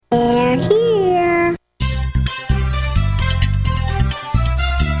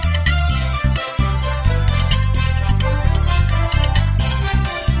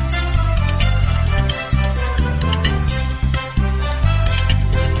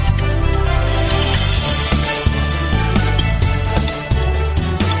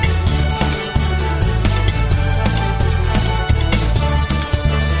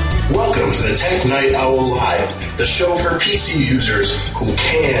Tech Night Owl Live, the show for PC users who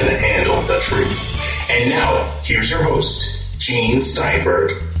can handle the truth. And now, here's your host, Gene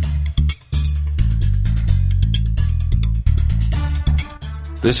Steinberg.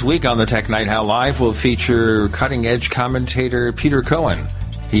 This week on the Tech Night Owl Live, we'll feature cutting-edge commentator Peter Cohen.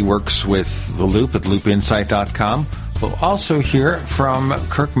 He works with The Loop at loopinsight.com. We'll also hear from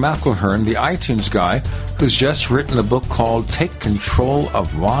Kirk McElhearn, the iTunes guy, who's just written a book called Take Control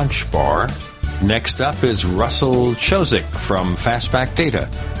of Launch Bar. Next up is Russell Chozik from Fastback Data.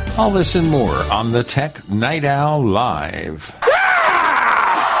 All this and more on the Tech Night Owl Live.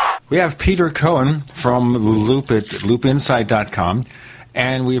 We have Peter Cohen from The Loop at loopinsight.com.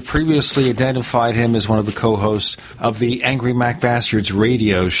 And we have previously identified him as one of the co-hosts of the Angry Mac Bastards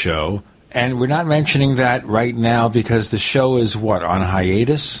radio show. And we're not mentioning that right now because the show is, on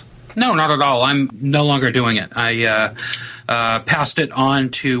hiatus? No, not at all. I'm no longer doing it. I passed it on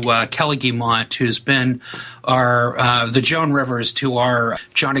to Kelly Guimont, who's been the Joan Rivers to our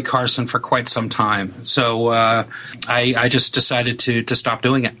Johnny Carson for quite some time. So I just decided to stop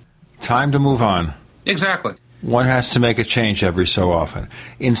doing it. Time to move on. Exactly. One has to make a change every so often.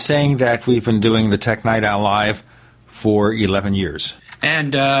 In saying that, we've been doing the Tech Night Owl Live for 11 years.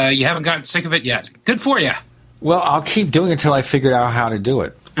 And you haven't gotten sick of it yet. Good for you. Well, I'll keep doing it until I figure out how to do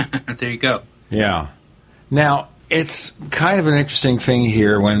it. There you go. Yeah. Now, it's kind of an interesting thing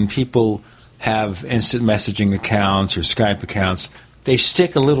here when people have instant messaging accounts or Skype accounts. They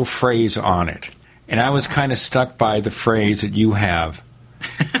stick a little phrase on it. And I was kind of stuck by the phrase that you have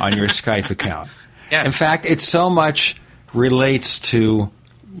on your Skype account. Yes. In fact, it so much relates to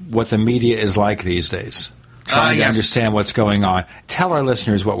what the media is like these days, trying to understand what's going on. Tell our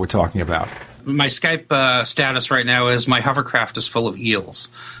listeners what we're talking about. My Skype status right now is my hovercraft is full of eels.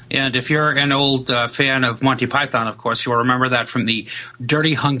 And if you're an old fan of Monty Python, of course, you'll remember that from the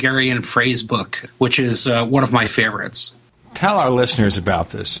Dirty Hungarian Phrase book, which is one of my favorites. Tell our listeners about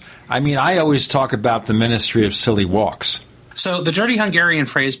this. I mean, I always talk about the Ministry of Silly Walks. So the Dirty Hungarian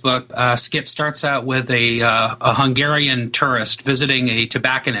Phrase book skit starts out with a Hungarian tourist visiting a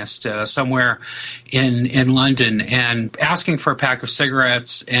tobacconist somewhere in London and asking for a pack of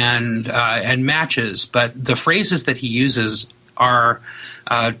cigarettes and matches. But the phrases that he uses are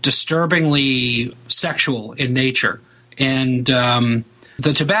disturbingly sexual in nature. And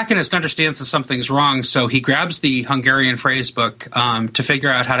the tobacconist understands that something's wrong, so he grabs the Hungarian phrase book to figure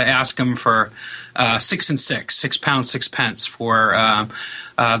out how to ask him for 6 and 6, 6 pounds, 6 pence for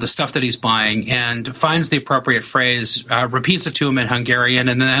the stuff that he's buying, and finds the appropriate phrase, repeats it to him in Hungarian,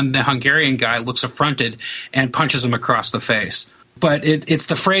 and then the Hungarian guy looks affronted and punches him across the face. But it's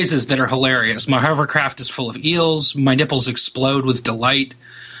the phrases that are hilarious. My hovercraft is full of eels. My nipples explode with delight.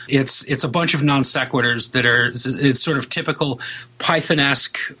 It's a bunch of non sequiturs that it's sort of typical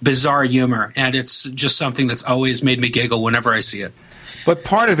Python-esque bizarre humor, and it's just something that's always made me giggle whenever I see it. But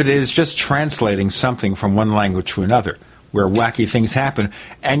part of it is just translating something from one language to another, where wacky things happen,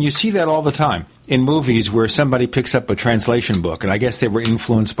 and you see that all the time in movies where somebody picks up a translation book, and I guess they were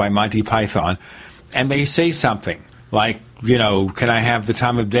influenced by Monty Python, and they say something like, can I have the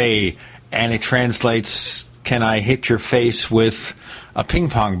time of day, and it translates, can I hit your face with a ping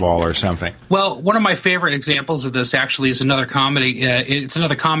pong ball or something. Well, one of my favorite examples of this actually is another comedy. It's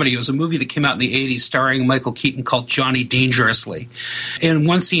another comedy. It was a movie that came out in the 80s starring Michael Keaton called Johnny Dangerously. In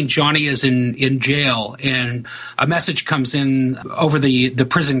one scene, Johnny is in jail, and a message comes in over the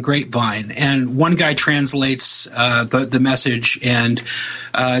prison grapevine, and one guy translates the message and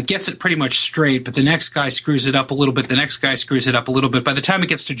gets it pretty much straight, but the next guy screws it up a little bit, the next guy screws it up a little bit. By the time it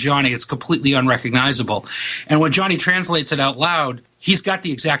gets to Johnny, it's completely unrecognizable. And when Johnny translates it out loud, he's got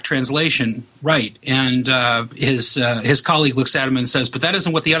the exact translation right, and his colleague looks at him and says, "But that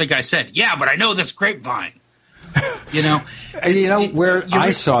isn't what the other guy said." "Yeah, but I know this grapevine."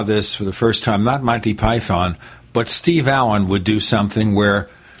 I saw this for the first time, not Monty Python, but Steve Allen would do something where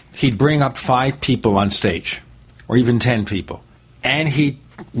he'd bring up 5 people on stage, or even 10 people, and he'd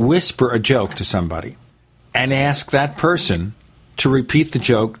whisper a joke to somebody and ask that person to repeat the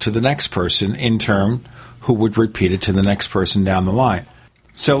joke to the next person in turn, who would repeat it to the next person down the line.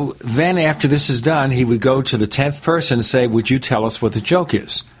 So then after this is done, he would go to the 10th person and say, "Would you tell us what the joke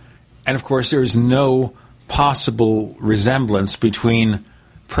is?" And of course, there's no possible resemblance between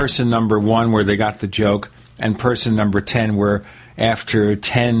person number 1, where they got the joke, and person number 10, where after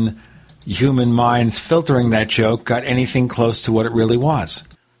 10 human minds filtering that joke, got anything close to what it really was.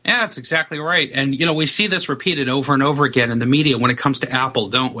 Yeah, that's exactly right. And, we see this repeated over and over again in the media when it comes to Apple,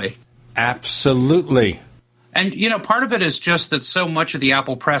 don't we? Absolutely. And, part of it is just that so much of the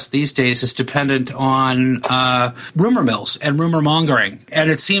Apple press these days is dependent on rumor mills and rumor mongering. And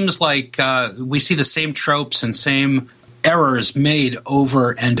it seems like we see the same tropes and same errors made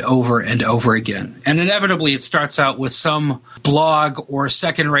over and over and over again. And inevitably, it starts out with some blog or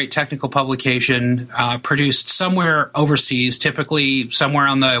second-rate technical publication produced somewhere overseas, typically somewhere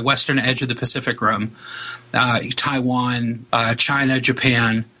on the western edge of the Pacific Rim, Taiwan, China,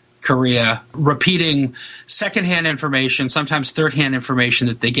 Japan, Korea, repeating secondhand information, sometimes third-hand information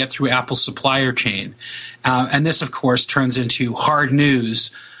that they get through Apple's supplier chain. And this, of course, turns into hard news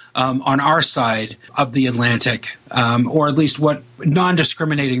on our side of the Atlantic, or at least what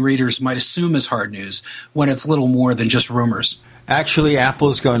non-discriminating readers might assume is hard news when it's little more than just rumors. Actually, Apple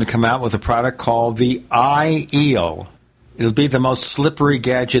is going to come out with a product called the iEEL. It'll be the most slippery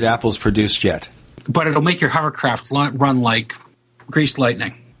gadget Apple's produced yet. But it'll make your hovercraft run like greased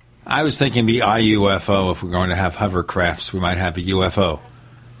lightning. I was thinking the iUFO. If we're going to have hovercrafts, we might have a UFO.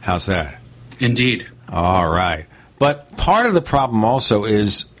 How's that? Indeed. All right. But part of the problem also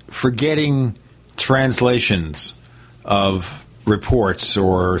is forgetting translations of reports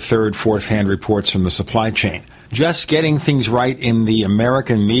or third, fourth-hand reports from the supply chain. Just getting things right in the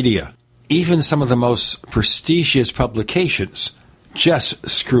American media, even some of the most prestigious publications, just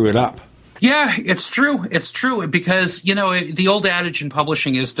screw it up. Yeah, it's true. It's true because, the old adage in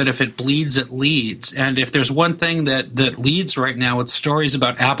publishing is that if it bleeds, it leads. And if there's one thing that leads right now, it's stories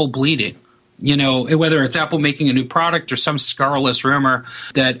about Apple bleeding. Whether it's Apple making a new product or some scurrilous rumor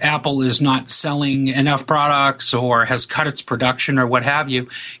that Apple is not selling enough products or has cut its production or what have you,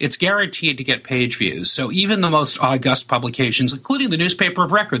 it's guaranteed to get page views. So even the most august publications, including the newspaper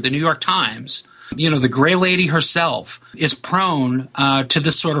of record, the New York Times, the gray lady herself, is prone to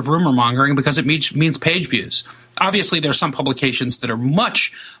this sort of rumor mongering because it means page views. Obviously, there are some publications that are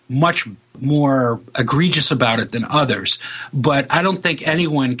much, much more egregious about it than others, but I don't think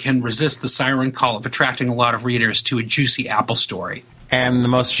anyone can resist the siren call of attracting a lot of readers to a juicy Apple story. And the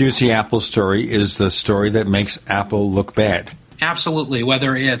most juicy Apple story is the story that makes Apple look bad. Absolutely,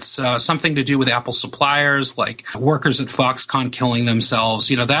 whether it's something to do with Apple suppliers, like workers at Foxconn killing themselves.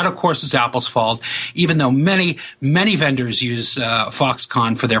 That, of course, is Apple's fault, even though many, many vendors use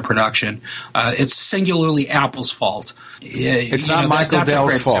Foxconn for their production. It's singularly Apple's fault. It's not Michael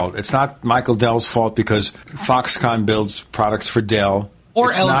Dell's fault. It's not Michael Dell's fault because Foxconn builds products for Dell.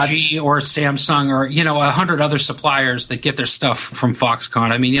 Or LG or Samsung or, 100 other suppliers that get their stuff from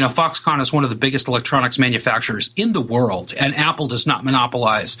Foxconn. I mean, Foxconn is one of the biggest electronics manufacturers in the world, and Apple does not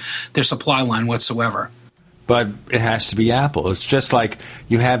monopolize their supply line whatsoever. But it has to be Apple. It's just like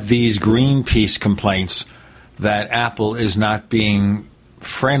you have these Greenpeace complaints that Apple is not being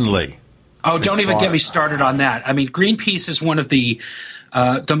friendly. Oh, don't even get me started on that. I mean, Greenpeace is one of the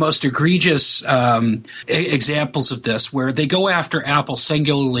most egregious examples of this, where they go after Apple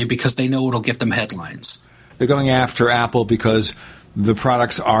singularly because they know it'll get them headlines. They're going after Apple because the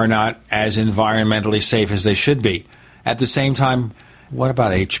products are not as environmentally safe as they should be. At the same time, what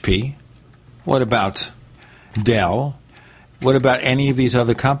about HP? What about Dell? What about any of these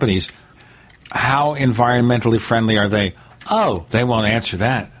other companies? How environmentally friendly are they? Oh, they won't answer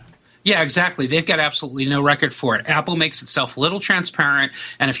that. Yeah, exactly. They've got absolutely no record for it. Apple makes itself a little transparent,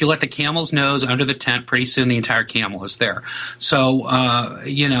 and if you let the camel's nose under the tent, pretty soon the entire camel is there. So,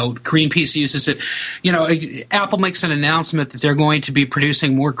 Greenpeace uses it. Apple makes an announcement that they're going to be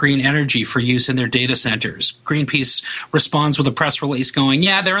producing more green energy for use in their data centers. Greenpeace responds with a press release going,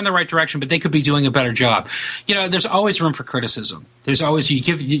 yeah, they're in the right direction, but they could be doing a better job. There's always room for criticism. There's always you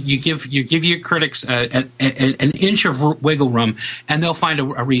give your critics an inch of wiggle room, and they'll find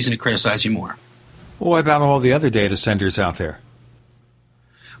a reason to criticize you more. What about all the other data centers out there?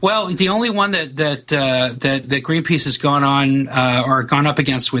 Well, the only one that Greenpeace has gone on or gone up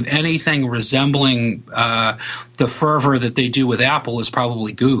against with anything resembling the fervor that they do with Apple is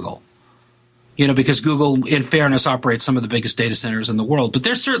probably Google. Because Google, in fairness, operates some of the biggest data centers in the world. But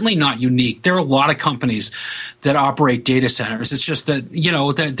they're certainly not unique. There are a lot of companies that operate data centers. It's just that,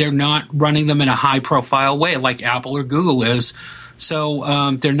 that they're not running them in a high-profile way like Apple or Google is.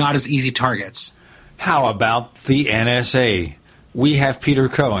 So they're not as easy targets. How about the NSA? We have Peter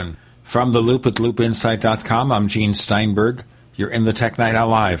Cohen from The Loop at loopinsight.com. I'm Gene Steinberg. You're in the Tech Night Owl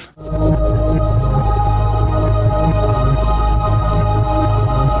Live.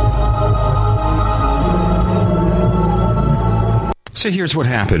 So here's what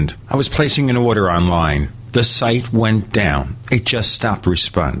happened. I was placing an order online. The site went down. It just stopped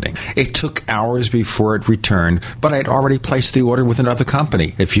responding. It took hours before it returned, but I'd already placed the order with another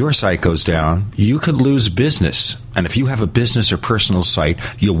company. If your site goes down, you could lose business. And if you have a business or personal site,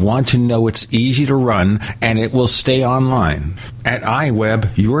 you'll want to know it's easy to run and it will stay online. At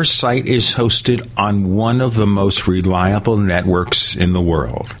iWeb, your site is hosted on one of the most reliable networks in the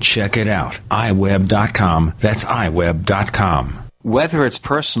world. Check it out. iWeb.com. That's iWeb.com. Whether it's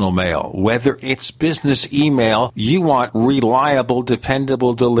personal mail, whether it's business email, you want reliable,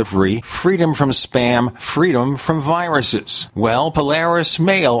 dependable delivery, freedom from spam, freedom from viruses. Well, Polaris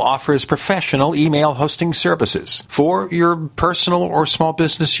Mail offers professional email hosting services for your personal or small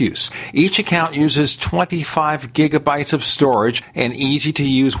business use. Each account uses 25 gigabytes of storage, an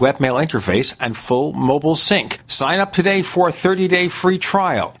easy-to-use webmail interface, and full mobile sync. Sign up today for a 30-day free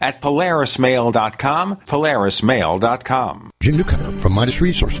trial at PolarisMail.com, PolarisMail.com. Jim Newcomer from Midas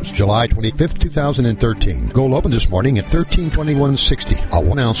Resources, July 25th, 2013. Gold opened this morning at $1321.60. A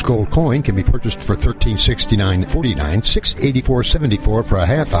 1-ounce gold coin can be purchased for $1369.49, $684.74 for a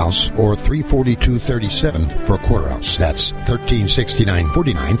half ounce, or $342.37 for a quarter ounce. That's $1369.49,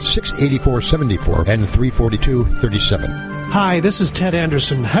 $684.74, and $342.37. Hi, this is Ted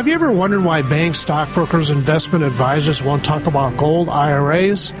Anderson. Have you ever wondered why banks, stockbrokers, investment advisors won't talk about gold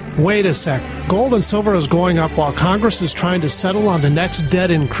IRAs? Wait a sec. Gold and silver is going up while Congress is trying to settle on the next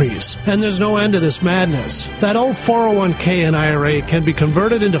debt increase. And there's no end to this madness. That old 401k and IRA can be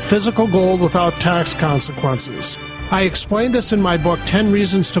converted into physical gold without tax consequences. I explained this in my book, 10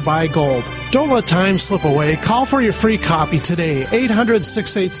 Reasons to Buy Gold. Don't let time slip away. Call for your free copy today,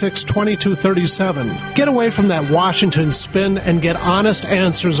 800-686-2237. Get away from that Washington spin and get honest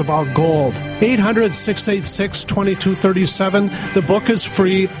answers about gold. 800-686-2237. The book is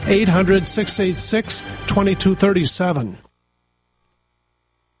free, 800-686-2237.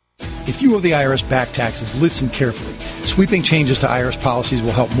 If you owe the IRS back taxes, listen carefully. Sweeping changes to IRS policies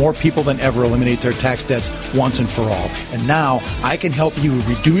will help more people than ever eliminate their tax debts once and for all. And now, I can help you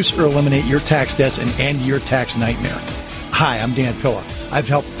reduce or eliminate your tax debts and end your tax nightmare. Hi, I'm Dan Pilla. I've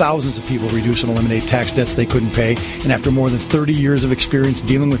helped thousands of people reduce and eliminate tax debts they couldn't pay. And after more than 30 years of experience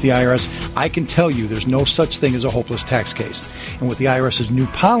dealing with the IRS, I can tell you there's no such thing as a hopeless tax case. And with the IRS's new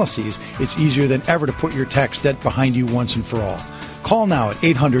policies, it's easier than ever to put your tax debt behind you once and for all. Call now at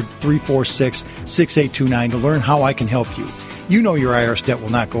 800-346-6829 to learn how I can help you. You know your IRS debt will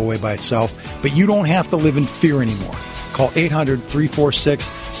not go away by itself, but you don't have to live in fear anymore. Call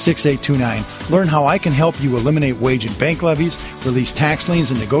 800-346-6829. Learn how I can help you eliminate wage and bank levies, release tax liens,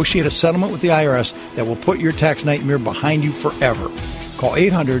 and negotiate a settlement with the IRS that will put your tax nightmare behind you forever. Call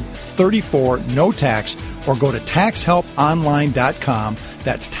 800-34-NO-TAX or go to taxhelponline.com.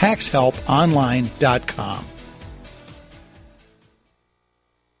 That's taxhelponline.com.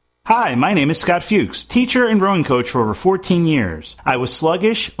 Hi, my name is Scott Fuchs, teacher and rowing coach for over 14 years. I was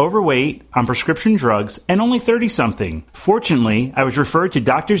sluggish, overweight, on prescription drugs, and only 30-something. Fortunately, I was referred to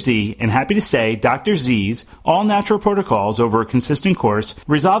Dr. Z, and happy to say Dr. Z's all-natural protocols over a consistent course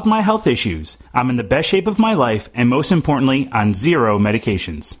resolved my health issues. I'm in the best shape of my life, and most importantly, on 0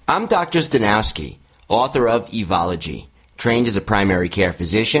 medications. I'm Dr. Zdanowski, author of Evology, trained as a primary care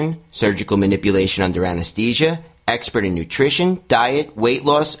physician, surgical manipulation under anesthesia, expert in nutrition, diet, weight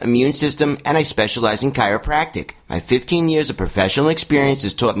loss, immune system, and I specialize in chiropractic. My 15 years of professional experience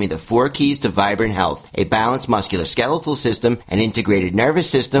has taught me the 4 keys to vibrant health: a balanced musculoskeletal system, an integrated nervous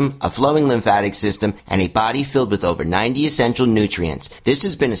system, a flowing lymphatic system, and a body filled with over 90 essential nutrients. This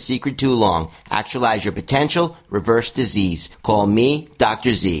has been a secret too long. Actualize your potential, reverse disease. Call me,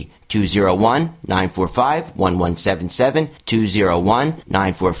 Dr. Z. 201-945-1177,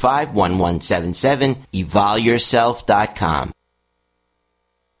 201-945-1177, evolyourself.com.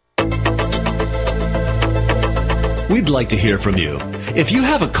 We'd like to hear from you. If you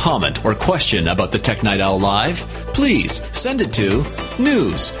have a comment or question about the Tech Night Owl Live, please send it to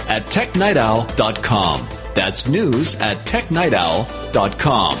news@technightowl.com. That's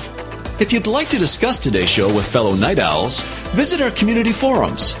news@technightowl.com. If you'd like to discuss today's show with fellow night owls, visit our community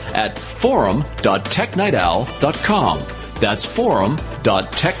forums at forum.technightowl.com. That's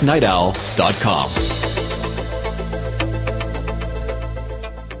forum.technightowl.com.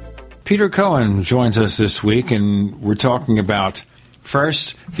 Peter Cohen joins us this week, and we're talking about,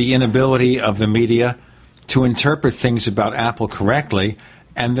 first, the inability of the media to interpret things about Apple correctly,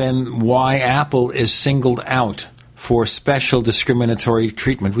 and then why Apple is singled out for special discriminatory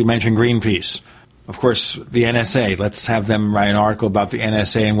treatment. We mentioned Greenpeace. Of course, the NSA. Let's have them write an article about the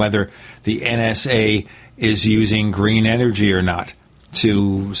NSA and whether the NSA is using green energy or not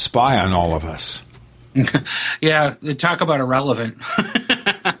to spy on all of us. Yeah, talk about irrelevant.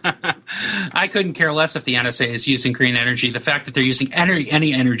 I couldn't care less if the NSA is using green energy. The fact that they're using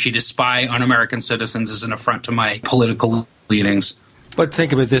any energy to spy on American citizens is an affront to my political leanings. But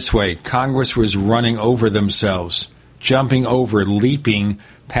think of it this way. Congress was running over themselves, jumping over, leaping,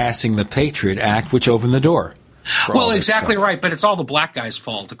 passing the Patriot Act, which opened the door. Well, exactly right, but it's all the black guy's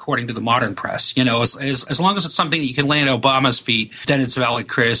fault, according to the modern press. You know, as long as it's something that you can lay at Obama's feet, then it's valid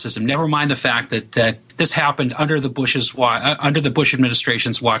criticism. Never mind the fact that this happened under the Bush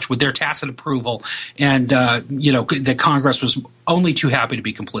administration's watch with their tacit approval, and the Congress was only too happy to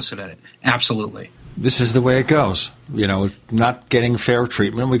be complicit in it. Absolutely. This is the way it goes. You know, not getting fair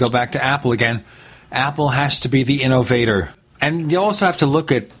treatment. We go back to Apple again. Apple has to be the innovator, and you also have to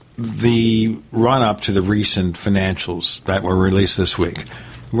look at the run-up to the recent financials that were released this week,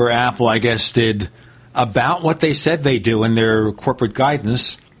 where Apple, I guess, did about what they said they do in their corporate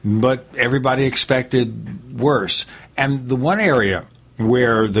guidance, but everybody expected worse. And the one area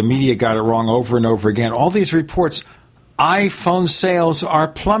where the media got it wrong over and over again, all these reports, iPhone sales are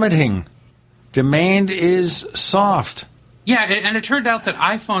plummeting. Demand is soft. Yeah, and it turned out that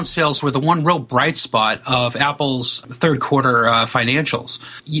iPhone sales were the one real bright spot of Apple's third quarter financials.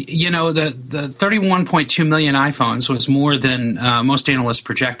 The 31.2 million iPhones was more than most analysts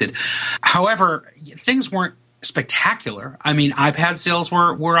projected. However, things weren't spectacular. I mean, iPad sales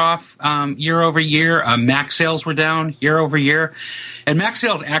were off year over year. Mac sales were down year over year. And Mac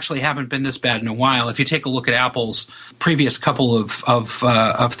sales actually haven't been this bad in a while if you take a look at Apple's previous couple of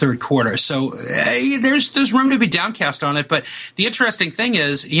third quarter. So there's room to be downcast on it. But the interesting thing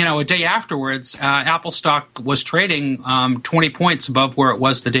is, a day afterwards, Apple stock was trading 20 points above where it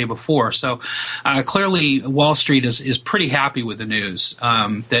was the day before. So clearly Wall Street is pretty happy with the news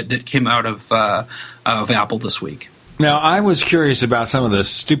that came out of Apple this week. Now, I was curious about some of the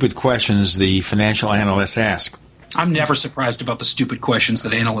stupid questions the financial analysts ask. I'm never surprised about the stupid questions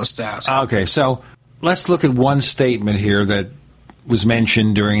that analysts ask. Okay, so let's look at one statement here that was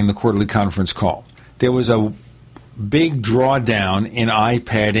mentioned during the quarterly conference call. There was a big drawdown in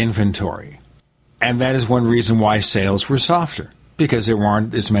iPad inventory, and that is one reason why sales were softer, because there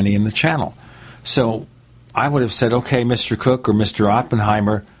weren't as many in the channel. So I would have said, okay, Mr. Cook or Mr.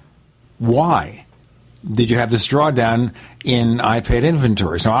 Oppenheimer, why did you have this drawdown in iPad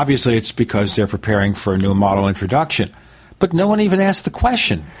inventories? Now, obviously, it's because they're preparing for a new model introduction. But no one even asked the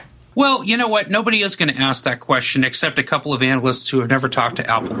question. Well, you know what? Nobody is going to ask that question except a couple of analysts who have never talked to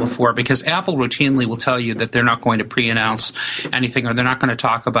Apple before, because Apple routinely will tell you that they're not going to pre-announce anything, or they're not going to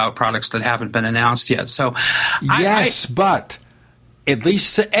talk about products that haven't been announced yet. So, but at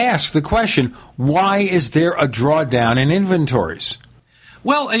least ask the question, why is there a drawdown in inventories?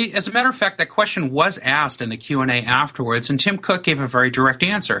 Well, as a matter of fact, that question was asked in the Q&A afterwards, and Tim Cook gave a very direct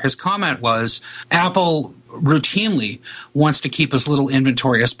answer. His comment was, Apple routinely wants to keep as little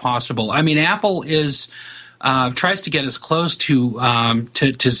inventory as possible. I mean, Apple tries to get as close to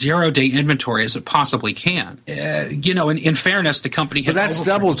 0-day inventory as it possibly can. In fairness, the company had... But that's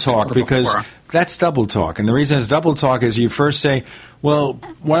double talk, because that's double talk. And the reason it's double talk is you first say, well,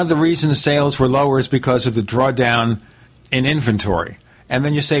 one of the reasons sales were lower is because of the drawdown in inventory. And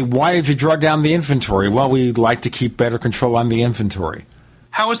then you say, why did you draw down the inventory? Well, we like to keep better control on the inventory.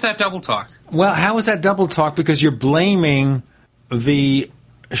 How is that double talk? Well, how is that double talk? Because you're blaming the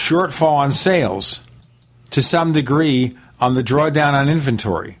shortfall on sales to some degree on the drawdown on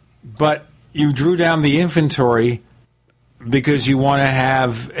inventory. But you drew down the inventory because you want to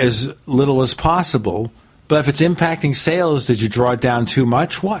have as little as possible. But if it's impacting sales, did you draw it down too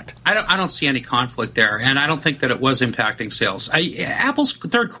much? What? I don't see any conflict there, and I don't think that it was impacting sales. Apple's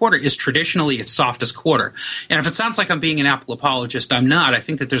third quarter is traditionally its softest quarter, and if it sounds like I'm being an Apple apologist, I'm not. I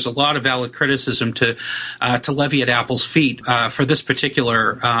think that there's a lot of valid criticism to levy at Apple's feet for this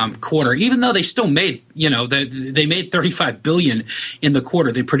particular quarter, even though they still made they made $35 billion in the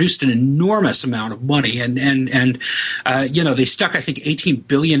quarter. They produced an enormous amount of money, and they stuck, I think, $18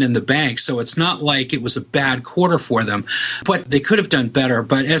 billion in the bank. So it's not like it was a bad quarter for them, but they could have done better.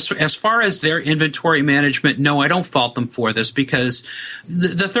 But as far as their inventory management, no, I don't fault them for this, because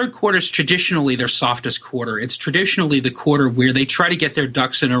the third quarter is traditionally their softest quarter. It's traditionally the quarter where they try to get their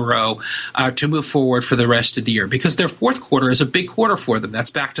ducks in a row to move forward for the rest of the year, because their fourth quarter is a big quarter for them. That's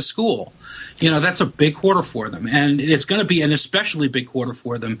back to school. That's a big quarter for them, and it's going to be an especially big quarter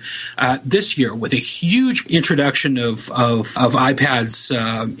for them this year, with a huge introduction of iPads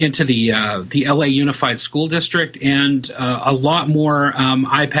into the LA Unified School District, and a lot more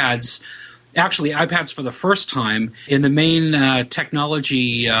iPads. Actually, iPads for the first time in the Maine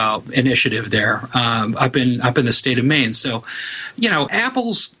technology initiative there up in the state of Maine. So,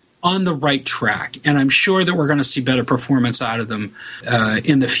 Apple's on the right track, and I'm sure that we're going to see better performance out of them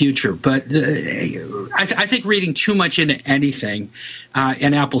in the future. But I think reading too much into anything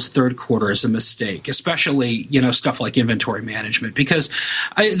in Apple's third quarter is a mistake, especially stuff like inventory management, because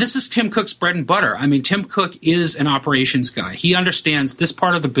this is Tim Cook's bread and butter. I mean, Tim Cook is an operations guy. He understands this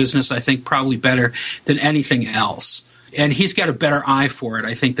part of the business, I think, probably better than anything else. And he's got a better eye for it,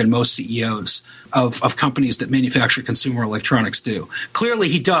 I think, than most CEOs of companies that manufacture consumer electronics do. Clearly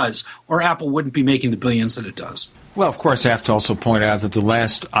he does, or Apple wouldn't be making the billions that it does. Well, of course, I have to also point out that the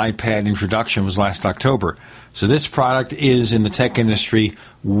last iPad introduction was last October. So this product is, in the tech industry,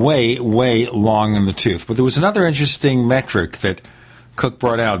 way, way long in the tooth. But there was another interesting metric that Cook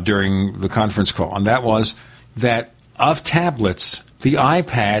brought out during the conference call, and that was that of tablets, the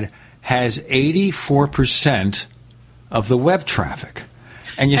iPad has 84% of the web traffic.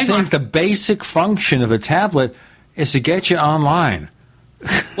 And you think the basic function of a tablet is to get you online.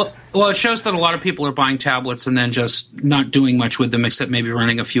 Well, it shows that a lot of people are buying tablets and then just not doing much with them except maybe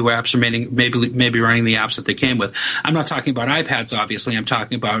running a few apps or maybe running the apps that they came with. I'm not talking about iPads, obviously. I'm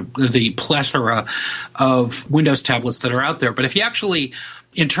talking about the plethora of Windows tablets that are out there. But if you actually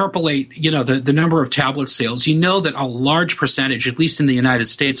interpolate, the number of tablet sales, you know that a large percentage, at least in the United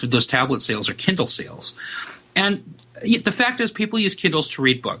States, of those tablet sales are Kindle sales. And the fact is, people use Kindles to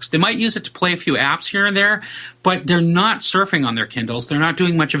read books. They might use it to play a few apps here and there, but they're not surfing on their Kindles. They're not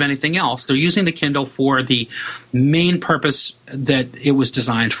doing much of anything else. They're using the Kindle for the main purpose that it was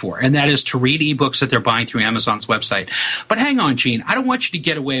designed for, and that is to read ebooks that they're buying through Amazon's website. But hang on, Gene. I don't want you to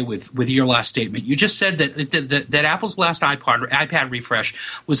get away with your last statement. You just said that Apple's last iPad refresh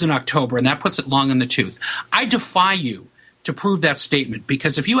was in October, and that puts it long in the tooth. I defy you to prove that statement,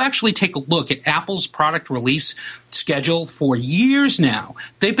 because if you actually take a look at Apple's product release schedule for years now,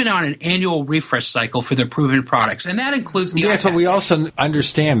 they've been on an annual refresh cycle for their proven products, and that includes the Yes, iPad. but we also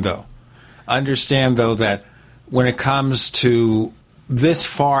understand, though, that when it comes to this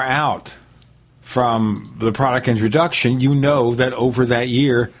far out from the product introduction, you know that over that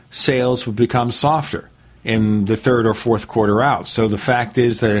year, sales would become softer in the third or fourth quarter out. So the fact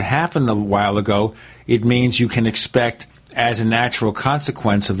is that it happened a while ago. It means you can expect, as a natural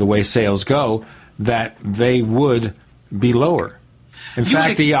consequence of the way sales go, that they would be lower. In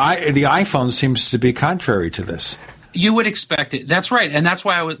fact, the iPhone seems to be contrary to this. You would expect it. That's right, and that's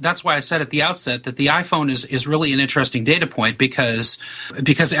why I said at the outset that the iPhone is really an interesting data point, because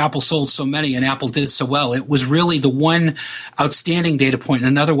Apple sold so many and Apple did so well. It was really the one outstanding data point in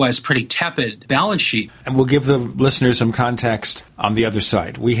an otherwise pretty tepid balance sheet. And we'll give the listeners some context on the other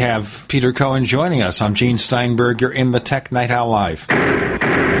side. We have Peter Cohen joining us. I'm Gene Steinberg. You're in the Tech Night Owl Live.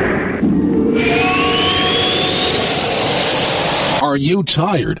 Are you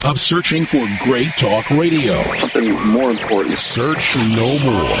tired of searching for great talk radio? Something more important. Search no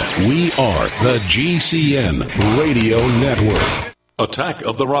more. We are the GCN Radio Network. Attack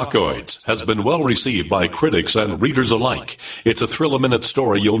of the Rockoids has been well received by critics and readers alike. It's a thrill-a-minute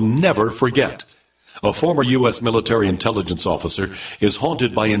story you'll never forget. A former U.S. military intelligence officer is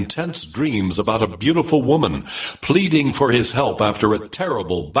haunted by intense dreams about a beautiful woman pleading for his help after a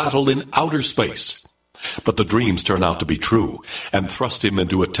terrible battle in outer space. But the dreams turn out to be true and thrust him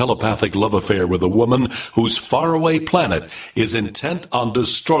into a telepathic love affair with a woman whose faraway planet is intent on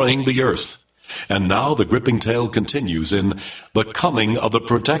destroying the Earth. And now the gripping tale continues in The Coming of the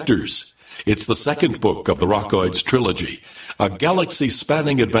Protectors. It's the second book of the Rockoids trilogy, a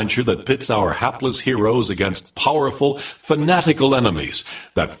galaxy-spanning adventure that pits our hapless heroes against powerful, fanatical enemies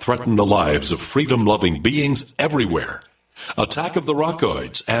that threaten the lives of freedom-loving beings everywhere. Attack of the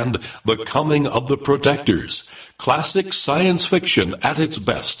Rockoids and The Coming of the Protectors. Classic science fiction at its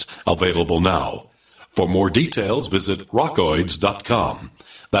best. Available now. For more details, visit rockoids.com.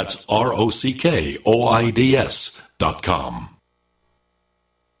 That's ROCKOIDS.com.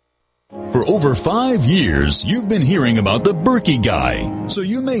 For over 5 years, you've been hearing about the Berkey Guy, so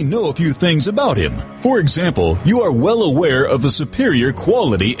you may know a few things about him. For example, you are well aware of the superior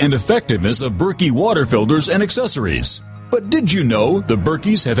quality and effectiveness of Berkey water filters and accessories. But did you know the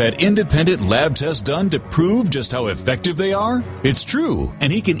Berkeys have had independent lab tests done to prove just how effective they are? It's true,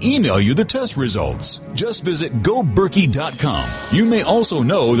 and he can email you the test results. Just visit GoBerkey.com. You may also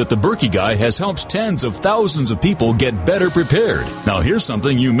know that the Berkey Guy has helped tens of thousands of people get better prepared. Now here's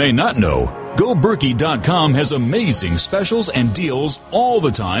something you may not know. GoBerkey.com has amazing specials and deals all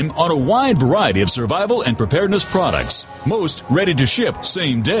the time on a wide variety of survival and preparedness products. Most ready to ship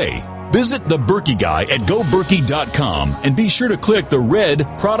same day. Visit The Berkey Guy at GoBerkey.com and be sure to click the red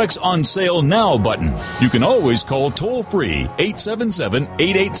Products on Sale Now button. You can always call toll-free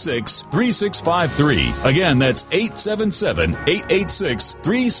 877-886-3653. Again, that's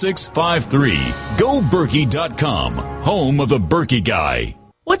 877-886-3653. GoBerkey.com, home of The Berkey Guy.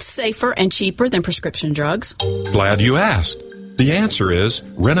 What's safer and cheaper than prescription drugs? Glad you asked. The answer is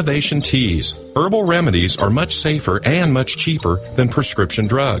Renovation Teas. Herbal remedies are much safer and much cheaper than prescription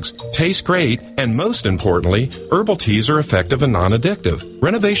drugs. Taste great, and most importantly, herbal teas are effective and non-addictive.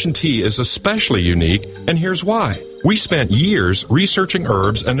 Renovation Tea is especially unique, and here's why. We spent years researching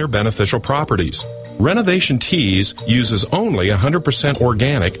herbs and their beneficial properties. Renovation Teas uses only 100%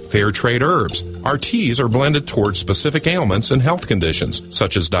 organic, fair trade herbs. Our teas are blended towards specific ailments and health conditions,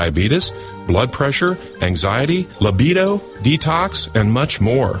 such as diabetes, blood pressure, anxiety, libido, detox, and much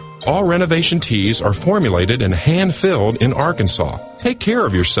more. All Renovation Teas are formulated and hand-filled in Arkansas. Take care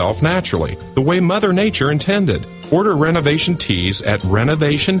of yourself naturally, the way Mother Nature intended. Order Renovation Teas at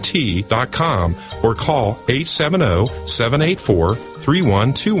renovationtea.com or call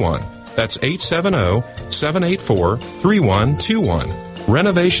 870-784-3121. That's 870-784-3121.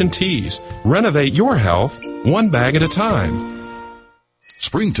 Renovation Teas. Renovate your health one bag at a time.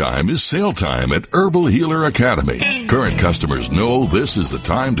 Springtime is sale time at Herbal Healer Academy. Current customers know this is the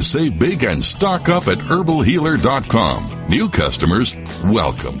time to save big and stock up at herbalhealer.com. New customers,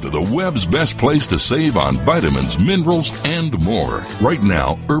 welcome to the web's best place to save on vitamins, minerals, and more. Right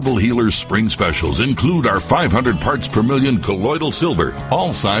now, Herbal Healer's spring specials include our 500 parts per million colloidal silver,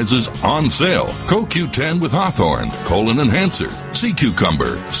 all sizes on sale. CoQ10 with Hawthorne, Colon Enhancer, Sea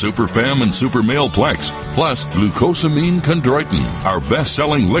Cucumber, Super Fem and Super Male Plex, plus glucosamine chondroitin, our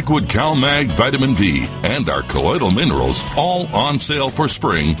best-selling liquid CalMag Vitamin V, and our colloidal minerals, all on sale for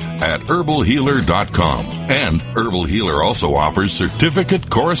spring at herbalhealer.com. And Herbal Healer also offers certificate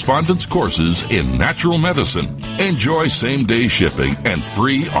correspondence courses in natural medicine. Enjoy same-day shipping and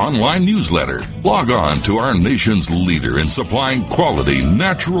free online newsletter. Log on to our nation's leader in supplying quality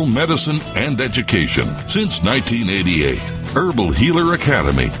natural medicine and education since 1988. Herbal Healer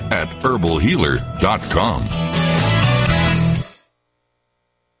Academy at herbalhealer.com.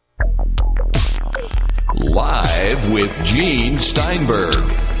 Live with Gene Steinberg.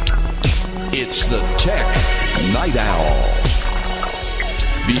 It's the Tech Night Owl.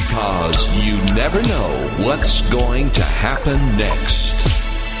 Because you never know what's going to happen next.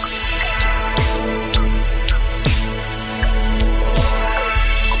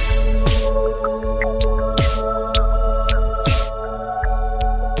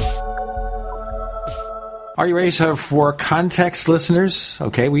 Are you ready for context, listeners?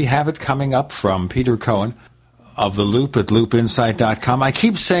 Okay, we have it coming up from Peter Cohen of The Loop at loopinsight.com. I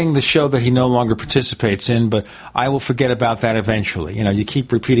keep saying the show that he no longer participates in, but I will forget about that eventually. You know, you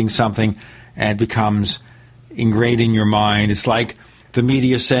keep repeating something and it becomes ingrained in your mind. It's like the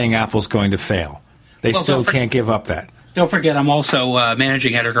media saying Apple's going to fail. They still can't give up that. Don't forget, I'm also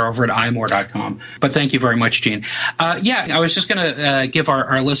managing editor over at imore.com. But thank you very much, Gene. I was just going to give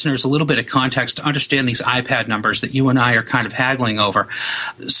our listeners a little bit of context to understand these iPad numbers that you and I are kind of haggling over.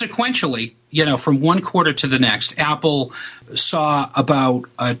 Sequentially, from one quarter to the next, Apple saw about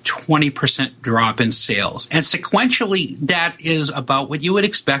a 20% drop in sales. And sequentially, that is about what you would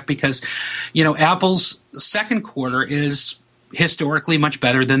expect because, Apple's second quarter is historically much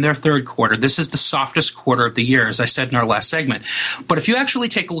better than their third quarter. This is the softest quarter of the year, as I said in our last segment. But if you actually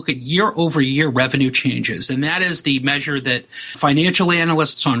take a look at year-over-year revenue changes, and that is the measure that financial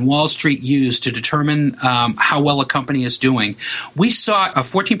analysts on Wall Street use to determine how well a company is doing, we saw a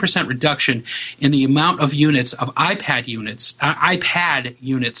 14% reduction in the amount of units of iPad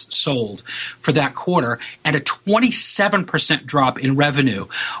units sold for that quarter, and a 27% drop in revenue.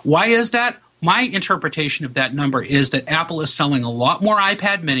 Why is that? My interpretation of that number is that Apple is selling a lot more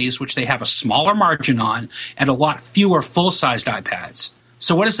iPad minis, which they have a smaller margin on, and a lot fewer full-sized iPads.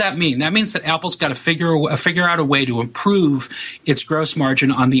 So what does that mean? That means that Apple's got to figure out a way to improve its gross margin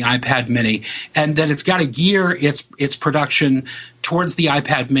on the iPad mini, and that it's got to gear its production towards the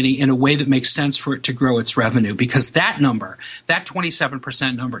iPad mini in a way that makes sense for it to grow its revenue, because that number, that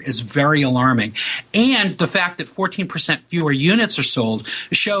 27% number, is very alarming. And the fact that 14% fewer units are sold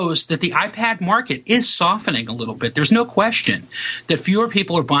shows that the iPad market is softening a little bit. There's no question that fewer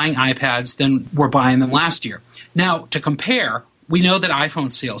people are buying iPads than were buying them last year. Now, to compare, We know that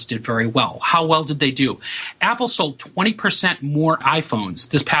iPhone sales did very well. How well did they do? Apple sold 20% more iPhones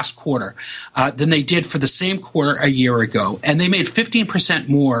this past quarter than they did for the same quarter a year ago. And they made 15%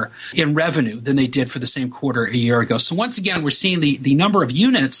 more in revenue than they did for the same quarter a year ago. So once again, we're seeing the number of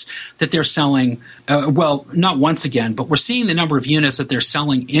units that they're selling, well, not once again, but we're seeing the number of units that they're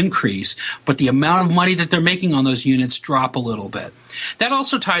selling increase, but the amount of money that they're making on those units drop a little bit. That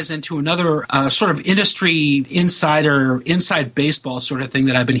also ties into another sort of industry inside baseball sort of thing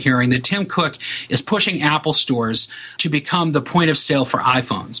that I've been hearing, that Tim Cook is pushing Apple stores to become the point of sale for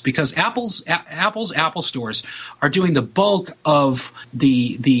iPhones, because Apple's Apple stores are doing the bulk of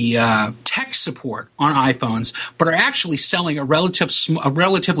the tech support on iPhones, but are actually selling a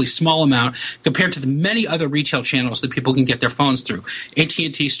relatively small amount compared to the many other retail channels that people can get their phones through.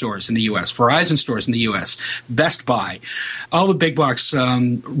 AT&T stores in the U.S., Verizon stores in the U.S., Best Buy, all the big box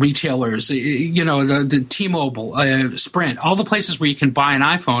retailers, the T-Mobile, Sprint, all the places where you can buy an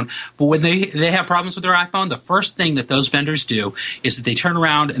iPhone. But when they have problems with their iPhone, the first thing that those vendors do is that they turn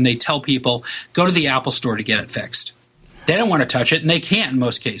around and they tell people, go to the Apple store to get it fixed. They don't want to touch it, and they can't in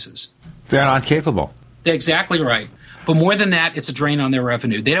most cases. They're not capable. They're exactly right. But more than that, it's a drain on their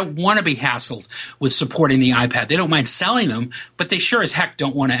revenue. They don't want to be hassled with supporting the iPad. They don't mind selling them, but they sure as heck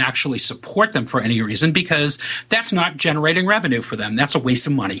don't want to actually support them for any reason, because that's not generating revenue for them. That's a waste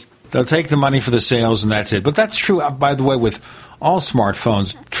of money. They'll take the money for the sales, and that's it. But that's true, by the way, with all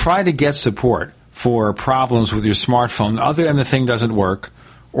smartphones. Try to get support for problems with your smartphone other than the thing doesn't work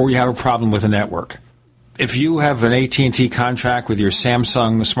or you have a problem with a network. If you have an AT&T contract with your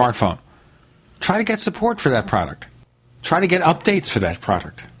Samsung smartphone, try to get support for that product. Try to get updates for that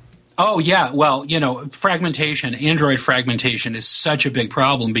product. Oh, yeah. Well, fragmentation, Android fragmentation is such a big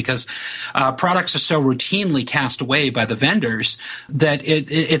problem because products are so routinely cast away by the vendors that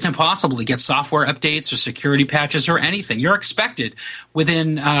it's impossible to get software updates or security patches or anything. You're expected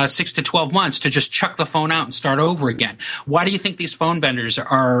within 6 to 12 months to just chuck the phone out and start over again. Why do you think these phone vendors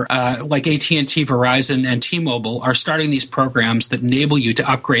are, like AT&T, Verizon, and T-Mobile, are starting these programs that enable you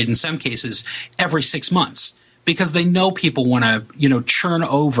to upgrade in some cases every 6 months? Because they know people want to, churn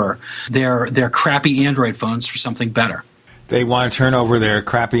over their crappy Android phones for something better. They want to turn over their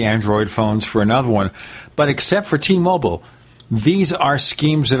crappy Android phones for another one. But except for T-Mobile, these are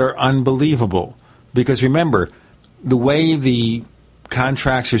schemes that are unbelievable. Because remember, the way the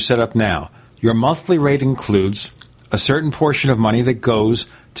contracts are set up now, your monthly rate includes a certain portion of money that goes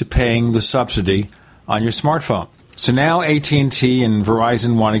to paying the subsidy on your smartphone. So now AT&T and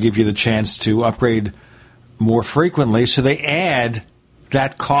Verizon want to give you the chance to upgrade more frequently, so they add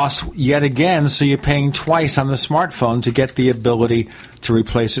that cost yet again, so you're paying twice on the smartphone to get the ability to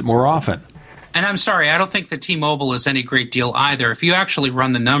replace it more often. And I'm sorry, I don't think that T-Mobile is any great deal either. If you actually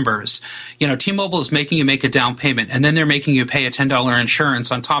run the numbers, T-Mobile is making you make a down payment, and then they're making you pay a $10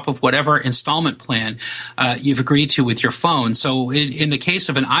 insurance on top of whatever installment plan you've agreed to with your phone. So in the case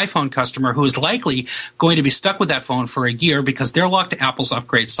of an iPhone customer who is likely going to be stuck with that phone for a year because they're locked to Apple's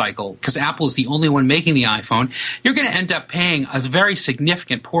upgrade cycle, because Apple is the only one making the iPhone, you're going to end up paying a very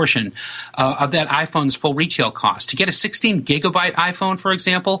significant portion of that iPhone's full retail cost. To get a 16-gigabyte iPhone, for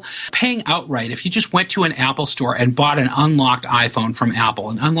example, paying outright, if you just went to an Apple store and bought an unlocked iPhone from Apple,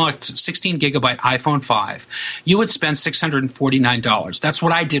 an unlocked 16-gigabyte iPhone 5, you would spend $649. That's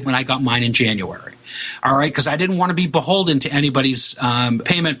what I did when I got mine in January. All right, because I didn't want to be beholden to anybody's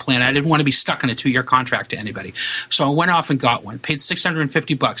payment plan. I didn't want to be stuck in a 2-year contract to anybody. So I went off and got one, paid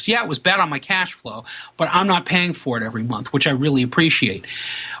 $650. Yeah, it was bad on my cash flow, but I'm not paying for it every month, which I really appreciate.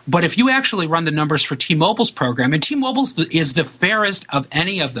 But if you actually run the numbers for T-Mobile's program, and T-Mobile's is the fairest of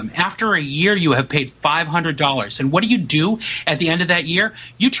any of them, after a year you have paid $500. And what do you do at the end of that year?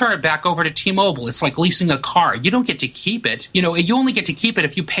 You turn it back over to T-Mobile. It's like leasing a car. You don't get to keep it. You only get to keep it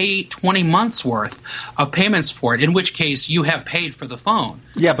if you pay 20 months worth of payments for it, in which case you have paid for the phone.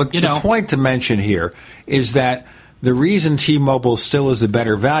 Yeah, but the point to mention here is that the reason T-Mobile still is the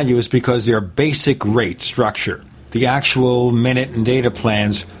better value is because their basic rate structure, the actual minute and data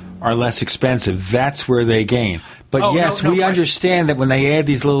plans, are less expensive. That's where they gain. But yes, we understand that when they add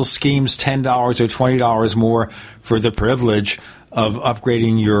these little schemes, $10 or $20 more for the privilege of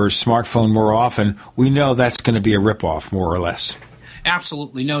upgrading your smartphone more often, we know that's going to be a ripoff, more or less.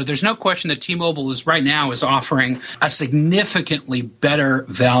 Absolutely. No, there's no question that T-Mobile is offering a significantly better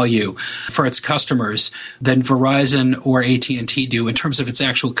value for its customers than Verizon or AT&T do in terms of its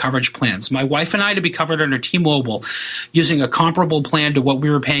actual coverage plans. My wife and I, to be covered under T-Mobile using a comparable plan to what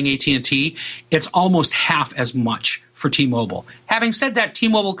we were paying AT&T, it's almost half as much for T-Mobile. Having said that,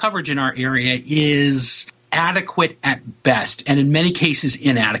 T-Mobile coverage in our area is adequate at best, and in many cases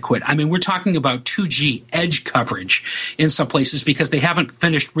inadequate. I mean, we're talking about 2G edge coverage in some places because they haven't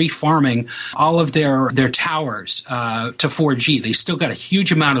finished refarming all of their towers to 4G. They still got a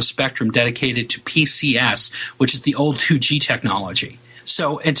huge amount of spectrum dedicated to PCS, which is the old 2G technology.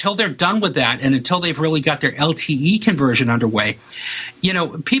 So until they're done with that and until they've really got their LTE conversion underway,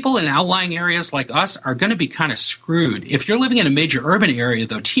 people in outlying areas like us are going to be kind of screwed. If you're living in a major urban area,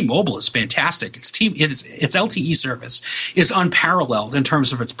 though, T-Mobile is fantastic. Its LTE service is unparalleled in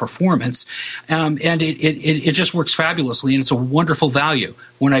terms of its performance, and it just works fabulously, and it's a wonderful value.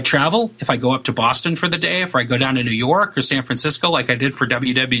 When I travel, if I go up to Boston for the day, if I go down to New York or San Francisco like I did for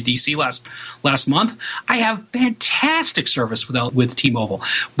WWDC last month, I have fantastic service with T-Mobile,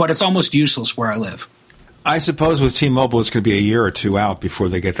 but it's almost useless where I live. I suppose with T-Mobile it's going to be a year or two out before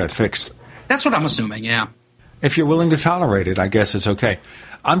they get that fixed. That's what I'm assuming, yeah. If you're willing to tolerate it, I guess it's okay.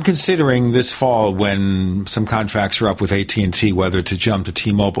 I'm considering this fall, when some contracts are up with AT&T, whether to jump to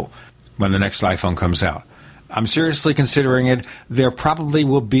T-Mobile when the next iPhone comes out. I'm seriously considering it. There probably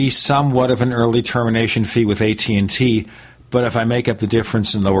will be somewhat of an early termination fee with AT&T, but if I make up the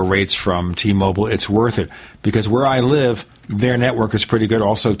difference in lower rates from T-Mobile, it's worth it. Because where I live, their network is pretty good.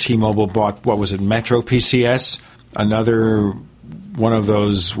 Also, T-Mobile bought, Metro PCS, another one of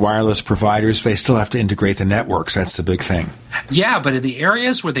those wireless providers. They still have to integrate the networks. That's the big thing. Yeah, but in the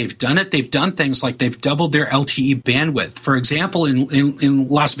areas where they've done it, they've done things like they've doubled their LTE bandwidth. For example, in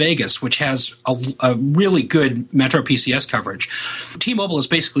Las Vegas, which has a really good Metro PCS coverage, T-Mobile has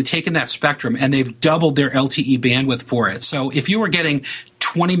basically taken that spectrum and they've doubled their LTE bandwidth for it. So if you were getting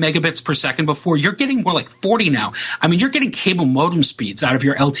 20 megabits per second before, you're getting more like 40 now. I mean, you're getting cable modem speeds out of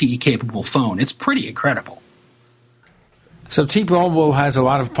your LTE-capable phone. It's pretty incredible. So T-Mobile has a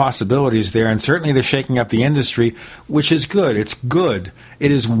lot of possibilities there, and certainly they're shaking up the industry, which is good. It's good.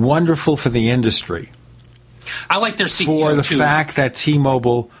 It is wonderful for the industry. I like their CEO, for the fact that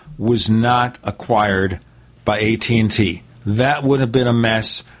T-Mobile was not acquired by AT&T. That would have been a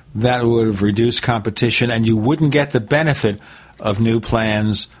mess. That would have reduced competition, and you wouldn't get the benefit of new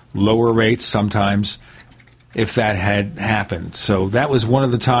plans, lower rates sometimes, if that had happened. So that was one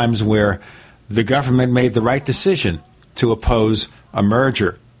of the times where the government made the right decision to oppose a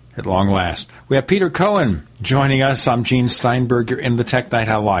merger at long last. We have Peter Cohen joining us. I'm Gene Steinberg. You're in the Tech Night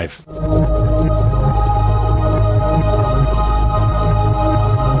Owl Live.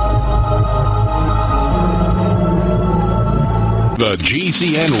 The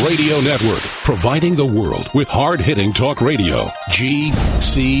GCN Radio Network, providing the world with hard-hitting talk radio.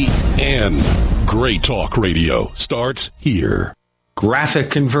 GCN. Great talk radio starts here. Graphic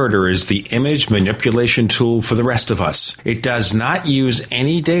Converter is the image manipulation tool for the rest of us. It does not use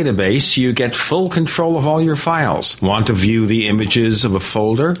any database. You get full control of all your files. Want to view the images of a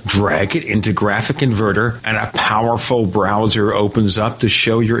folder? Drag it into Graphic Converter, and a powerful browser opens up to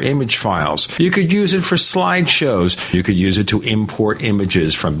show your image files. You could use it for slideshows. You could use it to import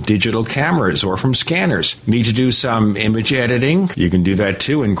images from digital cameras or from scanners. Need to do some image editing? You can do that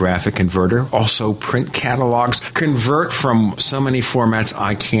too in Graphic Converter. Also print catalogs. Convert from so many formats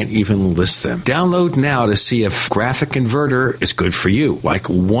I can't even list them. Download now to see if Graphic Converter is good for you, like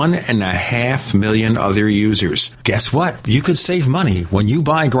 1.5 million other users. Guess what? You could save money when you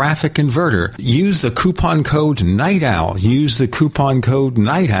buy Graphic Converter. Use the coupon code Night Owl. Use the coupon code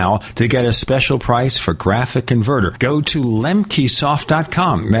Night Owl to get a special price for Graphic Converter. Go to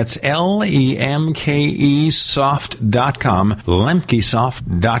lemkesoft.com. That's LEMKEsoft.com.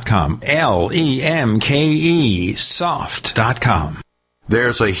 Lemkesoft.com. LEMKEsoft.com.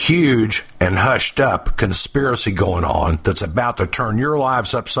 There's a huge and hushed up conspiracy going on that's about to turn your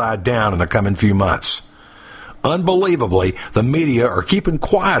lives upside down in the coming few months. Unbelievably, the media are keeping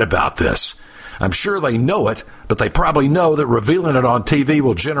quiet about this. I'm sure they know it, but they probably know that revealing it on TV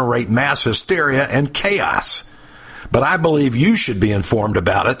will generate mass hysteria and chaos. But I believe you should be informed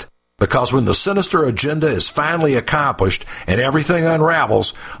about it, because when the sinister agenda is finally accomplished and everything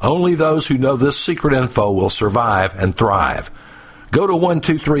unravels, only those who know this secret info will survive and thrive. Go to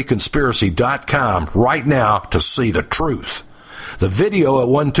 123conspiracy.com right now to see the truth. The video at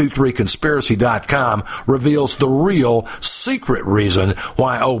 123conspiracy.com reveals the real secret reason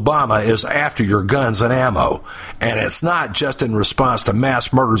why Obama is after your guns and ammo. And it's not just in response to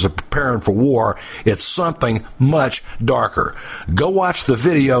mass murders of preparing for war. It's something much darker. Go watch the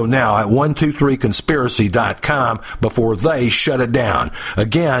video now at 123conspiracy.com before they shut it down.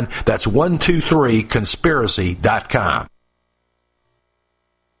 Again, that's 123conspiracy.com.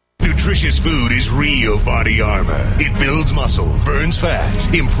 nutritious food is real body armor. It builds muscle, burns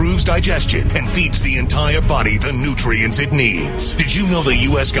fat, improves digestion, and feeds the entire body the nutrients it needs. Did you know the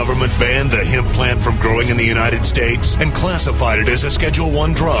U.S. government banned the hemp plant from growing in the United States and classified it as a Schedule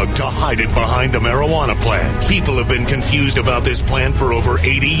I drug to hide it behind the marijuana plant? People have been confused about this plant for over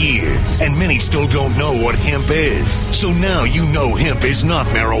 80 years, and many still don't know what hemp is. So now you know hemp is not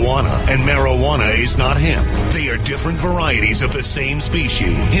marijuana, and marijuana is not hemp. They are different varieties of the same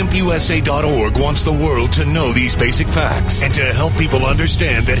species. HempUSA.org wants the world to know these basic facts and to help people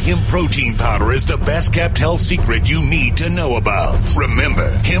understand that hemp protein powder is the best kept health secret you need to know about. Remember,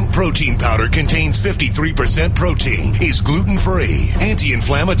 hemp protein powder contains 53% protein, is gluten-free,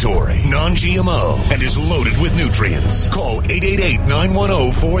 anti-inflammatory, non-GMO, and is loaded with nutrients. Call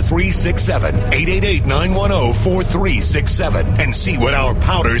 888-910-4367, 888-910-4367, and see what our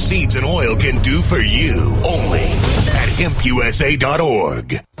powder, seeds, and oil can do for you. Only at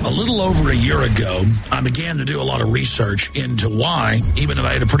HempUSA.org. A little over a year ago, I began to do a lot of research into why, even if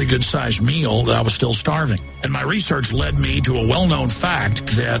I had a pretty good-sized meal, that I was still starving. And my research led me to a well-known fact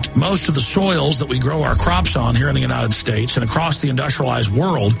that most of the soils that we grow our crops on here in the United States and across the industrialized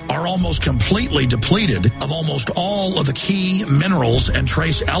world are almost completely depleted of almost all of the key minerals and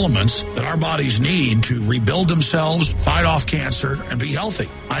trace elements that our bodies need to rebuild themselves, fight off cancer, and be healthy.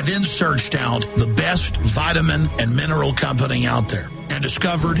 I then searched out the best vitamin and mineral company out there and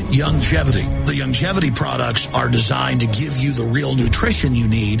discovered Youngevity. The Youngevity products are designed to give you the real nutrition you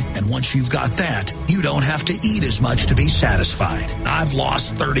need, and once you've got that, you don't have to eat as much to be satisfied. I've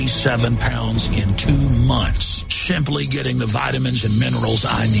lost 37 pounds in 2 months, simply getting the vitamins and minerals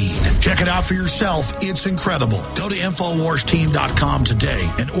I need. Check it out for yourself. It's incredible. Go to InfoWarsTeam.com today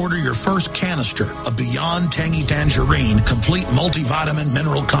and order your first canister of Beyond Tangy Tangerine Complete Multivitamin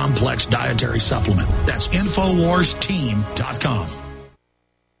Mineral Complex Dietary Supplement. That's InfoWarsTeam.com.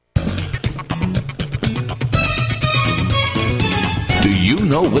 Do you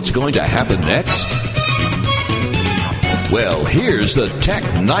know what's going to happen next? Well, here's the Tech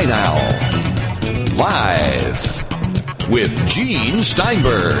Night Owl. Live with Gene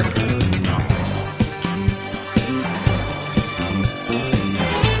Steinberg.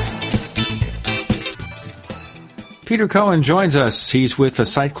 Peter Cohen joins us. He's with a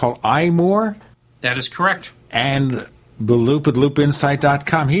site called iMore. That is correct. And The Loop at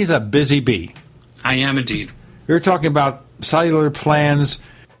loopinsight.com. He's a busy bee. I am indeed. You're talking about cellular plans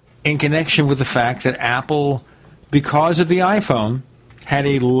in connection with the fact that Apple, because of the iPhone, had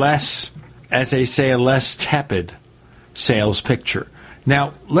a less, as they say, a less tepid sales picture.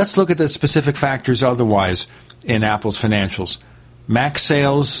 Now, let's look at the specific factors otherwise in Apple's financials. Mac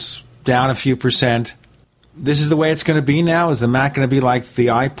sales down a few percent. This is the way it's going to be now? Is the Mac going to be like the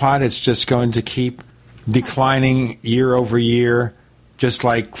iPod? It's just going to keep declining year over year, just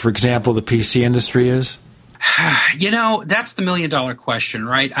like, for example, the PC industry is? You know, that's the million-dollar question,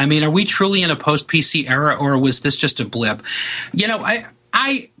 right? I mean, are we truly in a post-PC era, or was this just a blip? You know,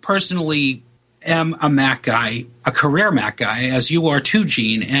 I personally am a Mac guy, a career Mac guy, as you are too,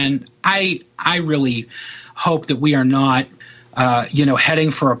 Gene, and I really hope that we are not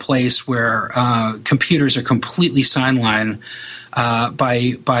heading for a place where computers are completely sidelined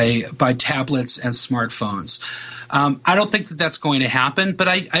by tablets and smartphones. I don't think that that's going to happen, but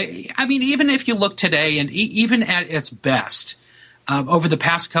I mean, even if you look today, and even at its best, over the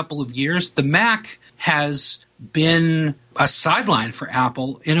past couple of years, the Mac has been a sideline for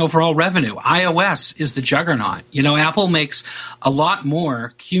Apple in overall revenue. iOS is the juggernaut. You know, Apple makes a lot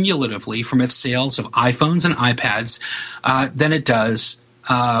more cumulatively from its sales of iPhones and iPads than it does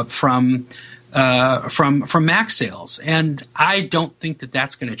from Mac sales. And I don't think that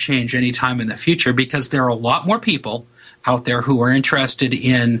that's going to change anytime in the future, because there are a lot more people out there who are interested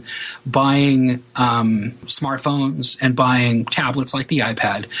in buying smartphones and buying tablets like the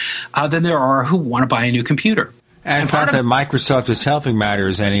iPad than there are who want to buy a new computer. And it's not that Microsoft is helping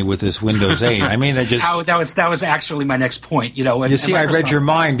matters any with this Windows 8. I mean, they just that was actually my next point. You know, you see, I read your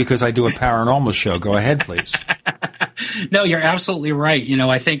mind because I do a paranormal show. Go ahead, please. No, you're absolutely right. You know,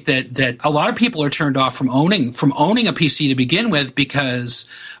 I think that a lot of people are turned off from owning a PC to begin with, because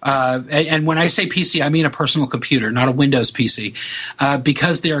and when I say PC, I mean a personal computer, not a Windows PC,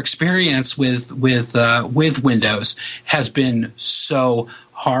 because their experience with Windows has been so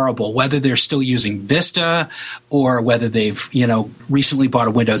horrible, whether they're still using Vista or whether they've, recently bought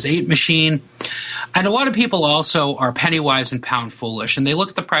a Windows 8 machine. And a lot of people also are penny wise and pound foolish, and they look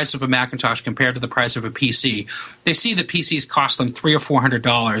at the price of a Macintosh compared to the price of a PC. They see that PCs cost them $300 or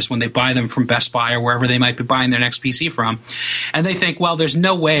 $400 when they buy them from Best Buy or wherever they might be buying their next PC from, and they think, well, there's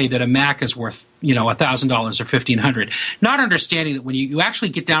no way that a Mac is worth $1,000 or $1,500, not understanding that when you actually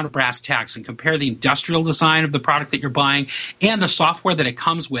get down to brass tacks and compare the industrial design of the product that you're buying and the software that it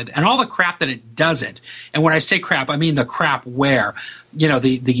comes with and all the crap that it doesn't. And when I say crap, I mean the crapware,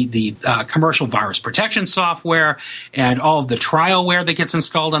 the commercial virus protection software and all of the trialware that gets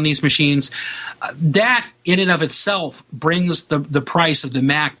installed on these machines. That in and of itself brings the price of the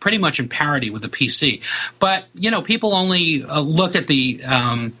Mac pretty much in parity with the PC. But people only look at the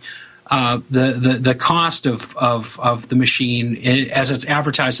cost of the machine as it's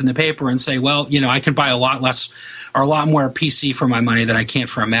advertised in the paper and say, well, I can buy a lot less or a lot more PC for my money than I can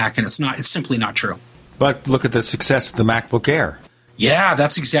for a Mac, and it's simply not true. But look at the success of the MacBook Air. Yeah,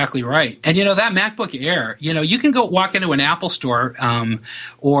 that's exactly right. And, that MacBook Air, you can go walk into an Apple store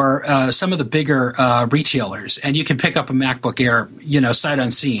or some of the bigger retailers, and you can pick up a MacBook Air, sight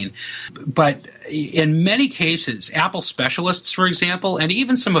unseen. But in many cases, Apple specialists, for example, and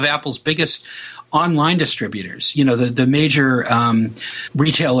even some of Apple's biggest online distributors, the major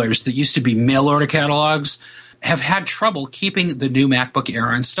retailers that used to be mail order catalogs, have had trouble keeping the new MacBook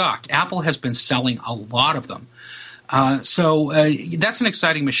Air in stock. Apple has been selling a lot of them. So that's an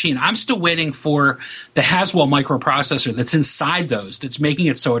exciting machine. I'm still waiting for the Haswell microprocessor that's inside those, that's making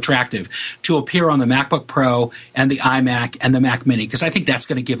it so attractive, to appear on the MacBook Pro and the iMac and the Mac Mini, because I think that's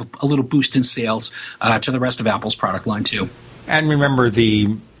going to give a little boost in sales to the rest of Apple's product line too. And remember, the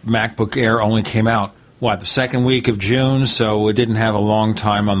MacBook Air only came out, the second week of June, so it didn't have a long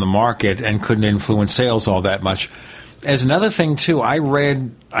time on the market and couldn't influence sales all that much. As another thing, too, I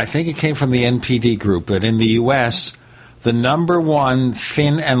read, I think it came from the NPD group, that in the U.S., the number one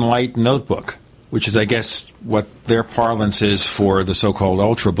thin and light notebook, which is, I guess, what their parlance is for the so-called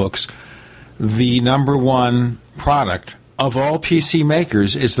Ultrabooks, the number one product of all PC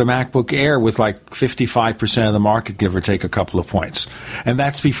makers is the MacBook Air, with 55% of the market, give or take a couple of points. And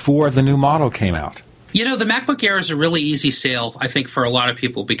that's before the new model came out. The MacBook Air is a really easy sale, I think, for a lot of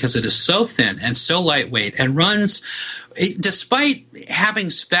people because it is so thin and so lightweight and runs, despite having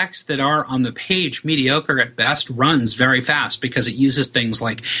specs that are on the page mediocre at best, runs very fast because it uses things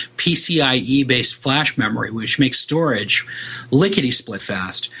like PCIe-based flash memory, which makes storage lickety-split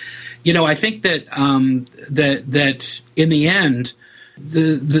fast. I think that that in the end,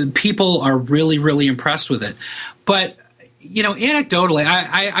 the people are really, really impressed with it. But anecdotally,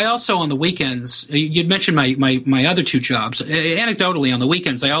 I also on the weekends, you'd mentioned my other two jobs. Anecdotally, on the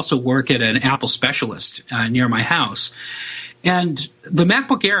weekends, I also work at an Apple specialist near my house. And the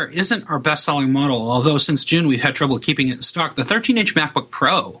MacBook Air isn't our best-selling model, although since June we've had trouble keeping it in stock. The 13-inch MacBook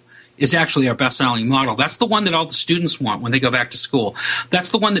Pro is actually our best-selling model. That's the one that all the students want when they go back to school. That's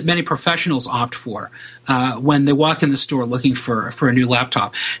the one that many professionals opt for when they walk in the store looking for a new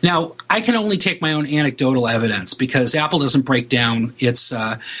laptop. Now, I can only take my own anecdotal evidence because Apple doesn't break down its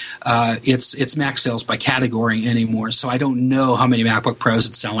Mac sales by category anymore, so I don't know how many MacBook Pros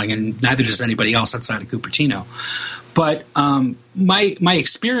it's selling, and neither does anybody else outside of Cupertino. But my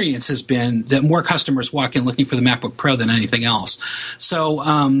experience has been that more customers walk in looking for the MacBook Pro than anything else. So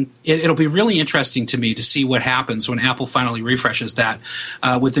it'll be really interesting to me to see what happens when Apple finally refreshes that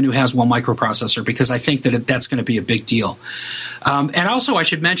with the new Haswell microprocessor, because I think that that's going to be a big deal. And also, I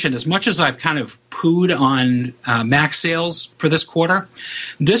should mention, as much as I've kind of pooed on Mac sales for this quarter,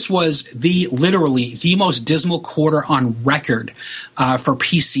 this was literally the most dismal quarter on record for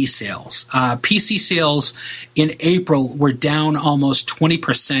PC sales. PC sales in April were down almost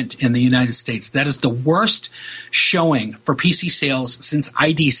 20% in the United States. That is the worst showing for PC sales since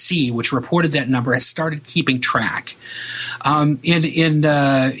IDC, which reported that number, has started keeping track. In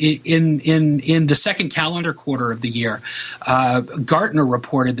the second calendar quarter of the year, Gartner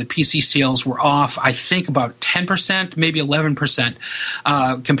reported that PC sales were off, I think, about 10%, maybe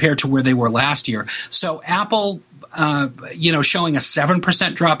 11% compared to where they were last year. So Apple, showing a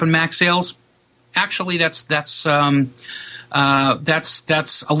 7% drop in Mac sales. Actually, that's a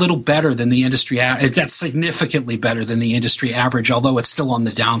little better than the industry. That's significantly better than the industry average, although it's still on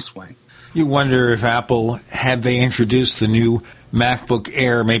the downswing. You wonder if Apple, had they introduced the new MacBook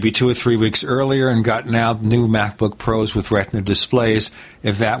Air maybe 2 or 3 weeks earlier and gotten out new MacBook Pros with Retina displays,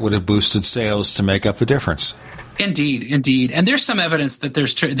 if that would have boosted sales to make up the difference. Indeed. And there's some evidence that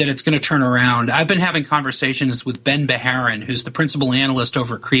that it's going to turn around. I've been having conversations with Ben Beharin, who's the principal analyst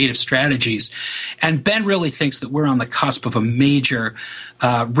over at Creative Strategies, and Ben really thinks that we're on the cusp of a major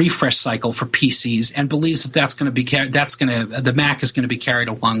refresh cycle for PCs, and believes that the Mac is going to be carried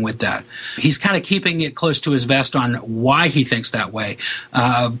along with that. He's kind of keeping it close to his vest on why he thinks that way,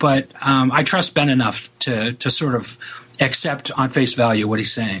 but I trust Ben enough to sort of accept on face value what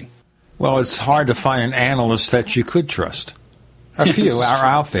he's saying. Well, it's hard to find an analyst that you could trust. A few are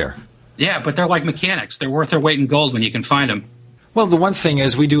out there. Yeah, but they're like mechanics. They're worth their weight in gold when you can find them. Well, the one thing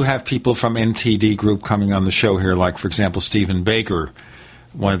is we do have people from NPD Group coming on the show here, like, for example, Stephen Baker,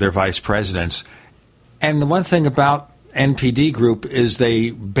 one of their vice presidents. And the one thing about NPD Group is they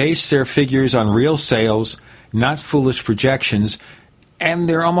base their figures on real sales, not foolish projections, and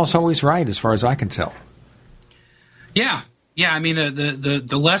they're almost always right as far as I can tell. Yeah. I mean,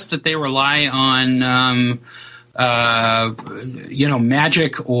 the less that they rely on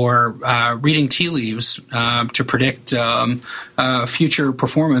magic or reading tea leaves to predict future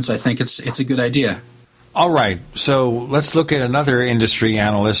performance, I think it's a good idea. All right, so let's look at another industry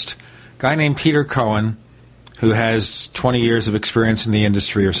analyst, a guy named Peter Cohen, who has 20 years of experience in the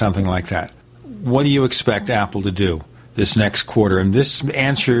industry or something like that. What do you expect Apple to do this next quarter? And this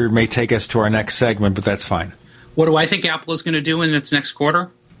answer may take us to our next segment, but that's fine. What do I think Apple is going to do in its next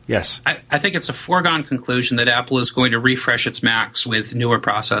quarter? Yes. I think it's a foregone conclusion that Apple is going to refresh its Macs with newer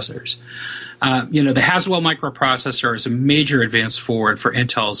processors. The Haswell microprocessor is a major advance forward for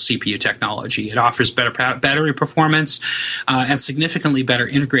Intel's CPU technology. It offers better battery performance and significantly better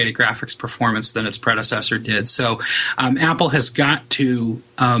integrated graphics performance than its predecessor did. So Apple has got to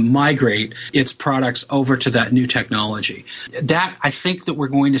migrate its products over to that new technology. That I think that we're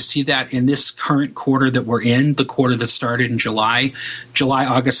going to see that in this current quarter that we're in, the quarter that started in July,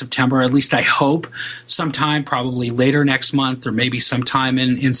 August, September. At least I hope sometime probably later next month or maybe sometime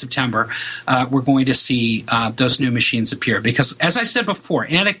in September, we're going to see those new machines appear. Because as I said before,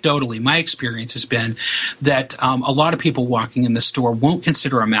 anecdotally, my experience has been that a lot of people walking in the store won't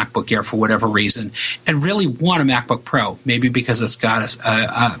consider a MacBook Air for whatever reason and really want a MacBook Pro, maybe because it's got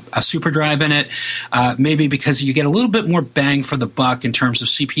a super drive in it, maybe because you get a little bit more bang for the buck in terms of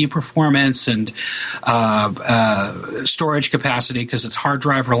CPU performance and storage capacity because it's hard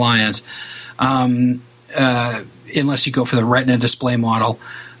drive reliant, unless you go for the Retina display model.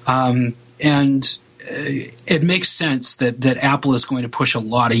 And it makes sense that Apple is going to push a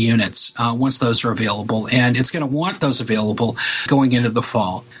lot of units once those are available, and it's going to want those available going into the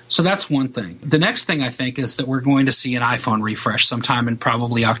fall. So that's one thing. The next thing I think is that we're going to see an iPhone refresh sometime in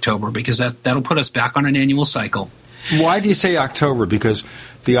probably October, because that'll put us back on an annual cycle. Why do you say October? Because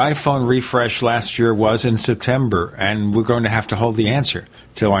the iPhone refresh last year was in September, and we're going to have to hold the answer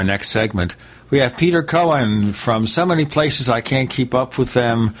till our next segment. We have Peter Cohen from so many places I can't keep up with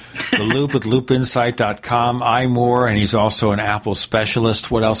them. The Loop at loopinsight.com, iMore, and he's also an Apple specialist.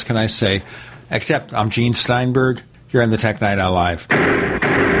 What else can I say? Except I'm Gene Steinberg. You're in the Tech Night Owl Live.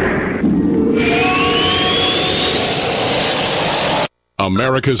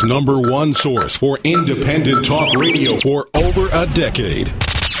 America's #1 source for independent talk radio for over a decade.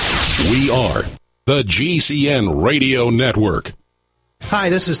 We are the GCN Radio Network.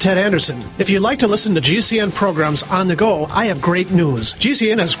 Hi, this is Ted Anderson. If you'd like to listen to GCN programs on the go, I have great news.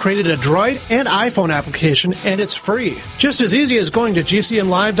 GCN has created a Droid and iPhone application, and it's free. Just as easy as going to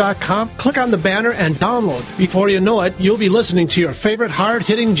GCNlive.com, click on the banner, and download. Before you know it, you'll be listening to your favorite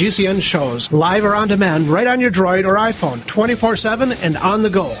hard-hitting GCN shows, live or on demand, right on your Droid or iPhone, 24/7 and on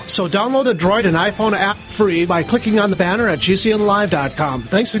the go. So download the Droid and iPhone app free by clicking on the banner at GCNlive.com.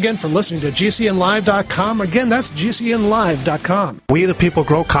 Thanks again for listening to GCNlive.com. Again, that's GCNlive.com. We the people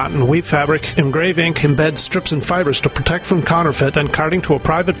grow cotton, weave fabric, engrave ink, embed strips and fibers to protect from counterfeit, then carting to a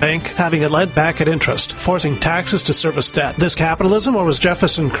private bank, having it lent back at interest, forcing taxes to service debt. This capitalism, or was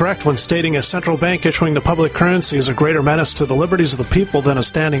Jefferson correct when stating a central bank issuing the public currency is a greater menace to the liberties of the people than a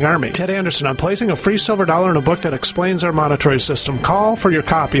standing army? Ted Anderson, I'm placing a free silver dollar in a book that explains our monetary system. Call for your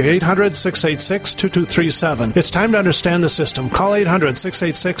copy, 800-686-2237. It's time to understand the system. Call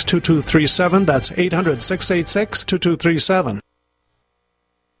 800-686-2237. That's 800-686-2237.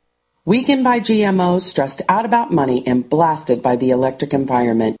 Weakened by GMOs, stressed out about money, and blasted by the electric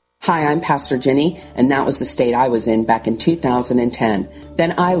environment. Hi, I'm Pastor Jenny, and that was the state I was in back in 2010.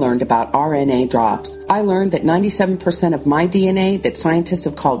 Then I learned about RNA drops. I learned that 97% of my DNA that scientists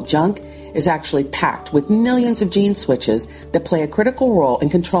have called junk is actually packed with millions of gene switches that play a critical role in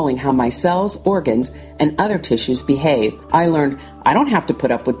controlling how my cells, organs, and other tissues behave. I learned I don't have to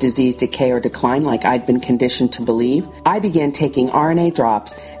put up with disease, decay, or decline like I'd been conditioned to believe. I began taking RNA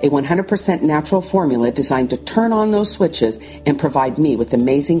drops, a 100% natural formula designed to turn on those switches and provide me with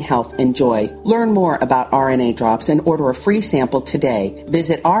amazing health and joy. Learn more about RNA drops and order a free sample today.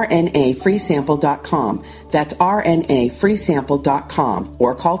 Visit rnafreesample.com. That's rnafreesample.com,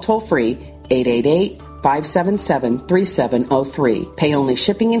 or call toll-free 888-577-3703. Pay only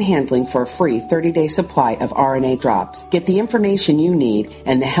shipping and handling for a free 30-day supply of RNA drops. Get the information you need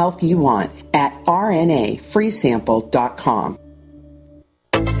and the health you want at rnafreesample.com.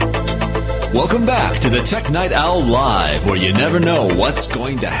 Welcome back to the Tech Night Owl Live, where you never know what's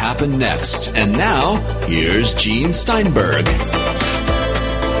going to happen next. And now, here's Gene Steinberg.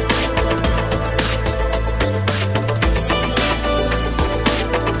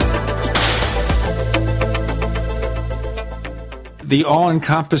 The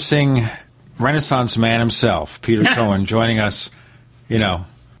all-encompassing Renaissance man himself, Peter Cohen, joining us. You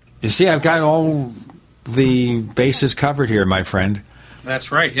see, I've got all the bases covered here, my friend.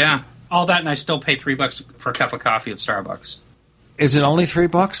 That's right, yeah. All that, and I still pay $3 for a cup of coffee at Starbucks. Is it only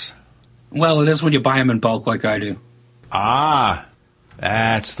 $3? Well, it is when you buy them in bulk like I do. Ah,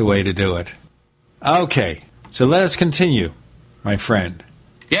 that's the way to do it. Okay, so let us continue, my friend.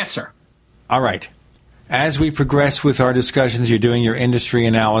 Yes, sir. All right. As we progress with our discussions, you're doing your industry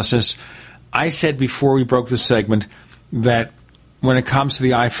analysis. I said before we broke the segment that when it comes to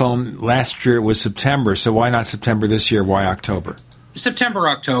the iPhone, last year it was September, so why not September this year? Why October? September,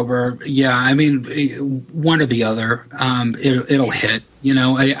 October, yeah. I mean, one or the other, it'll hit.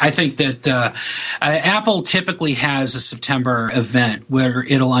 I think that Apple typically has a September event where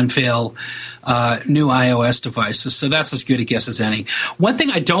it'll unveil new iOS devices. So that's as good a guess as any. One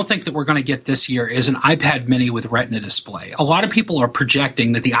thing I don't think that we're going to get this year is an iPad mini with Retina display. A lot of people are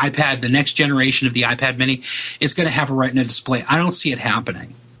projecting that the next generation of the iPad mini is going to have a Retina display. I don't see it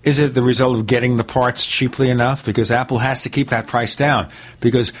happening. Is it the result of getting the parts cheaply enough? Because Apple has to keep that price down.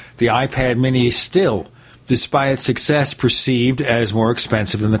 Because the iPad mini is still, despite its success, perceived as more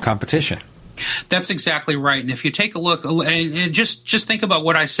expensive than the competition. That's exactly right. And if you take a look, and just think about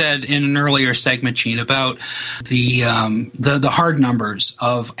what I said in an earlier segment, Gene, about the hard numbers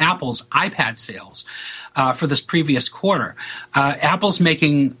of Apple's iPad sales for this previous quarter. Apple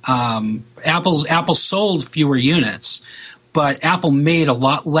sold fewer units, but Apple made a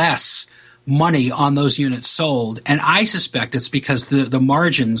lot less money on those units sold. And I suspect it's because the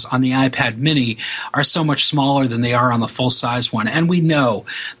margins on the iPad mini are so much smaller than they are on the full-size one. And we know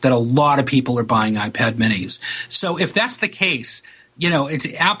that a lot of people are buying iPad minis. So if that's the case,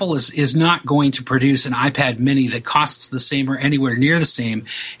 Apple is not going to produce an iPad mini that costs the same or anywhere near the same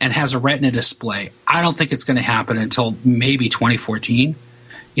and has a Retina display. I don't think it's going to happen until maybe 2014,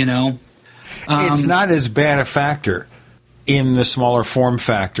 It's not as bad a factor in the smaller form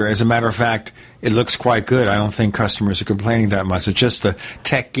factor. As a matter of fact, it looks quite good. I don't think customers are complaining that much. It's just the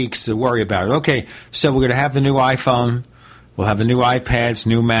tech geeks that worry about it. Okay, so we're going to have the new iPhone. We'll have the new iPads,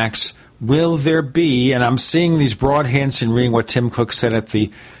 new Macs. Will there be, and I'm seeing these broad hints and reading what Tim Cook said at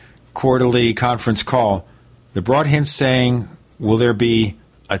the quarterly conference call, the broad hints saying, will there be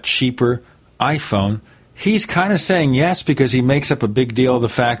a cheaper iPhone? He's kind of saying yes because he makes up a big deal of the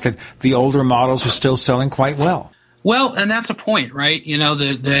fact that the older models are still selling quite well. Well, and that's a point, right?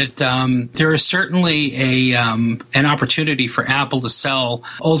 That there is certainly an opportunity for Apple to sell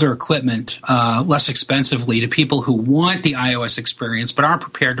older equipment less expensively to people who want the iOS experience but aren't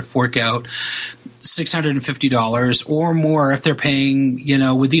prepared to fork out $650 or more if they're paying,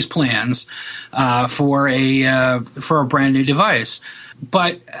 with these plans for a brand new device.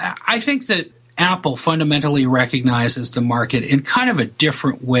 But I think that Apple fundamentally recognizes the market in kind of a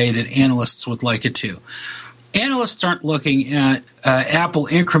different way that analysts would like it to. Analysts aren't looking at Apple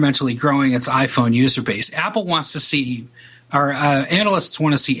incrementally growing its iPhone user base. Analysts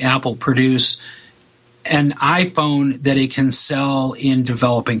want to see Apple produce an iPhone that it can sell in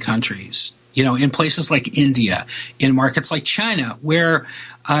developing countries. In places like India, in markets like China,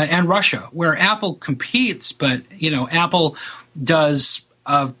 and Russia, where Apple competes, but Apple does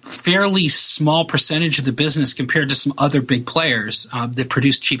a fairly small percentage of the business compared to some other big players that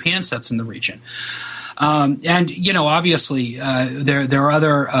produce cheap handsets in the region. Obviously, there are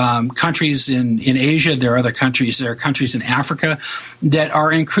other countries in Asia. There are countries in Africa that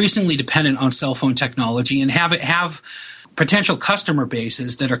are increasingly dependent on cell phone technology and have potential customer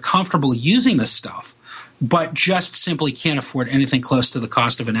bases that are comfortable using this stuff, but just simply can't afford anything close to the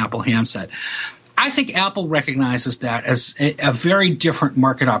cost of an Apple handset. I think Apple recognizes that as a very different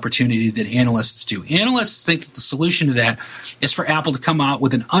market opportunity than analysts do. Analysts think that the solution to that is for Apple to come out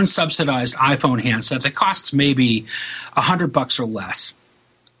with an unsubsidized iPhone handset that costs maybe $100 or less.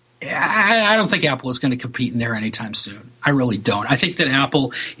 I don't think Apple is going to compete in there anytime soon. I really don't. I think that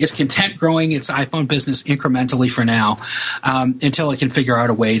Apple is content growing its iPhone business incrementally for now until it can figure out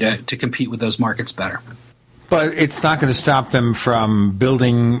a way to compete with those markets better. But it's not going to stop them from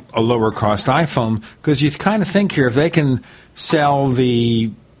building a lower-cost iPhone, because you kind of think here, if they can sell the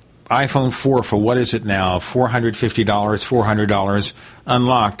iPhone 4 for, what is it now, $450, $400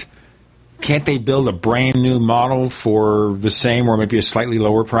 unlocked, can't they build a brand-new model for the same or maybe a slightly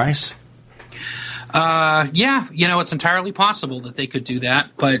lower price? Yeah, it's entirely possible that they could do that.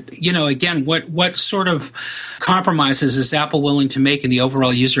 But, again, what sort of compromises is Apple willing to make in the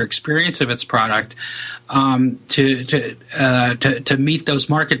overall user experience of its product to meet those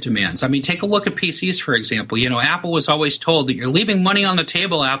market demands? I mean, take a look at PCs, for example. Apple was always told that you're leaving money on the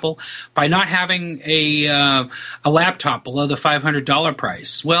table, Apple, by not having a laptop below the $500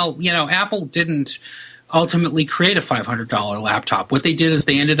 price. Well, Apple didn't ultimately create a $500 laptop. What they did is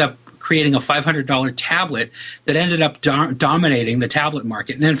they ended up creating a $500 tablet that ended up dominating the tablet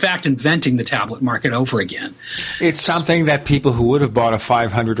market, and in fact inventing the tablet market over again. It's something that people who would have bought a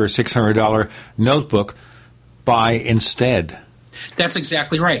 $500 or $600 notebook buy instead. That's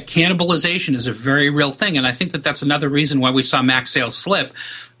exactly right. Cannibalization is a very real thing, and I think that that's another reason why we saw Mac sales slip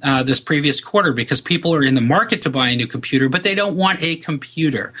this previous quarter, because people are in the market to buy a new computer, but they don't want a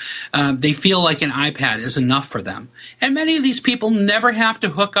computer. They feel like an iPad is enough for them. And many of these people never have to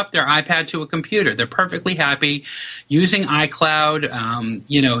hook up their iPad to a computer. They're perfectly happy using iCloud,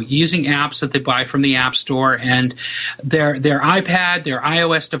 using apps that they buy from the App Store, and their iPad, their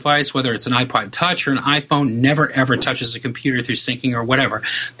iOS device, whether it's an iPod Touch or an iPhone, never ever touches a computer through syncing or whatever.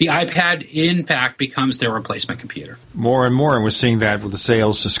 The iPad, in fact, becomes their replacement computer. More and more, and we're seeing that with the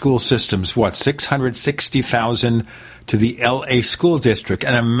sales to school systems, 660,000 to the L.A. school district.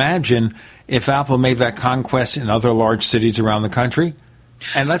 And imagine if Apple made that conquest in other large cities around the country.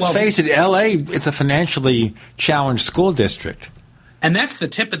 And let's face it, L.A., it's a financially challenged school district. And that's the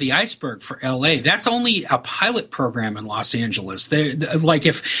tip of the iceberg for L.A. That's only a pilot program in Los Angeles. Like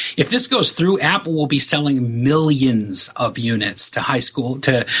if this goes through, Apple will be selling millions of units to high school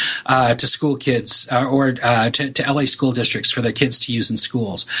to school kids or to L.A. school districts for their kids to use in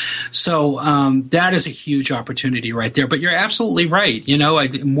schools. So that is a huge opportunity right there. But you're absolutely right.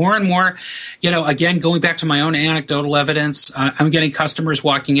 More and more, again, going back to my own anecdotal evidence, I'm getting customers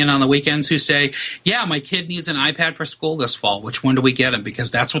walking in on the weekends who say, "Yeah, my kid needs an iPad for school this fall. Which one do we get him?"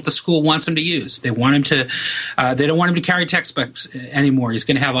 Because that's what the school wants him to use. They want him to. They don't want him to carry textbooks anymore. He's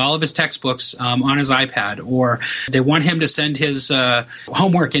going to have all of his textbooks on his iPad, or they want him to send his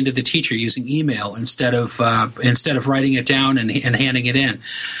homework into the teacher using email instead of writing it down and handing it in.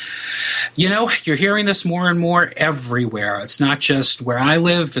 You're hearing this more and more everywhere. It's not just where I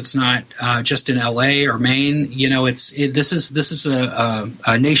live. It's not just in L.A. or Maine. This is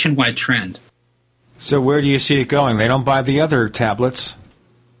a nationwide trend. So where do you see it going? They don't buy the other tablets.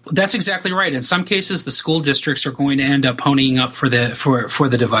 That's exactly right. In some cases, the school districts are going to end up ponying up for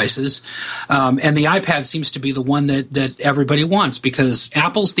the devices, and the iPad seems to be the one that everybody wants, because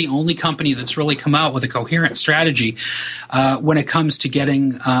Apple's the only company that's really come out with a coherent strategy when it comes to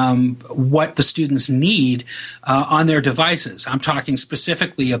getting what the students need on their devices. I'm talking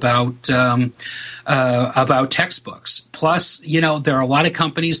specifically about textbooks. Plus, there are a lot of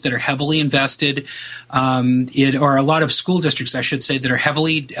companies that are heavily invested or a lot of school districts, I should say, that are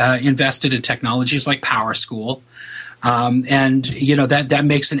heavily invested in technologies like PowerSchool, and that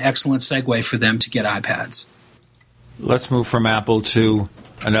makes an excellent segue for them to get iPads. Let's move from Apple to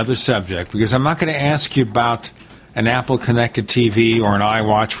another subject, because I'm not going to ask you about an Apple connected TV or an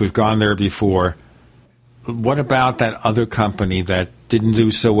iWatch. We've gone there before. What about that other company that didn't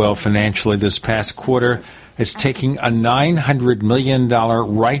do so well financially this past quarter? It's taking a $900 million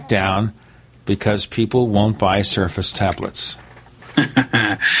write-down because people won't buy Surface tablets.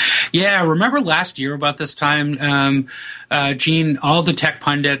 Yeah, remember last year about this time, Gene, all the tech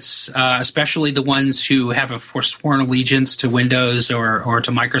pundits, especially the ones who have a forsworn allegiance to Windows or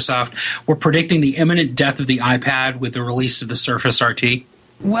to Microsoft, were predicting the imminent death of the iPad with the release of the Surface RT?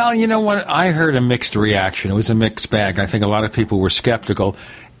 Well, you know what? I heard a mixed reaction. It was a mixed bag. I think a lot of people were skeptical.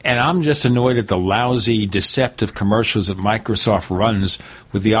 And I'm just annoyed at the lousy, deceptive commercials that Microsoft runs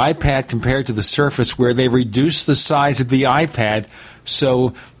with the iPad compared to the Surface, where they reduce the size of the iPad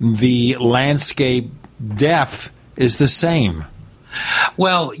so the landscape depth is the same.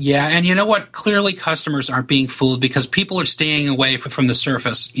 Well, yeah, and you know what? Clearly customers aren't being fooled, because people are staying away from the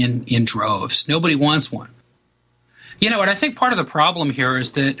Surface in droves. Nobody wants one. And I think part of the problem here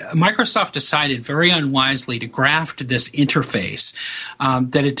is that Microsoft decided very unwisely to graft this interface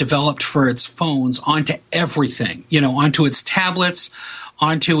that it developed for its phones onto everything, onto its tablets,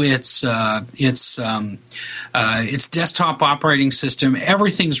 onto its desktop operating system.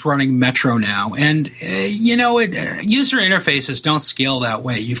 Everything's running Metro now. And, user interfaces don't scale that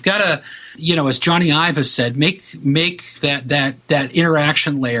way. You've got to, as Johnny Ive has said, make that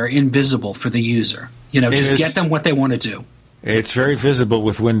interaction layer invisible for the user. Just get them what they want to do. It's very visible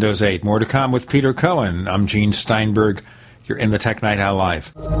with Windows 8. More to come with Peter Cohen. I'm Gene Steinberg. You're in the Tech Night Owl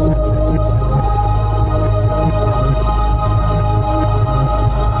Live.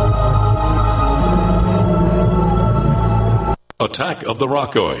 Attack of the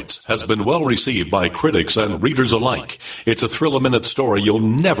Rockoids has been well received by critics and readers alike. It's a thrill-a-minute story you'll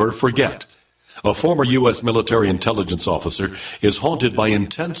never forget. A former U.S. military intelligence officer is haunted by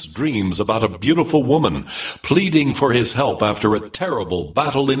intense dreams about a beautiful woman pleading for his help after a terrible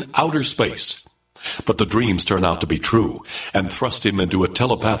battle in outer space. But the dreams turn out to be true and thrust him into a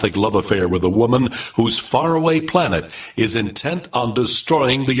telepathic love affair with a woman whose faraway planet is intent on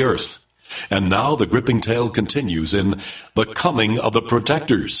destroying the Earth. And now the gripping tale continues in The Coming of the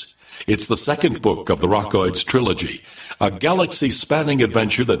Protectors. It's the second book of the Rockoids trilogy, a galaxy-spanning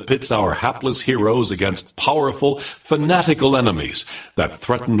adventure that pits our hapless heroes against powerful, fanatical enemies that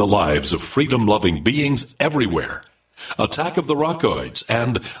threaten the lives of freedom-loving beings everywhere. Attack of the Rockoids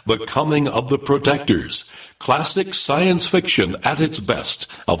and The Coming of the Protectors. Classic science fiction at its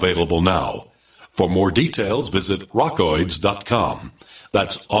best. Available now. For more details, visit rockoids.com.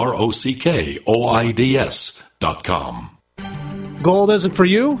 That's ROCKOIDS.com. Gold isn't for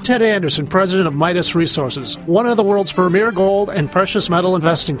you? Ted Anderson, president of Midas Resources, one of the world's premier gold and precious metal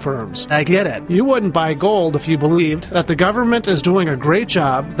investing firms. I get it. You wouldn't buy gold if you believed that the government is doing a great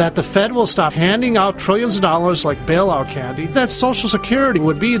job, that the Fed will stop handing out trillions of dollars like bailout candy, that Social Security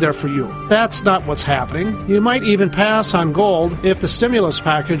would be there for you. That's not what's happening. You might even pass on gold if the stimulus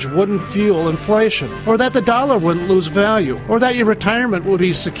package wouldn't fuel inflation, or that the dollar wouldn't lose value, or that your retirement would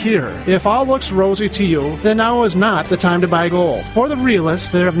be secure. If all looks rosy to you, then now is not the time to buy gold. For the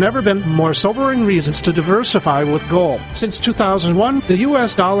realist, there have never been more sobering reasons to diversify with gold. Since 2001, the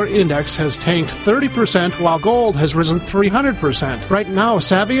U.S. dollar index has tanked 30% while gold has risen 300%. Right now,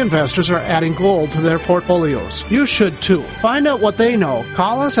 savvy investors are adding gold to their portfolios. You should too. Find out what they know.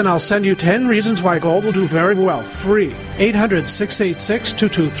 Call us and I'll send you 10 reasons why gold will do very well, free.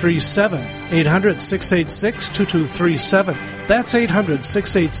 800-686-2237. 800-686-2237. That's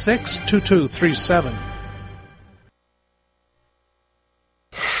 800-686-2237.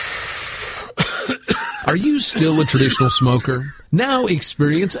 Are you still a traditional smoker? Now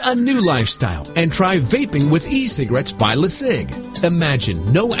experience a new lifestyle and try vaping with e-cigarettes by LeSig.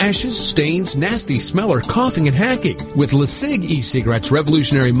 Imagine no ashes, stains, nasty smell, or coughing and hacking. With LeSig e-cigarettes'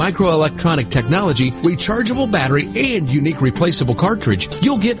 revolutionary microelectronic technology, rechargeable battery, and unique replaceable cartridge,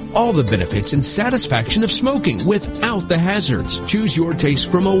 you'll get all the benefits and satisfaction of smoking without the hazards. Choose your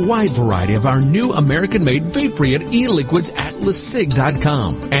taste from a wide variety of our new American-made vape-free e-liquids at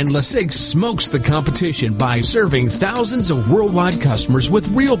LeSig.com. And LeSig smokes the competition by serving thousands of worldwide customers with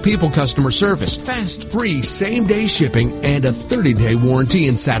real people customer service, fast, free, same-day shipping, and a 30-day warranty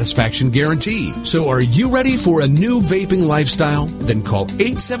and satisfaction guarantee. So are you ready for a new vaping lifestyle? Then call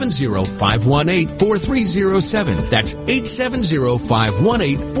 870-518-4307. That's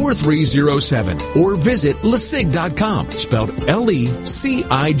 870-518-4307. Or visit LeSig.com, spelled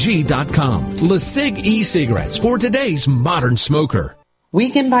LECIG.com. LeSig e-cigarettes for today's modern smoker.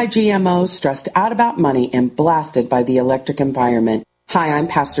 Weakened by GMOs, stressed out about money, and blasted by the electric environment. Hi, I'm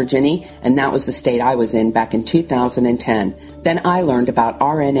Pastor Jenny, and that was the state I was in back in 2010. Then I learned about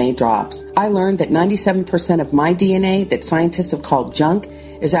RNA drops. I learned that 97% of my DNA that scientists have called junk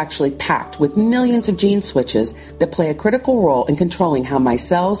is actually packed with millions of gene switches that play a critical role in controlling how my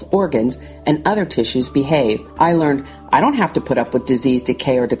cells, organs, and other tissues behave. I learned I don't have to put up with disease,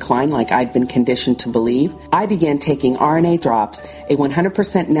 decay, or decline like I'd been conditioned to believe. I began taking RNA drops, a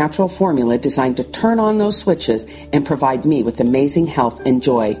 100% natural formula designed to turn on those switches and provide me with amazing health and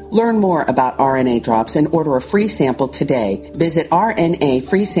joy. Learn more about RNA drops and order a free sample today. Visit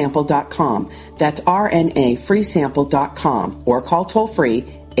rnafreesample.com. That's rnafreesample.com or call toll-free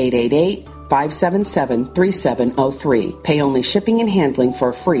 888-577-3703. Pay only shipping and handling for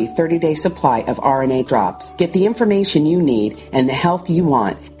a free 30-day supply of RNA drops. Get the information you need and the health you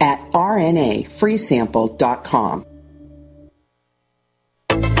want at rnafreesample.com.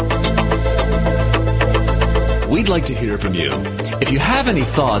 We'd like to hear from you. If you have any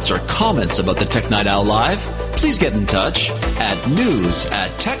thoughts or comments about the Tech Night Owl Live, please get in touch at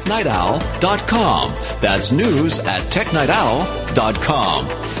news@technightowl.com. That's news@technightowl.com.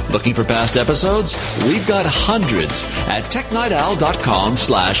 Looking for past episodes? We've got hundreds at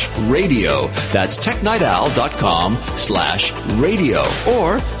technightowl.com/radio. That's technightowl.com/radio.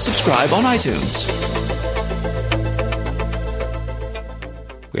 Or subscribe on iTunes.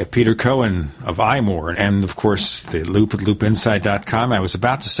 We have Peter Cohen of iMore and, of course, the Loop at loopinsight.com. I was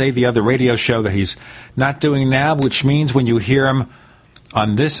about to say the other radio show that he's not doing now, which means when you hear him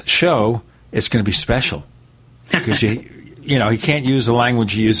on this show, it's going to be special. Because, he can't use the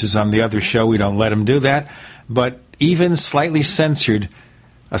language he uses on the other show. We don't let him do that. But even a slightly censored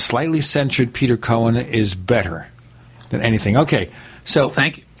Peter Cohen is better than anything. Okay, so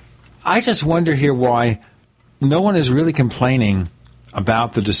thank you. I just wonder here why no one is really complaining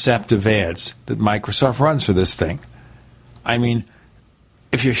about the deceptive ads that Microsoft runs for this thing. I mean,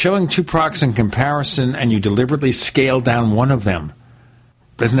 if you're showing two products in comparison and you deliberately scale down one of them,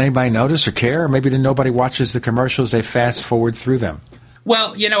 doesn't anybody notice or care? Or maybe nobody watches the commercials, they fast forward through them.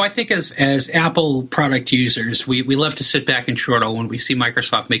 Well, I think as Apple product users, we love to sit back and chortle when we see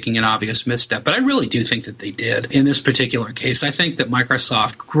Microsoft making an obvious misstep. But I really do think that they did in this particular case. I think that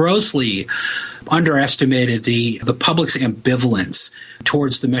Microsoft grossly underestimated the public's ambivalence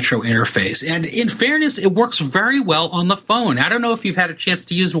towards the Metro interface. And in fairness, it works very well on the phone. I don't know if you've had a chance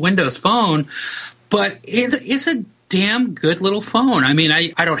to use a Windows Phone, but it's a damn good little phone. I mean,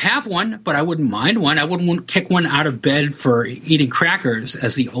 I don't have one, but I wouldn't mind one. I wouldn't kick one out of bed for eating crackers,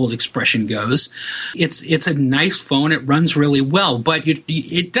 as the old expression goes. It's a nice phone. It runs really well, but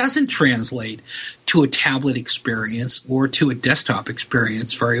it doesn't translate to a tablet experience or to a desktop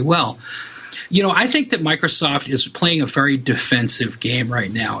experience very well. I think that Microsoft is playing a very defensive game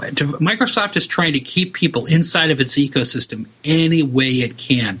right now. Microsoft is trying to keep people inside of its ecosystem any way it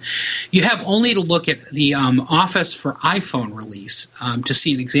can. You have only to look at the Office for iPhone release to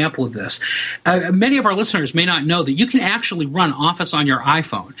see an example of this. Many of our listeners may not know that you can actually run Office on your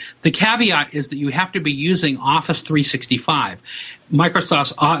iPhone. The caveat is that you have to be using Office 365.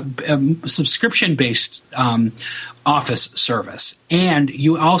 Microsoft's subscription-based Office service. And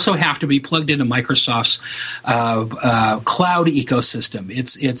you also have to be plugged into Microsoft's cloud ecosystem.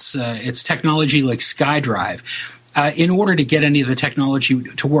 It's technology like SkyDrive. In order to get any of the technology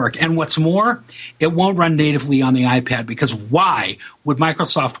to work. And what's more, it won't run natively on the iPad, because why would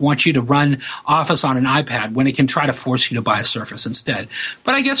Microsoft want you to run Office on an iPad when it can try to force you to buy a Surface instead?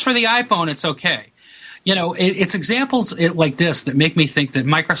 But I guess for the iPhone, it's okay. It's examples like this that make me think that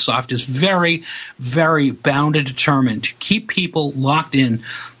Microsoft is very, very bound and determined to keep people locked in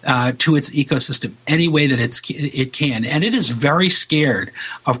to its ecosystem any way that it can. And it is very scared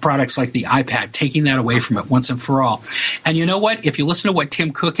of products like the iPad, taking that away from it once and for all. And you know what? If you listen to what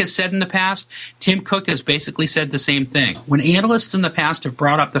Tim Cook has said in the past, Tim Cook has basically said the same thing. When analysts in the past have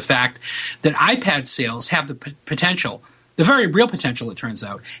brought up the fact that iPad sales have the potential, the very real potential, it turns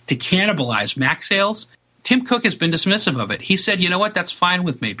out, to cannibalize Mac sales, Tim Cook has been dismissive of it. He said, you know what, that's fine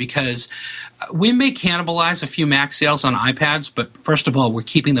with me, because we may cannibalize a few Mac sales on iPads, but first of all, we're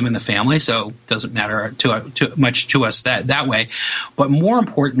keeping them in the family, so it doesn't matter too much to us that way. But more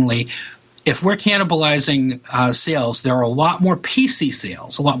importantly, if we're cannibalizing sales, there are a lot more PC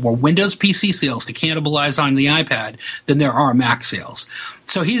sales, a lot more Windows PC sales to cannibalize on the iPad than there are Mac sales.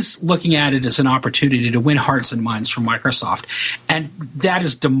 So he's looking at it as an opportunity to win hearts and minds from Microsoft. And that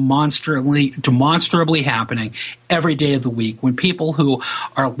is demonstrably happening every day of the week when people who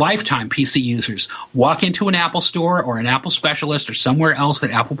are lifetime PC users walk into an Apple store or an Apple specialist or somewhere else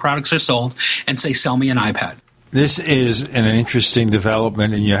that Apple products are sold and say, sell me an iPad. This is an interesting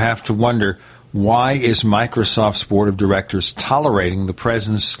development, and you have to wonder, why is Microsoft's board of directors tolerating the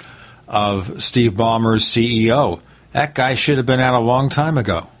presence of Steve Ballmer as CEO? That guy should have been out a long time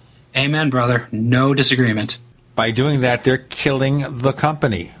ago. Amen, brother. No disagreement. By doing that, they're killing the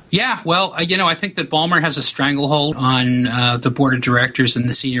company. Yeah, well, I think that Ballmer has a stranglehold on the board of directors and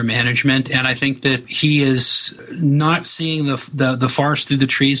the senior management, and I think that he is not seeing the forest through the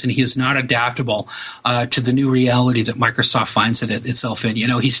trees, and he is not adaptable to the new reality that Microsoft finds itself in.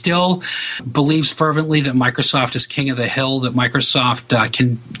 He still believes fervently that Microsoft is king of the hill, that Microsoft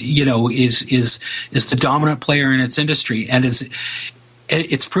is the dominant player in its industry, and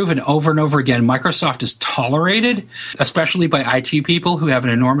it's proven over and over again. Microsoft is tolerated, especially by IT people who have an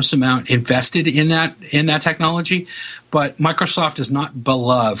enormous amount invested in that technology. But Microsoft is not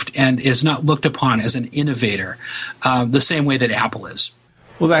beloved and is not looked upon as an innovator the same way that Apple is.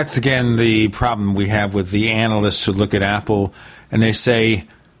 Well, that's, again, the problem we have with the analysts who look at Apple and they say,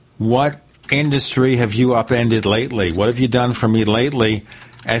 what industry have you upended lately? What have you done for me lately?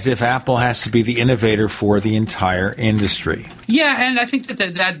 As if Apple has to be the innovator for the entire industry. Yeah, and I think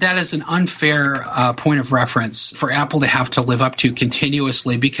that is an unfair point of reference for Apple to have to live up to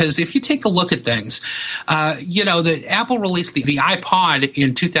continuously, because if you take a look at things, the Apple released the iPod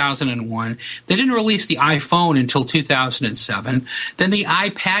in 2001. They didn't release the iPhone until 2007. Then the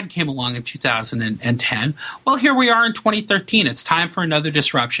iPad came along in 2010. Well, here we are in 2013. It's time for another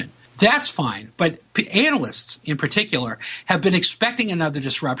disruption. That's fine, but analysts in particular have been expecting another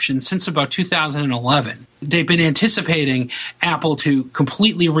disruption since about 2011. They've been anticipating Apple to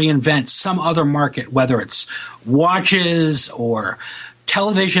completely reinvent some other market, whether it's watches or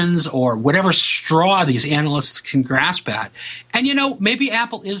televisions or whatever straw these analysts can grasp at. And, maybe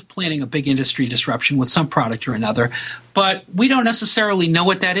Apple is planning a big industry disruption with some product or another, but we don't necessarily know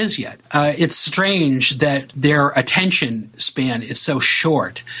what that is yet. It's strange that their attention span is so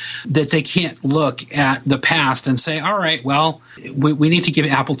short that they can't look at the past and say, all right, well, we need to give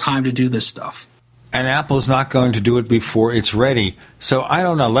Apple time to do this stuff. And Apple's not going to do it before it's ready. So I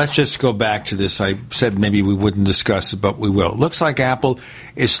don't know. Let's just go back to this. I said maybe we wouldn't discuss it, but we will. It looks like Apple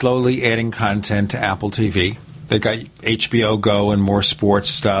is slowly adding content to Apple TV. They've got HBO Go and more sports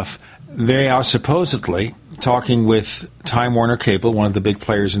stuff. They are supposedly talking with Time Warner Cable, one of the big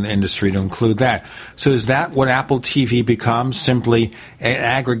players in the industry, to include that. So is that what Apple TV becomes, simply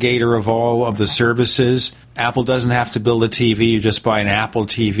an aggregator of all of the services? Apple doesn't have to build a TV. You just buy an Apple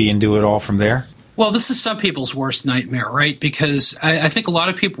TV and do it all from there? Well, this is some people's worst nightmare, right? Because I think a lot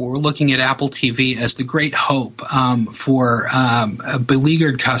of people were looking at Apple TV as the great hope for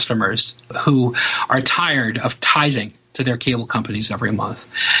beleaguered customers who are tired of tithing to their cable companies every month.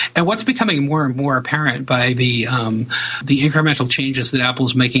 And what's becoming more and more apparent by the incremental changes that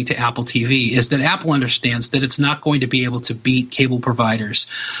Apple's making to Apple TV is that Apple understands that it's not going to be able to beat cable providers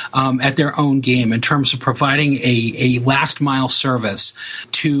at their own game in terms of providing a last-mile service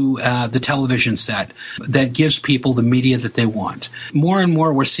to the television set that gives people the media that they want. More and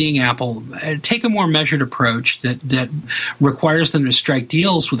more we're seeing Apple take a more measured approach that requires them to strike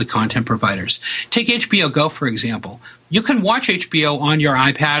deals with the content providers. Take HBO Go, for example. You can watch HBO on your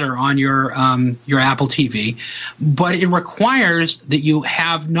iPad or on your Apple TV, but it requires that you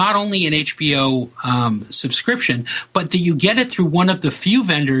have not only an HBO subscription, but that you get it through one of the few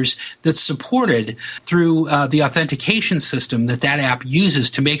vendors that's supported through the authentication system that app uses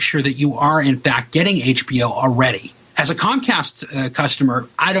to make sure that you are, in fact, getting HBO already. As a Comcast customer,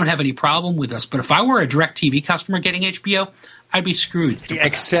 I don't have any problem with this, but if I were a DirecTV customer getting HBO, I'd be screwed.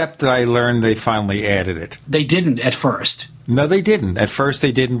 Except that I learned they finally added it. They didn't at first. No, they didn't. At first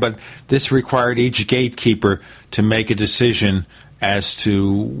they didn't, but this required each gatekeeper to make a decision as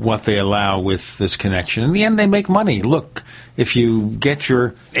to what they allow with this connection. In the end, they make money. Look, if you get your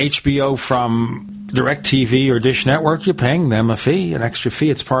HBO from DirecTV or Dish Network, you're paying them a fee, an extra fee.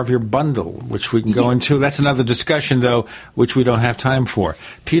 It's part of your bundle, which we can go into. That's another discussion, though, which we don't have time for.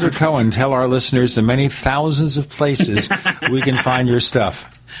 Peter Cohen, tell our listeners the many thousands of places we can find your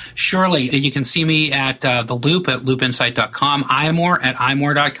stuff. Surely. You can see me at The Loop at loopinsight.com, iMore at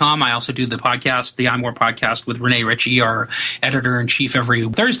imore.com. I also do the podcast, the iMore podcast with Renee Ritchie, our editor-in-chief, every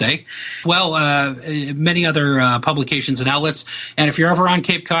Thursday. Well, many other publications and outlets. And if you're ever on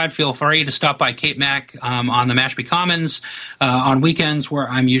Cape Cod, feel free to stop by Cape Mac on the Mashpee Commons on weekends, where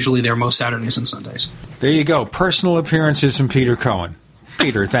I'm usually there most Saturdays and Sundays. There you go. Personal appearances from Peter Cohen.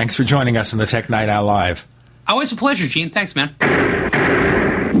 Peter, thanks for joining us on the Tech Night Owl Live. Always a pleasure, Gene. Thanks, man.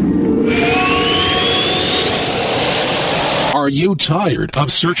 Are you tired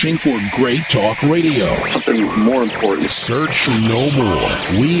of searching for great talk radio? Something more important. Search no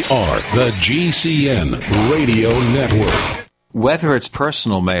more. We are the GCN Radio Network. Whether it's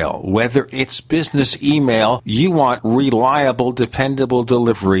personal mail, whether it's business email, you want reliable, dependable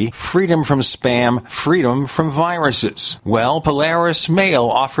delivery, freedom from spam, freedom from viruses. Well, Polaris Mail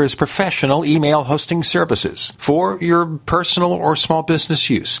offers professional email hosting services for your personal or small business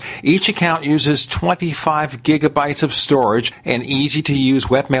use. Each account uses 25 gigabytes of storage, an easy-to-use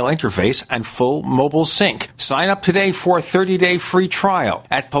webmail interface, and full mobile sync. Sign up today for a 30-day free trial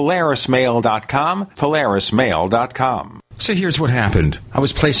at polarismail.com, polarismail.com. So here's what happened. I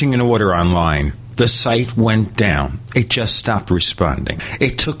was placing an order online. The site went down. It just stopped responding.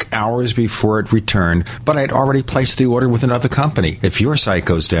 It took hours before it returned, but I'd already placed the order with another company. If your site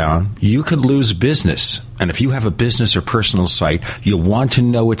goes down, you could lose business. And if you have a business or personal site, you'll want to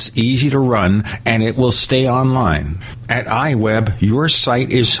know it's easy to run and it will stay online. At iWeb, your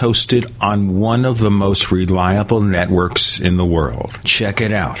site is hosted on one of the most reliable networks in the world. Check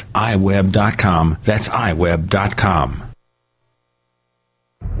it out. iWeb.com. That's iWeb.com.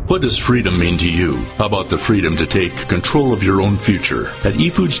 What does freedom mean to you? How about the freedom to take control of your own future? At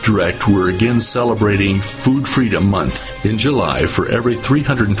eFoods Direct, we're again celebrating Food Freedom Month. In July, for every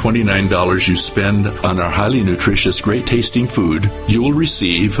 $329 you spend on our highly nutritious, great-tasting food, you will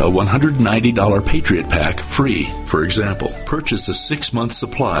receive a $190 Patriot Pack free. For example, purchase a 6-month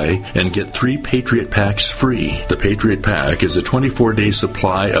supply and get 3 Patriot Packs free. The Patriot Pack is a 24-day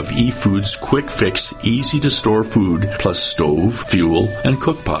supply of eFoods quick-fix, easy-to-store food, plus stove, fuel, and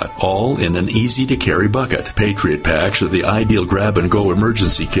cook pot. spot, all in an easy-to-carry bucket. Patriot Packs are the ideal grab-and-go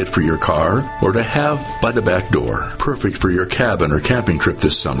emergency kit for your car or to have by the back door. Perfect for your cabin or camping trip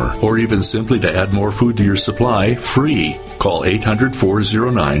this summer, or even simply to add more food to your supply, free. Call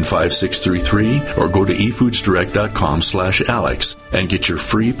 800-409-5633 or go to efoodsdirect.com/Alex and get your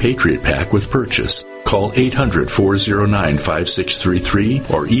free Patriot Pack with purchase. Call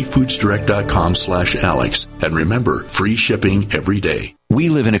 800-409-5633 or efoodsdirect.com/Alex. And remember, free shipping every day. We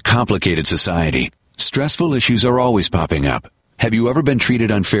live in a complicated society. Stressful issues are always popping up. Have you ever been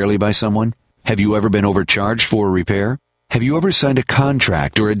treated unfairly by someone? Have you ever been overcharged for a repair? Have you ever signed a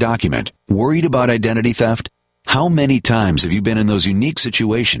contract or a document? Worried about identity theft? How many times have you been in those unique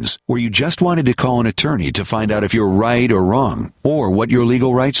situations where you just wanted to call an attorney to find out if you're right or wrong, or what your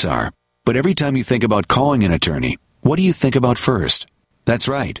legal rights are? But every time you think about calling an attorney, what do you think about first? That's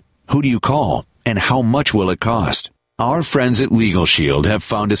right. Who do you call, and how much will it cost? Our friends at Legal Shield have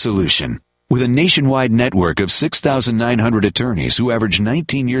found a solution. With a nationwide network of 6,900 attorneys who average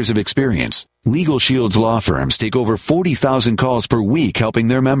 19 years of experience, Legal Shield's law firms take over 40,000 calls per week helping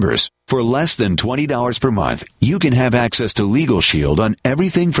their members. For less than $20 per month, you can have access to Legal Shield on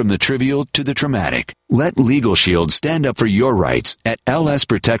everything from the trivial to the traumatic. Let Legal Shield stand up for your rights at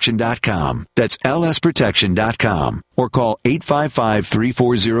lsprotection.com. That's lsprotection.com. Or call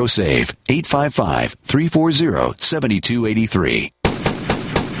 855-340-SAVE, 855-340-7283.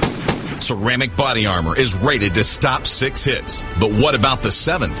 Ceramic Body Armor is rated to stop 6 hits. But what about the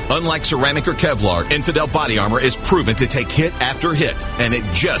 7th? Unlike ceramic or Kevlar, Infidel Body Armor is proven to take hit after hit, and it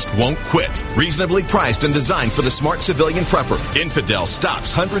just won't quit. Reasonably priced and designed for the smart civilian prepper, Infidel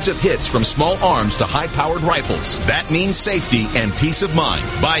stops hundreds of hits from small arms to high-powered rifles. That means safety and peace of mind.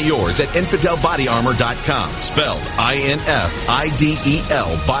 Buy yours at InfidelBodyArmor.com. Spelled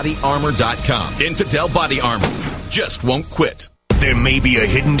INFIDEL BodyArmor.com. Infidel Body Armor just won't quit. There may be a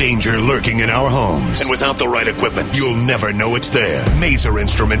hidden danger lurking in our homes, and without the right equipment, you'll never know it's there. Maser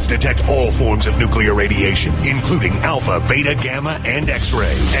instruments detect all forms of nuclear radiation, including alpha, beta, gamma, and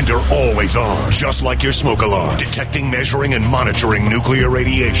X-rays, and are always on, just like your smoke alarm, detecting, measuring, and monitoring nuclear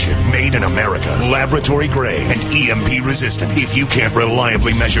radiation. Made in America, laboratory grade, and EMP resistant. If you can't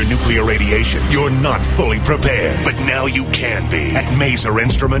reliably measure nuclear radiation, you're not fully prepared. But now you can be at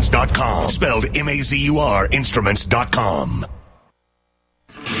MaserInstruments.com, spelled M-A-Z-U-R Instruments.com.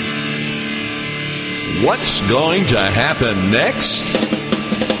 What's going to happen next?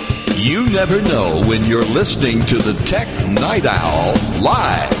 You never know when you're listening to the Tech Night Owl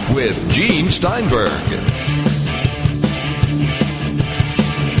live with Gene Steinberg.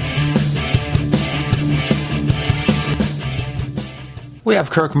 We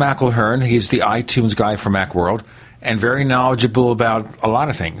have Kirk McElhearn. He's the iTunes guy for Macworld and very knowledgeable about a lot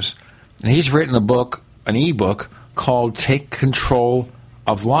of things. And he's written a book, an ebook, called Take Control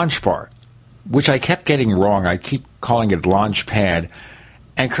of Launchbar, which I kept getting wrong. I keep calling it Launchpad.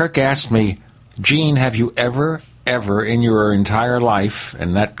 And Kirk asked me, Gene, have you ever in your entire life,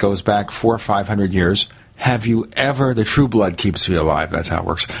 and that goes back 400 or 500 years, have you ever, the true blood keeps me alive, that's how it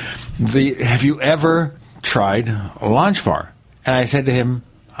works, have you ever tried a Launchbar? And I said to him,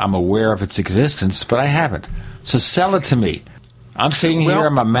 I'm aware of its existence, but I haven't. So sell it to me. I'm sitting here,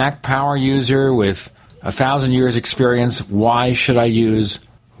 I'm a Mac Power user with 1,000 years experience. Why should I use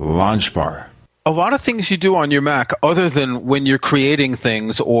Launchbar? A lot of things you do on your Mac, other than when you're creating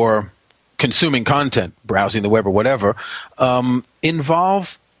things or consuming content, browsing the web or whatever,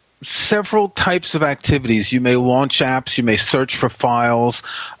 involve several types of activities. You may launch apps, you may search for files,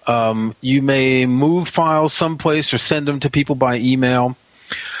 you may move files someplace or send them to people by email.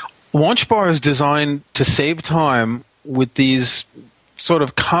 Launchbar is designed to save time with these sort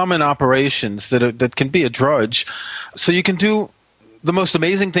of common operations that can be a drudge, so you can do the most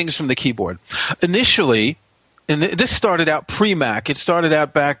amazing things from the keyboard. Initially, and this started out pre-Mac, it started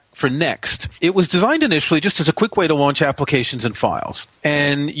out back for Next. It was designed initially just as a quick way to launch applications and files.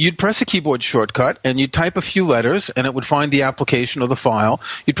 And you'd press a keyboard shortcut, and you'd type a few letters, and it would find the application or the file.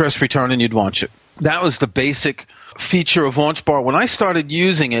 You'd press return, and you'd launch it. That was the basic feature of Launchbar. When I started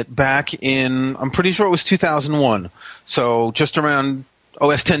using it back in, I'm pretty sure it was 2001, so just around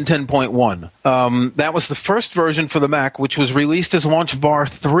OS 10.10.1. That was the first version for the Mac, which was released as Launchbar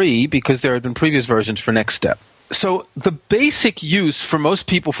 3 because there had been previous versions for Next Step. So the basic use for most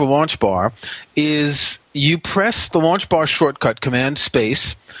people for Launchbar is you press the Launchbar shortcut, Command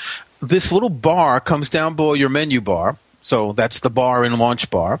Space. This little bar comes down below your menu bar. So that's the bar in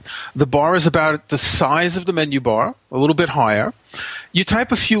Launchbar. The bar is about the size of the menu bar, a little bit higher. You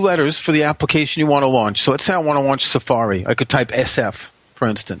type a few letters for the application you want to launch. So let's say I want to launch Safari. I could type SF, for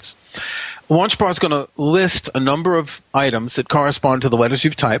instance. LaunchBar is going to list a number of items that correspond to the letters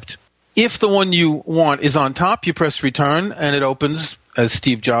you've typed. If the one you want is on top, you press return and it opens, as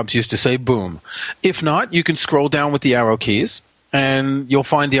Steve Jobs used to say, boom. If not, you can scroll down with the arrow keys and you'll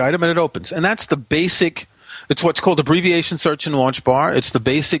find the item and it opens. And that's the basic, it's what's called abbreviation search in LaunchBar. It's the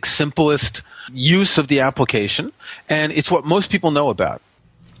basic, simplest use of the application, and it's what most people know about.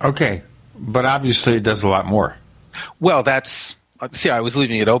 Okay, but obviously it does a lot more. Well, I was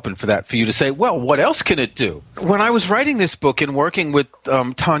leaving it open for you to say, well, what else can it do? When I was writing this book and working with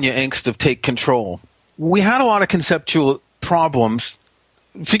Tanya Engst of Take Control, we had a lot of conceptual problems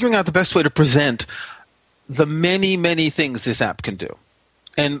figuring out the best way to present the many, many things this app can do.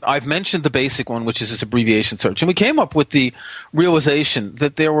 And I've mentioned the basic one, which is this abbreviation search. And we came up with the realization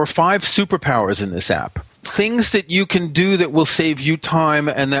that there were 5 superpowers in this app. Things that you can do that will save you time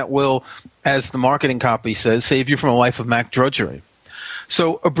and that will, as the marketing copy says, save you from a life of Mac drudgery.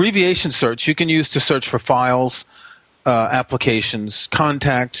 So abbreviation search you can use to search for files, applications,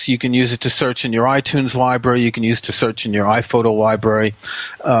 contacts. You can use it to search in your iTunes library. You can use it to search in your iPhoto library.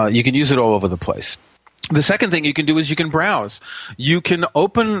 You can use it all over the place. The second thing you can do is you can browse. You can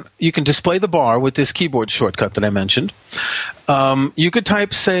display the bar with this keyboard shortcut that I mentioned. You could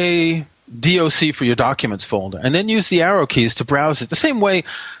type, say, DOC for your documents folder, and then use the arrow keys to browse it.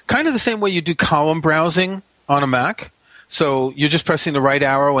 Kind of the same way you do column browsing on a Mac. So you're just pressing the right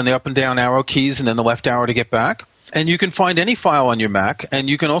arrow and the up and down arrow keys and then the left arrow to get back. And you can find any file on your Mac, and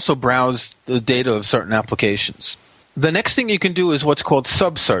you can also browse the data of certain applications. The next thing you can do is what's called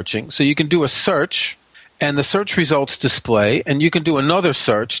sub-searching. So you can do a search, and the search results display, and you can do another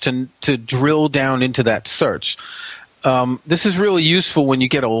search to drill down into that search. This is really useful when you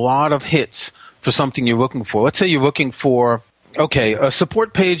get a lot of hits for something you're looking for. Let's say you're looking for, a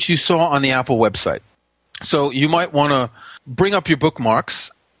support page you saw on the Apple website. So you might want to bring up your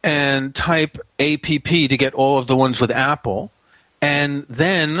bookmarks and type APP to get all of the ones with Apple, and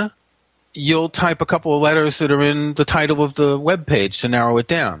then you'll type a couple of letters that are in the title of the web page to narrow it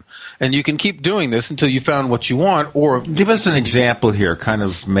down. And you can keep doing this until you found what you want. Or give us an example here, kind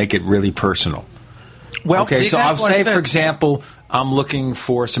of make it really personal. Well, okay, so I'll say, for example, I'm looking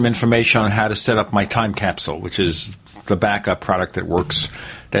for some information on how to set up my time capsule, which is the backup product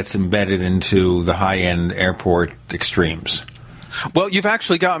that's embedded into the high-end airport extremes. Well, you've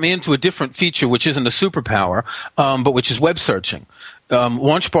actually got me into a different feature, which isn't a superpower, but which is web searching.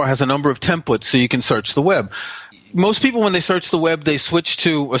 LaunchBar has a number of templates so you can search the web. Most people, when they search the web, they switch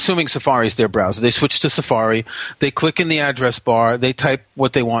to, assuming Safari is their browser, they switch to Safari, they click in the address bar, they type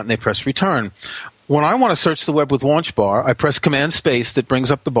what they want, and they press return. When I want to search the web with LaunchBar, I press Command Space that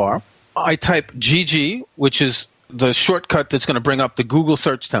brings up the bar. I type GG, which is the shortcut that's going to bring up the Google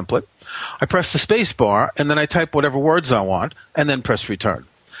search template. I press the space bar, and then I type whatever words I want, and then press return.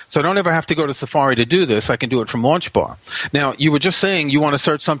 So I don't ever have to go to Safari to do this. I can do it from LaunchBar. Now, you were just saying you want to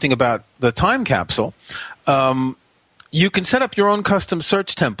search something about the time capsule. You can set up your own custom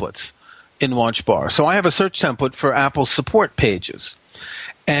search templates in LaunchBar. So I have a search template for Apple support pages.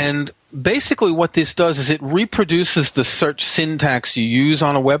 And basically what this does is it reproduces the search syntax you use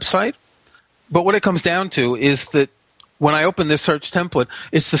on a website. But what it comes down to is that when I open this search template,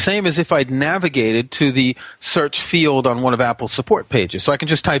 it's the same as if I'd navigated to the search field on one of Apple's support pages. So I can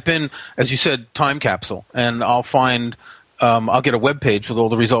just type in, as you said, time capsule, and I'll get a web page with all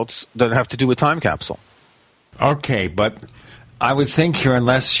the results that have to do with time capsule. Okay, but I would think here,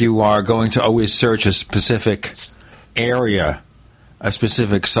 unless you are going to always search a specific area, a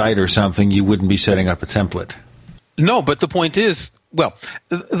specific site or something, you wouldn't be setting up a template. No, but the point is, well,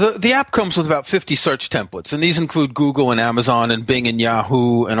 the app comes with about 50 search templates, and these include Google and Amazon and Bing and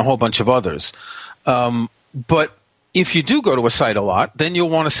Yahoo and a whole bunch of others. But if you do go to a site a lot, then you'll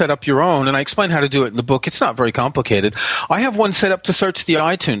want to set up your own, and I explain how to do it in the book. It's not very complicated. I have one set up to search the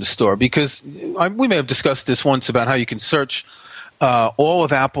iTunes store because we may have discussed this once about how you can search all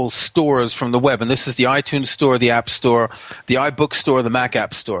of Apple's stores from the web. And this is the iTunes Store, the App Store, the iBook Store, the Mac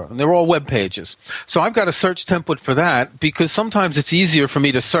App Store. And they're all web pages. So I've got a search template for that because sometimes it's easier for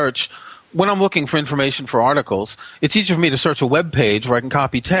me to search when I'm looking for information for articles. It's easier for me to search a web page where I can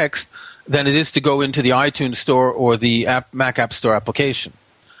copy text than it is to go into the iTunes Store or the Mac App Store application.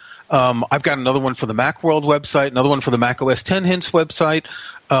 I've got another one for the Macworld website, another one for the macOS 10 Hints website,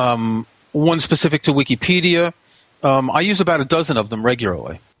 one specific to Wikipedia. I use about a dozen of them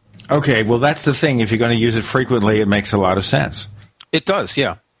regularly. Okay, well, that's the thing. If you're going to use it frequently, it makes a lot of sense. It does,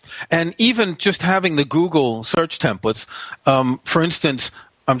 yeah. And even just having the Google search templates, for instance,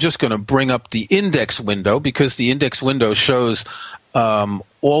 I'm just going to bring up the index window because the index window shows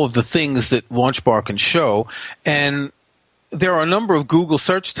all of the things that LaunchBar can show. And there are a number of Google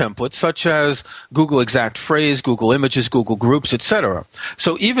search templates, such as Google Exact Phrase, Google Images, Google Groups, etc.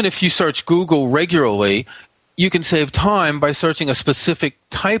 So even if you search Google regularly, you can save time by searching a specific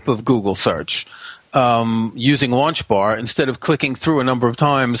type of Google search using LaunchBar instead of clicking through a number of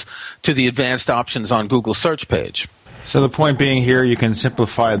times to the advanced options on Google search page. So the point being here, you can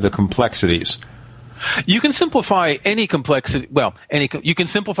simplify the complexities. You can simplify any complexity. Well, you can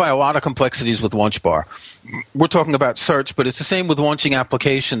simplify a lot of complexities with LaunchBar. We're talking about search, but it's the same with launching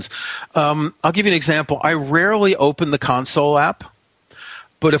applications. I'll give you an example. I rarely open the console app,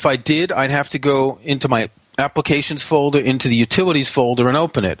 but if I did, I'd have to go into my applications folder, into the utilities folder, and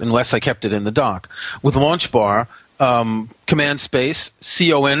open it, unless I kept it in the dock. With LaunchBar, command space,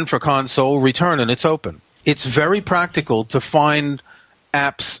 CON for console, return, and it's open. It's very practical to find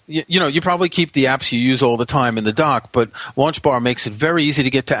apps. You probably keep the apps you use all the time in the dock, but LaunchBar makes it very easy to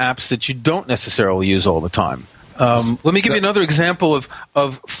get to apps that you don't necessarily use all the time. Let me give you another example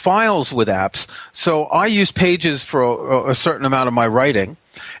of files with apps. So I use Pages for a certain amount of my writing,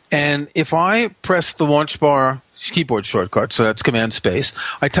 and if I press the LaunchBar keyboard shortcut, so that's command space,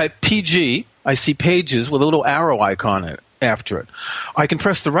 I type PG, I see Pages with a little arrow icon after it. I can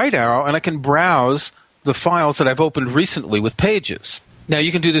press the right arrow and I can browse the files that I've opened recently with Pages. Now,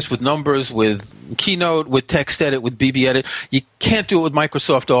 you can do this with Numbers, with Keynote, with TextEdit, with BBEdit. You can't do it with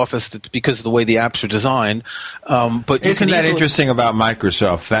Microsoft Office because of the way the apps are designed. But isn't that interesting about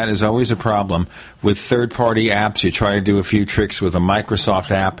Microsoft? That is always a problem with third-party apps. You try to do a few tricks with a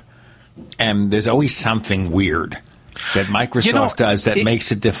Microsoft app, and there's always something weird that Microsoft does that makes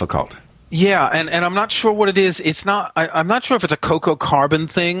it difficult. Yeah, and I'm not sure what it is. It's not. I'm not sure if it's a Cocoa Carbon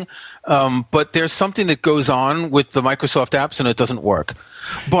thing, but there's something that goes on with the Microsoft apps, and it doesn't work.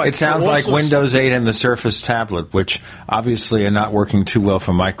 But it sounds like Windows 8 and the Surface tablet, which obviously are not working too well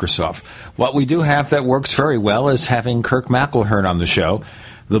for Microsoft. What we do have that works very well is having Kirk McElhearn on the show.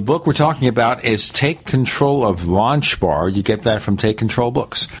 The book we're talking about is Take Control of LaunchBar. You get that from Take Control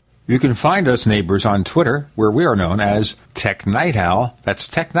Books. You can find us, neighbors, on Twitter, where we are known as Tech Night Owl. That's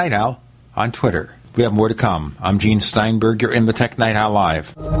Tech Night Owl on Twitter. We have more to come. I'm Gene Steinberg. You're in the Tech Night Owl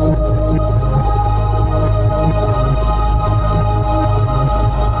Live.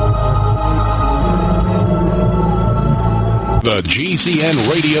 The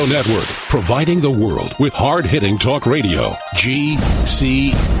GCN Radio Network, providing the world with hard-hitting talk radio.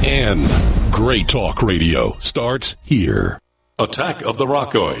 GCN. Great talk radio starts here. Attack of the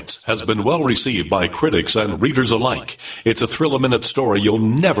Rockoids has been well received by critics and readers alike. It's a thrill-a-minute story you'll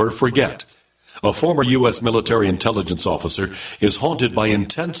never forget. A former U.S. military intelligence officer is haunted by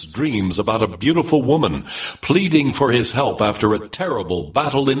intense dreams about a beautiful woman pleading for his help after a terrible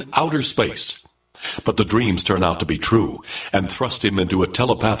battle in outer space. But the dreams turn out to be true and thrust him into a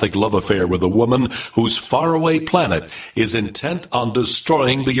telepathic love affair with a woman whose faraway planet is intent on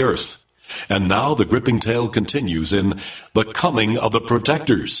destroying the Earth. And now the gripping tale continues in The Coming of the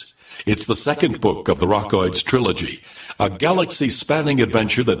Protectors. It's the second book of the Rockoids trilogy, a galaxy-spanning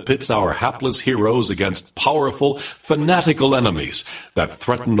adventure that pits our hapless heroes against powerful, fanatical enemies that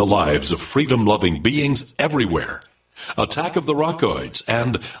threaten the lives of freedom-loving beings everywhere. Attack of the Rockoids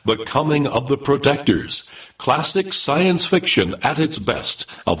and The Coming of the Protectors. Classic science fiction at its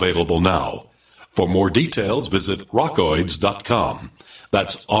best, available now. For more details, visit rockoids.com.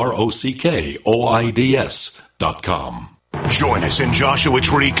 That's ROCKOIDS.com. Join us in Joshua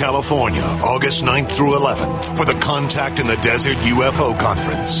Tree, California, August 9th through 11th for the Contact in the Desert UFO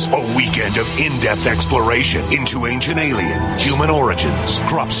Conference. A weekend of in-depth exploration into ancient aliens, human origins,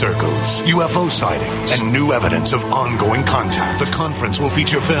 crop circles, UFO sightings, and new evidence of ongoing contact. The conference will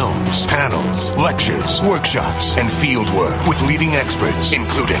feature films, panels, lectures, workshops, and fieldwork with leading experts,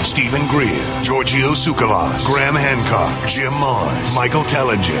 including Stephen Greer, Giorgio Tsoukalos, Graham Hancock, Jim Mars, Michael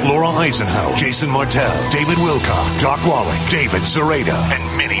Tellinger, Laura Eisenhower, Jason Martell, David Wilcock, Doc Wallach, David Sereda,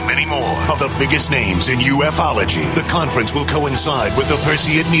 and many, many more of the biggest names in ufology. The conference will coincide with the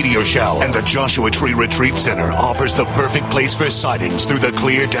Perseid meteor shower, and the Joshua Tree Retreat Center offers the perfect place for sightings through the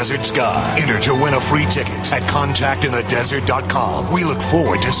clear desert sky. Enter to win a free ticket at contactinthedesert.com. We look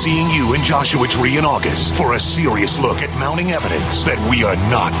forward to seeing you in Joshua Tree in August for a serious look at mounting evidence that we are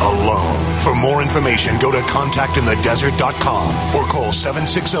not alone. For more information, go to contactinthedesert.com or call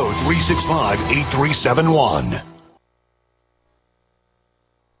 760-365-8371.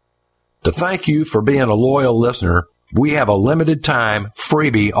 To thank you for being a loyal listener, we have a limited time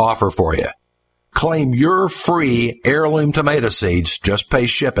freebie offer for you. Claim your free heirloom tomato seeds, just pay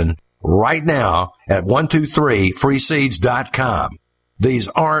shipping, right now at 123freeseeds.com. These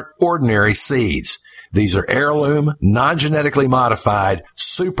aren't ordinary seeds. These are heirloom, non-genetically modified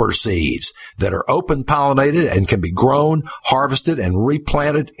super seeds that are open pollinated and can be grown, harvested, and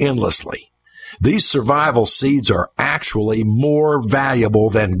replanted endlessly. These survival seeds are actually more valuable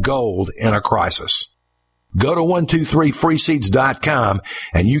than gold in a crisis. Go to 123freeseeds.com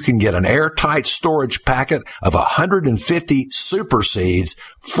and you can get an airtight storage packet of 150 super seeds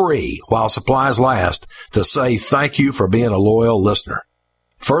free while supplies last to say thank you for being a loyal listener.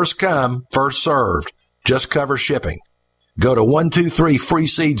 First come, first served. Just cover shipping. Go to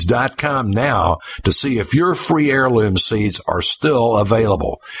 123freeseeds.com now to see if your free heirloom seeds are still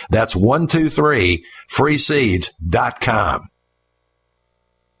available. That's 123freeseeds.com.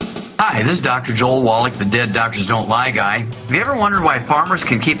 Hi, this is Dr. Joel Wallach, the Dead Doctors Don't Lie guy. Have you ever wondered why farmers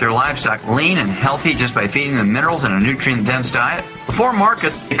can keep their livestock lean and healthy just by feeding them minerals in a nutrient-dense diet? Before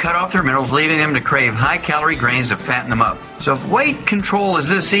market, they cut off their minerals, leaving them to crave high-calorie grains to fatten them up. So if weight control is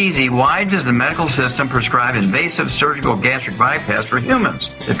this easy, why does the medical system prescribe invasive surgical gastric bypass for humans?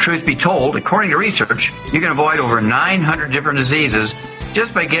 The truth be told, according to research, you can avoid over 900 different diseases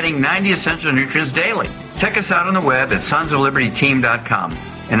just by getting 90 essential nutrients daily. Check us out on the web at sonsoflibertyteam.com.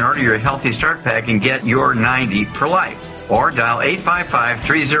 and order your Healthy Start Pack and get your 90 for life. Or dial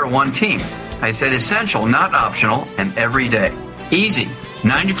 855-301-TEAM. I said essential, not optional, and every day. Easy.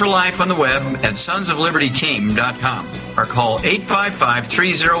 90 for life on the web at sonsoflibertyteam.com. Or call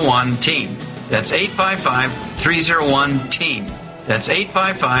 855-301-TEAM. That's 855-301-TEAM. That's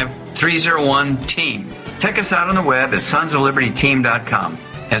 855-301-TEAM. Check us out on the web at sonsoflibertyteam.com.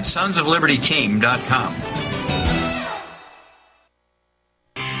 At sonsoflibertyteam.com.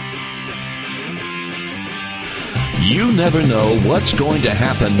 You never know what's going to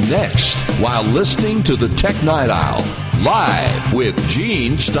happen next while listening to the Tech Night Owl, live with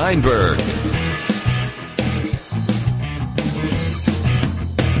Gene Steinberg.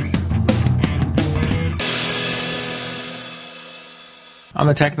 On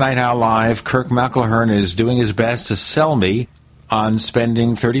the Tech Night Owl Live, Kirk McElhearn is doing his best to sell me on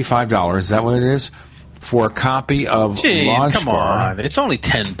spending $35, is that what it is, for a copy of Launch come Bar. on. It's only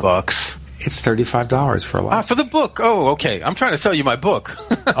 $10. It's $35 for a lot. For the book. Oh, okay. I'm trying to sell you my book.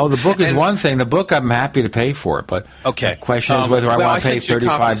 Oh, the book is one thing. The book, I'm happy to pay for it, but the question is whether I want to pay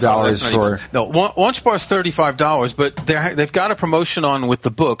 $35 for... No, Launch Bar is $35, but they've got a promotion on with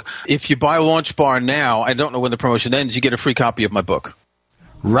the book. If you buy Launch Bar now, I don't know when the promotion ends, you get a free copy of my book.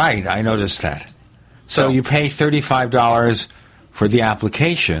 Right, I noticed that. So you pay $35 for the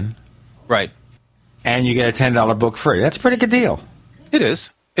application. Right. And you get a $10 book free. That's a pretty good deal. It is.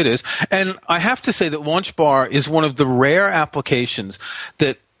 It is. And I have to say that Launch Bar is one of the rare applications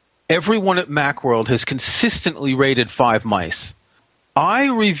that everyone at Macworld has consistently rated 5 mice. I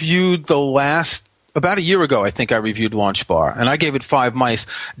reviewed about a year ago, I think I reviewed Launch Bar, and I gave it 5 mice.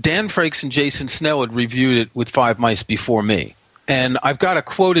 Dan Frakes and Jason Snell had reviewed it with 5 mice before me. And I've got a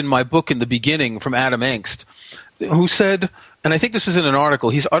quote in my book in the beginning from Adam Engst, who said, and I think this was in an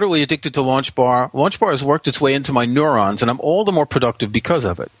article, he's utterly addicted to Launch Bar. Launch Bar has worked its way into my neurons, and I'm all the more productive because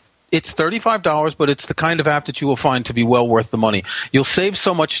of it. It's $35, but it's the kind of app that you will find to be well worth the money. You'll save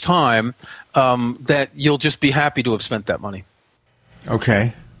so much time that you'll just be happy to have spent that money.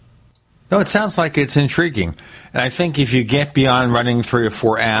 Okay. No, it sounds like it's intriguing. And I think if you get beyond running 3 or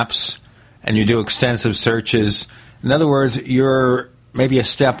 4 apps and you do extensive searches, in other words, you're maybe a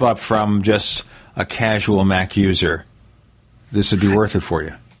step up from just a casual Mac user, this would be worth it for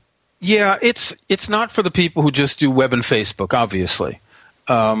you. Yeah, it's not for the people who just do web and Facebook, obviously.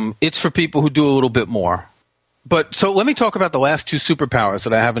 It's for people who do a little bit more. But so let me talk about the last 2 superpowers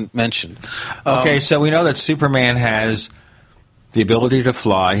that I haven't mentioned. Okay, so we know that Superman has the ability to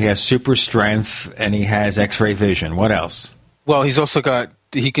fly, he has super strength, and he has X-ray vision. What else? Well, he's also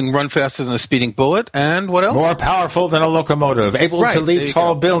he can run faster than a speeding bullet, and what else? More powerful than a locomotive, able to leap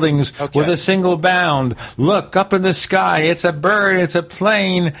tall buildings with a single bound. Look up in the sky, it's a bird, it's a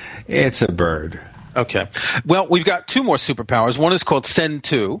plane, it's a bird. Okay. Well, we've got 2 more superpowers. One is called Send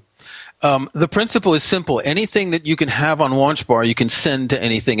To. The principle is simple. Anything that you can have on Launch Bar, you can send to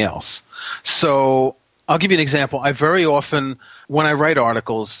anything else. So I'll give you an example. I very often, when I write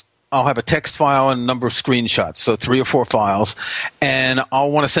articles, I'll have a text file and a number of screenshots, so 3 or 4 files, and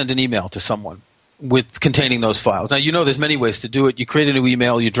I'll want to send an email to someone containing those files. Now, you know there's many ways to do it. You create a new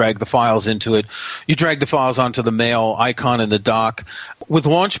email, you drag the files into it, you drag the files onto the mail icon in the dock. With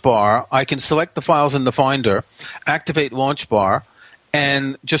Launch Bar, I can select the files in the Finder, activate Launch Bar,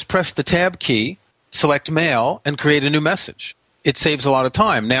 and just press the Tab key, select Mail, and create a new message. It saves a lot of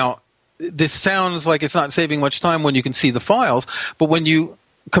time. Now, this sounds like it's not saving much time when you can see the files, but when you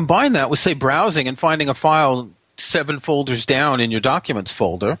combine that with, say, browsing and finding a file 7 folders down in your documents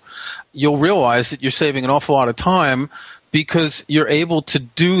folder, you'll realize that you're saving an awful lot of time because you're able to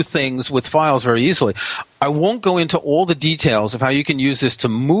do things with files very easily. I won't go into all the details of how you can use this to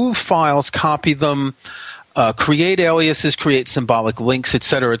move files, copy them, create aliases, create symbolic links,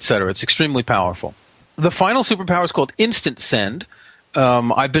 etc., etc. It's extremely powerful. The final superpower is called Instant Send.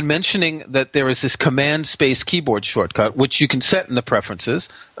 I've been mentioning that there is this command space keyboard shortcut, which you can set in the preferences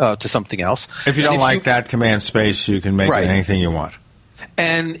to something else. If you don't like that command space, you can make it anything you want.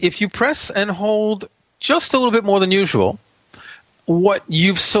 And if you press and hold just a little bit more than usual, what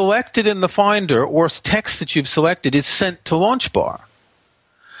you've selected in the Finder or text that you've selected is sent to LaunchBar.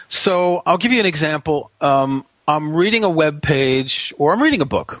 So I'll give you an example. I'm reading a web page or I'm reading a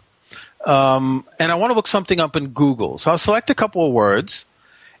book. And I want to look something up in Google. So I'll select a couple of words,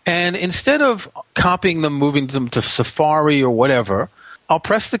 and instead of copying them, moving them to Safari or whatever, I'll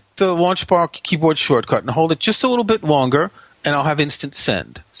press the LaunchBar keyboard shortcut and hold it just a little bit longer, and I'll have instant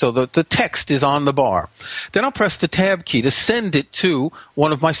send. So the text is on the bar. Then I'll press the tab key to send it to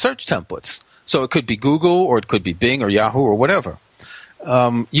one of my search templates. So it could be Google, or it could be Bing or Yahoo or whatever.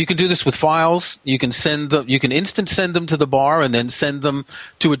 You can do this with files. You can you can instant send them to the bar and then send them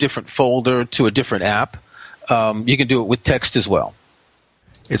to a different folder, to a different app. You can do it with text as well.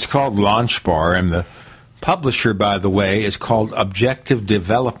 It's called LaunchBar, and the publisher, by the way, is called Objective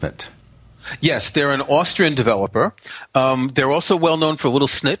Development. Yes, they're an Austrian developer. They're also well known for Little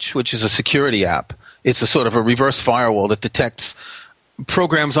Snitch, which is a security app. It's a sort of a reverse firewall that detects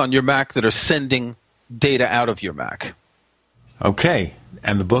programs on your Mac that are sending data out of your Mac. Okay,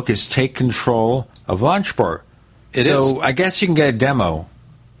 and the book is Take Control of LaunchBar. So I guess you can get a demo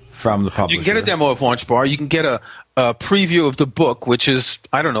from the publisher. You can get a demo of LaunchBar. You can get a preview of the book, which is,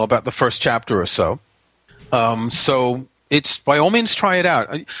 I don't know, about the first chapter or so. So it's, by all means, try it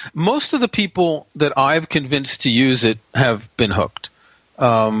out. Most of the people that I've convinced to use it have been hooked.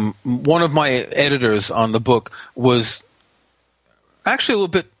 One of my editors on the book was actually a little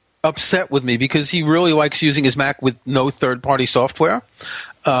bit upset with me because he really likes using his Mac with no third-party software.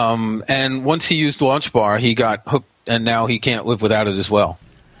 And once he used LaunchBar, he got hooked, and now he can't live without it as well.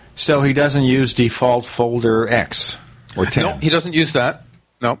 So he doesn't use default folder X or 10? No, he doesn't use that.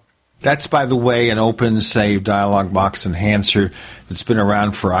 No. That's, by the way, an open save dialog box enhancer that's been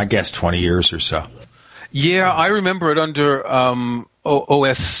around for, I guess, 20 years or so. Yeah, I remember it under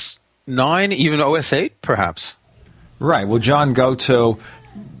OS 9, even OS 8, perhaps. Right. Well, John Goto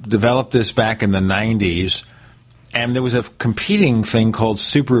developed this back in the 90s, and there was a competing thing called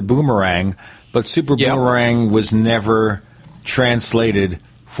Super Boomerang, but Super Boomerang was never translated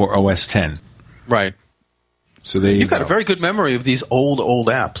for OS 10. Right. So there You've got a very good memory of these old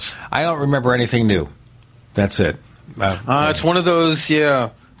apps. I don't remember anything new. That's it. It's one of those,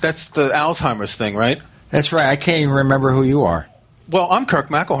 that's the Alzheimer's thing, right? That's right. I can't even remember who you are. Well, I'm Kirk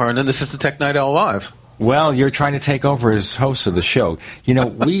McElhearn, and this is the Tech Night Owl Live. Well, you're trying to take over as host of the show. You know,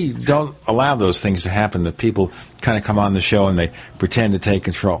 we don't allow those things to happen, that people kind of come on the show and they pretend to take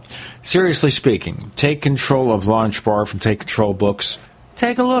control. Seriously speaking, take control of LaunchBar from Take Control Books.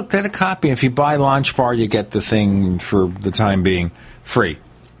 Take a look, get a copy. If you buy LaunchBar, you get the thing for the time being free.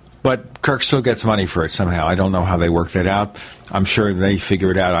 But Kirk still gets money for it somehow. I don't know how they work that out. I'm sure they figure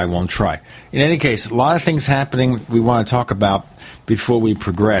it out. I won't try. In any case, a lot of things happening we want to talk about before we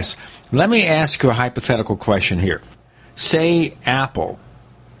progress. Let me ask you a hypothetical question here. Say Apple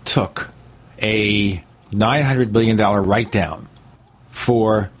took a $900 billion write-down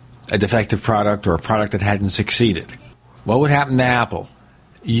for a defective product or a product that hadn't succeeded. What would happen to Apple?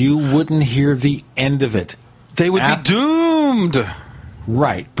 You wouldn't hear the end of it. They would be doomed.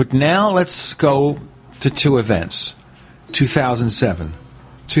 Right. But now let's go to two events. 2007.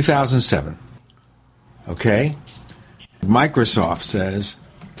 Okay? Microsoft says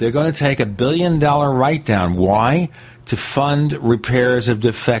they're going to take $1 billion write-down. Why? To fund repairs of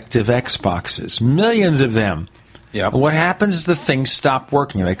defective Xboxes. Millions of them. Yeah. What happens? The things stop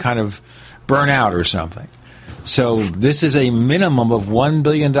working. They kind of burn out or something. So this is a minimum of $1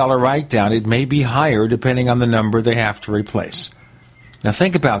 billion write-down. It may be higher depending on the number they have to replace. Now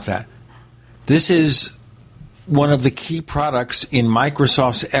think about that. This is one of the key products in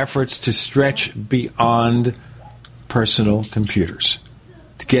Microsoft's efforts to stretch beyond personal computers,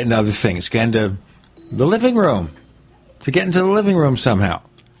 to get into other things, get into the living room, to get into the living room somehow.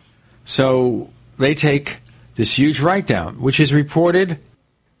 So they take this huge write-down, which is reported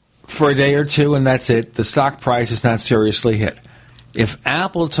for a day or two, and that's it. The stock price is not seriously hit. If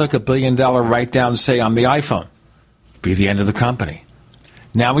Apple took $1 billion write-down, say, on the iPhone, it'd be the end of the company.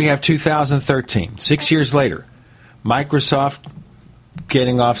 Now we have 2013, 6 years later. Microsoft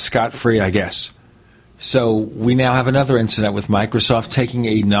getting off scot-free, I guess. So we now have another incident with Microsoft taking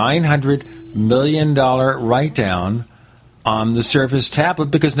a $900 million write-down on the Surface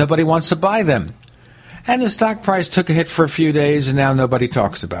tablet because nobody wants to buy them. And the stock price took a hit for a few days, and now nobody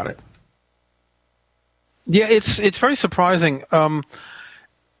talks about it. Yeah, it's very surprising.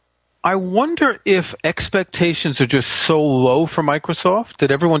 I wonder if expectations are just so low for Microsoft that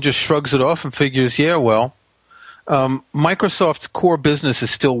everyone just shrugs it off and figures, yeah, well, Microsoft's core business is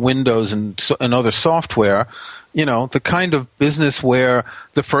still Windows and other software. You know, the kind of business where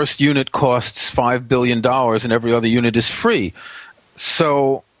the first unit costs $5 billion and every other unit is free.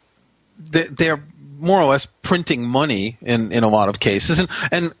 So they're more or less printing money in a lot of cases.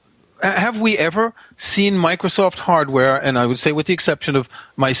 And have we ever seen Microsoft hardware, and I would say with the exception of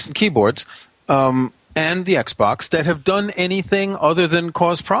mice and keyboards and the Xbox, that have done anything other than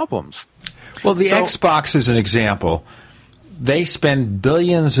cause problems? Well, the Xbox is an example. They spend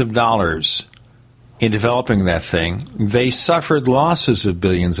billions of dollars in developing that thing. They suffered losses of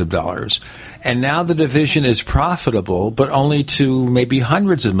billions of dollars. And now the division is profitable, but only to maybe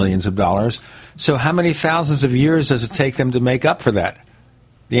hundreds of millions of dollars. So how many thousands of years does it take them to make up for that?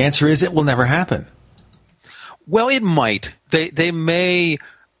 The answer is it will never happen. Well, it might. They may,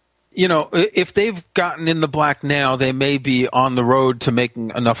 you know, if they've gotten in the black now, they may be on the road to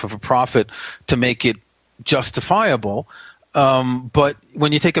making enough of a profit to make it justifiable. But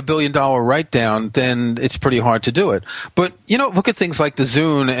when you take $1 billion write-down, then it's pretty hard to do it. But, you know, look at things like the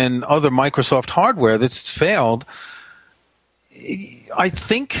Zune and other Microsoft hardware that's failed. I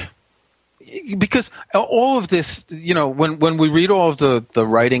think because all of this, you know, when we read all of the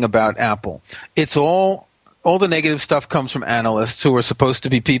writing about Apple, it's all the negative stuff comes from analysts who are supposed to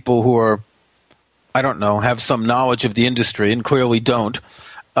be people who are, I don't know, have some knowledge of the industry and clearly don't.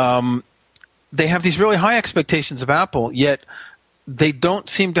 They have these really high expectations of Apple, yet they don't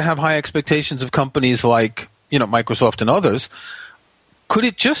seem to have high expectations of companies like, you know, Microsoft and others. Could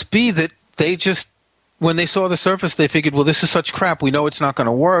it just be that they just, when they saw the Surface, they figured, well, this is such crap, we know it's not going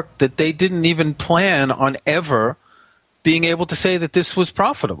to work, that they didn't even plan on ever being able to say that this was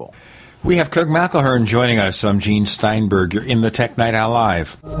profitable? We have Kirk McElhearn joining us. I'm Gene Steinberg. You're in the Tech Night Owl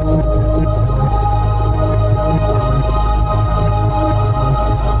Live.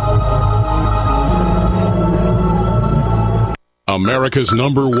 America's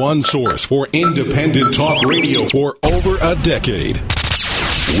 #1 source for independent talk radio for over a decade.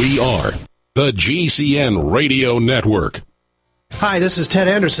 We are the GCN Radio Network. Hi, this is Ted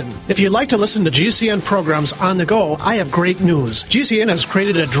Anderson. If you'd like to listen to GCN programs on the go, I have great news. GCN has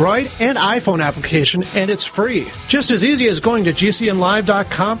created a Droid and iPhone application, and it's free. Just as easy as going to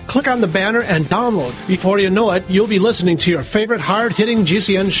GCNlive.com, click on the banner, and download. Before you know it, you'll be listening to your favorite hard-hitting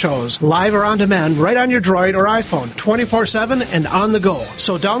GCN shows, live or on demand, right on your Droid or iPhone, 24/7 and on the go.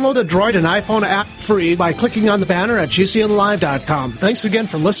 So download the Droid and iPhone app free by clicking on the banner at GCNlive.com. Thanks again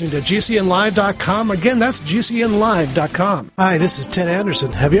for listening to GCNlive.com. Again, that's GCNlive.com. Hi, this is Ted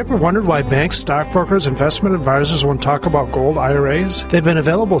Anderson. Have you ever wondered why banks, stockbrokers, investment advisors won't talk about gold IRAs? They've been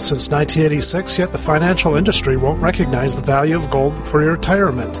available since 1986, yet the financial industry won't recognize the value of gold for your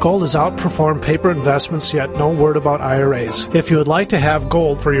retirement. Gold has outperformed paper investments, yet no word about IRAs. If you would like to have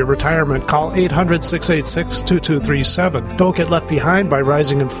gold for your retirement, call 800-686-2237. Don't get left behind by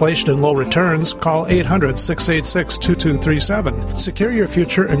rising inflation and low returns. Call 800-686-2237. Secure your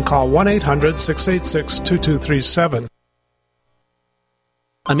future and call 1-800-686-2237.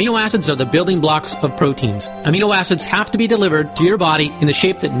 Amino acids are the building blocks of proteins. Amino acids have to be delivered to your body in the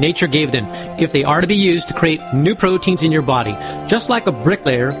shape that nature gave them if they are to be used to create new proteins in your body. Just like a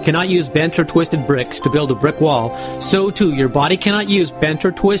bricklayer cannot use bent or twisted bricks to build a brick wall, so too your body cannot use bent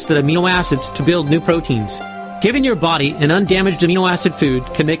or twisted amino acids to build new proteins. Giving your body an undamaged amino acid food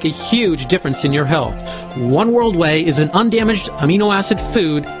can make a huge difference in your health. One World Whey is an undamaged amino acid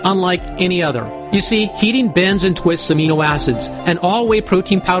food unlike any other. You see, heating bends and twists amino acids, and all whey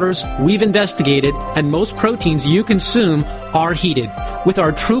protein powders we've investigated, and most proteins you consume are heated. With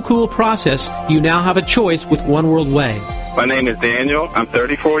our True Cool process, you now have a choice with One World Whey. My name is Daniel. I'm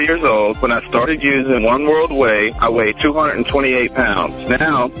 34 years old. When I started using One World Whey, I weighed 228 pounds.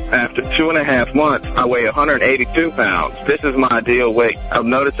 Now, after 2.5 months, I weigh 182 pounds. This is my ideal weight. I've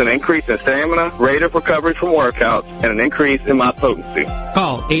noticed an increase in stamina, rate of recovery from workouts, and an increase in my potency.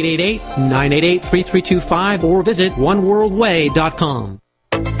 Call 888-988-3325 or visit oneworldway.com.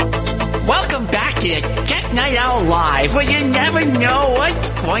 Welcome back to Tech Night Owl Live, where you never know what's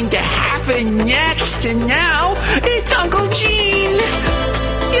going to happen next. And now, it's Uncle Gene.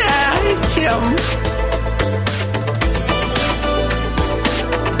 Yeah, it's him.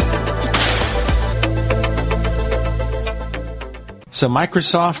 So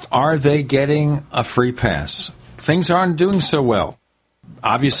Microsoft, are they getting a free pass? Things aren't doing so well.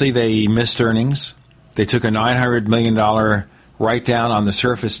 Obviously, they missed earnings. They took a $900 million write-down on the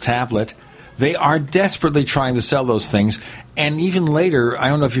Surface tablet. They are desperately trying to sell those things. And even later, I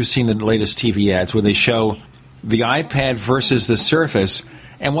don't know if you've seen the latest TV ads where they show the iPad versus the Surface.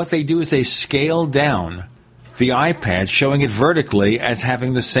 And what they do is they scale down the iPad, showing it vertically as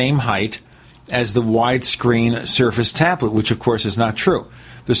having the same height as the widescreen Surface tablet, which, of course, is not true.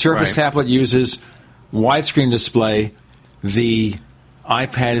 The Surface tablet uses widescreen display. The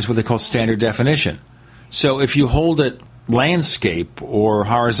iPad is what they call standard definition. So if you hold it landscape or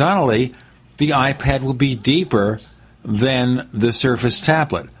horizontally, the iPad will be deeper than the Surface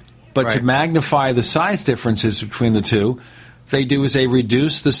tablet. But to magnify the size differences between the two, they do is they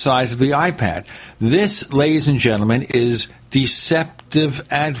reduce the size of the iPad. This, ladies and gentlemen, is deceptive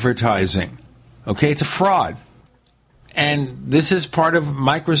advertising. Okay, it's a fraud. And this is part of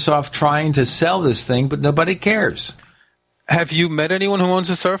Microsoft trying to sell this thing, but nobody cares. Have you met anyone who owns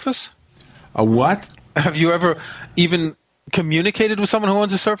a Surface? A what? Have you ever even communicated with someone who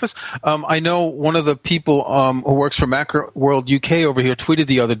owns a Surface? I know one of the people who works for Macworld UK over here tweeted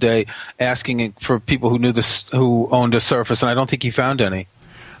the other day asking for people who knew this, who owned a Surface, and I don't think he found any.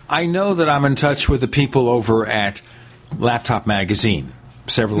 I know that I'm in touch with the people over at Laptop Magazine.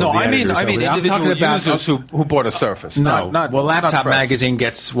 Several of the editors I mean individual users who bought a Surface. Not Laptop Magazine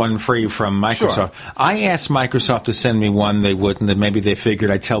gets one free from Microsoft. Sure. I asked Microsoft to send me one. They wouldn't, and maybe they figured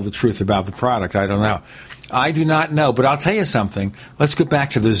I'd tell the truth about the product. I don't know. I do not know, but I'll tell you something. Let's go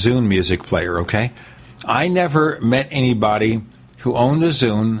back to the Zune music player, okay? I never met anybody who owned a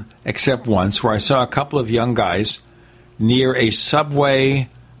Zune except once, where I saw a couple of young guys near a Subway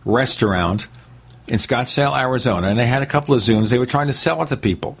restaurant in Scottsdale, Arizona, and they had a couple of Zunes. They were trying to sell it to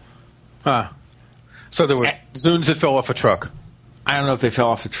people. So there were Zunes that fell off a truck. I don't know if they fell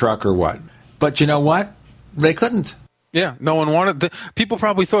off the truck or what. But you know what? They couldn't. Yeah, no one wanted. People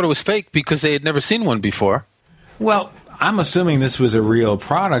probably thought it was fake because they had never seen one before. Well, I'm assuming this was a real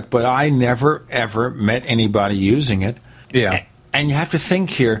product, but I never, ever met anybody using it. Yeah. And you have to think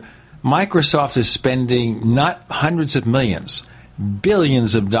here, Microsoft is spending not hundreds of millions,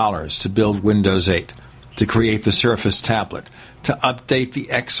 billions of dollars to build Windows 8, to create the Surface tablet, to update the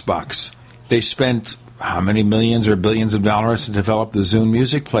Xbox. They spent how many millions or billions of dollars to develop the Zune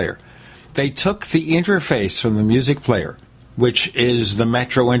music player? They took the interface from the music player, which is the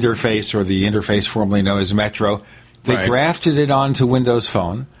Metro interface, or the interface formerly known as Metro. They grafted it onto Windows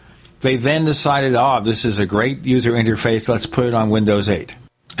Phone. They then decided, this is a great user interface, let's put it on Windows 8.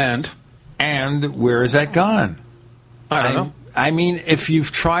 And where has that gone? I don't know. I mean, if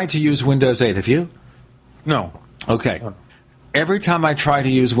you've tried to use Windows 8, have you? No. Okay. Every time I try to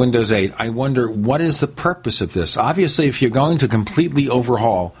use Windows 8, I wonder, what is the purpose of this? Obviously, if you're going to completely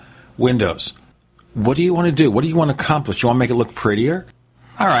overhaul Windows, what do you want to do? What do you want to accomplish? You want to make it look prettier?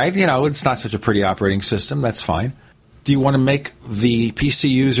 All right, it's not such a pretty operating system. That's fine. Do you want to make the PC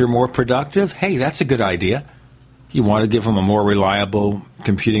user more productive? Hey, that's a good idea. You want to give them a more reliable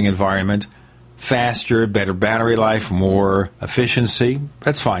computing environment, faster, better battery life, more efficiency.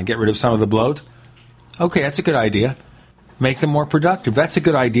 That's fine. Get rid of some of the bloat. Okay, that's a good idea. Make them more productive. That's a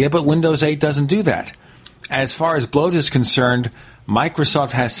good idea, but Windows 8 doesn't do that. As far as bloat is concerned,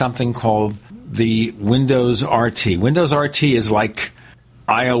 Microsoft has something called the Windows RT. Windows RT is like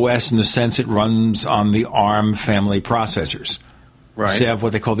iOS in the sense it runs on the ARM family processors. Right. Instead of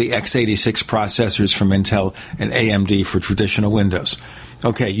what they call the x86 processors from Intel and AMD for traditional Windows.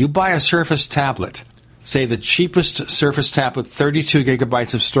 Okay, you buy a Surface tablet. Say the cheapest Surface tablet, 32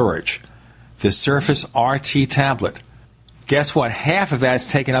 gigabytes of storage. The Surface RT tablet. Guess what? Half of that is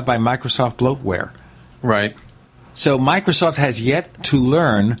taken up by Microsoft bloatware. Right. So Microsoft has yet to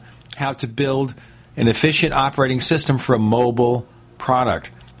learn how to build an efficient operating system for a mobile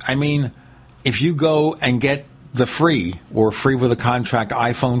product. I mean, if you go and get the free or free with a contract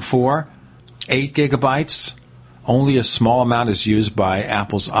iPhone 4, 8 gigabytes, only a small amount is used by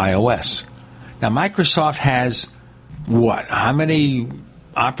Apple's iOS. Now, Microsoft has, how many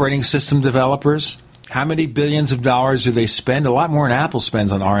operating system developers? How many billions of dollars do they spend? A lot more than Apple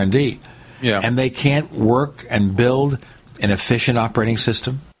spends on R&D. Yeah. And they can't work and build an efficient operating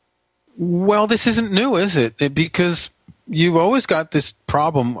system? Well, this isn't new, is it? Because you've always got this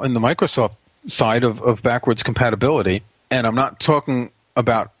problem in the Microsoft side of backwards compatibility. And I'm not talking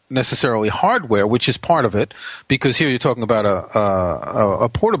about necessarily hardware, which is part of it, because here you're talking about a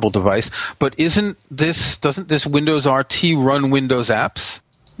portable device. But doesn't this Windows RT run Windows apps?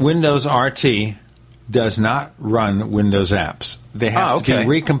 Windows RT does not run Windows apps. They have to be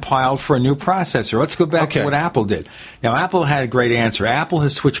recompiled for a new processor. Let's go back to what Apple did. Now, Apple had a great answer. Apple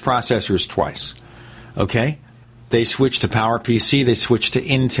has switched processors twice. Okay? They switched to PowerPC. They switched to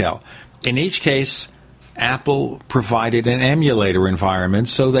Intel. In each case, Apple provided an emulator environment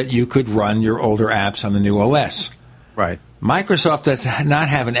so that you could run your older apps on the new OS. Right. Microsoft does not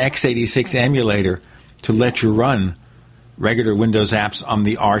have an x86 emulator to let you run regular Windows apps on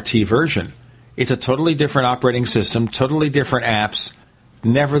the RT version. It's a totally different operating system, totally different apps.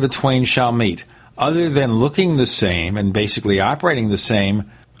 Never the twain shall meet. Other than looking the same and basically operating the same,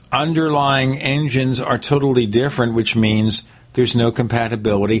 underlying engines are totally different, which means there's no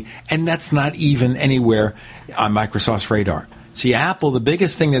compatibility, and that's not even anywhere on Microsoft's radar. See, Apple, the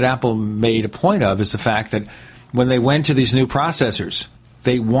biggest thing that Apple made a point of is the fact that when they went to these new processors,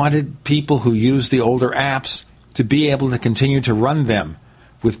 they wanted people who used the older apps to be able to continue to run them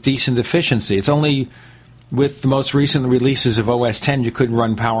with decent efficiency. It's only with the most recent releases of OS X you couldn't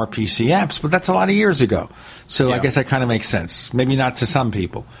run PowerPC apps, but that's a lot of years ago. So I guess that kind of makes sense. Maybe not to some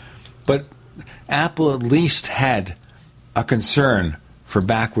people. But Apple at least had a concern for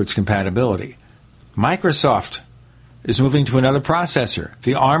backwards compatibility. Microsoft is moving to another processor,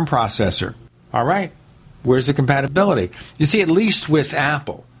 the ARM processor. All right, where's the compatibility? You see, at least with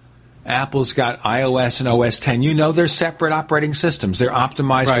Apple, Apple's got iOS and OS X. You know they're separate operating systems. They're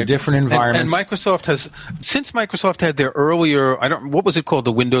optimized for different environments. And Microsoft has, since Microsoft had their earlier, what was it called,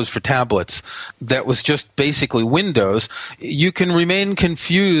 the Windows for tablets, that was just basically Windows, you can remain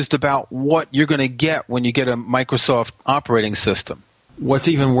confused about what you're going to get when you get a Microsoft operating system. What's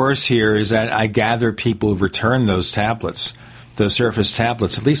even worse here is that I gather people return those tablets, those Surface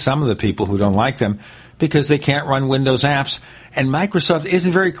tablets, at least some of the people who don't like them, because they can't run Windows apps. And Microsoft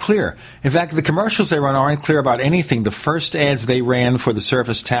isn't very clear. In fact, the commercials they run aren't clear about anything. The first ads they ran for the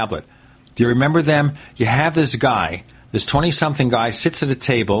Surface tablet, do you remember them? You have this guy, this 20-something guy, sits at a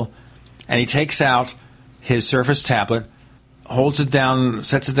table, and he takes out his Surface tablet, holds it down,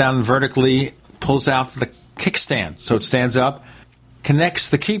 sets it down vertically, pulls out the kickstand so it stands up, connects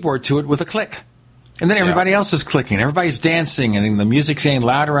the keyboard to it with a click. And then everybody else is clicking. Everybody's dancing, and the music's getting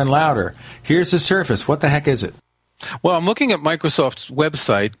louder and louder. Here's the Surface. What the heck is it? Well, I'm looking at Microsoft's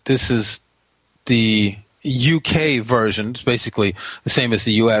website. This is the UK version. It's basically the same as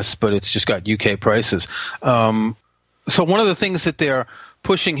the US, but it's just got UK prices. So one of the things that they're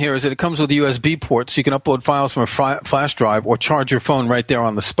pushing here is that it comes with a USB port, so you can upload files from a flash drive or charge your phone right there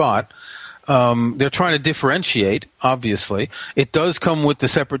on the spot. They're trying to differentiate, obviously. It does come with the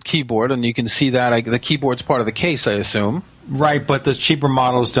separate keyboard, and you can see that. The keyboard's part of the case, I assume. Right, but the cheaper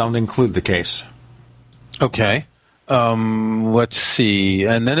models don't include the case. Okay. Let's see.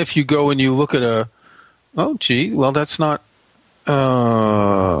 And then if you go and you look at that's not...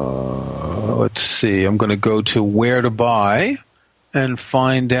 let's see. I'm going to go to where to buy and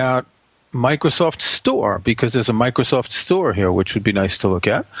find out Microsoft Store, because there's a Microsoft Store here, which would be nice to look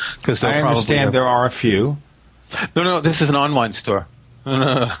at. Because I understand there are a few. No, this is an online store.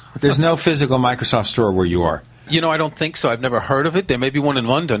 There's no physical Microsoft Store where you are. I don't think so. I've never heard of it. There may be one in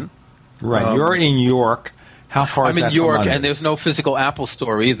London. Right. You're in York. How far is that from London? I'm in York, and there's no physical Apple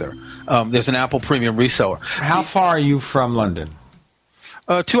Store either. There's an Apple Premium reseller. How far are you from London?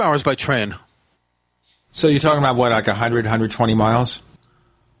 2 hours by train. So you're talking about, what, like 100, 120 miles?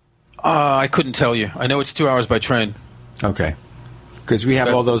 I couldn't tell you. I know it's 2 hours by train. Okay. Because we have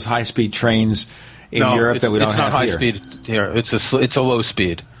all those high-speed trains in Europe that we don't have here. It's not high-speed here. It's a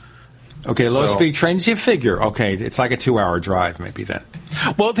low-speed. Okay, low-speed trains, you figure. Okay, it's like a 2-hour drive maybe then.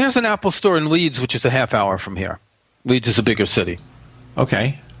 Well, there's an Apple Store in Leeds, which is a half hour from here. Leeds is a bigger city.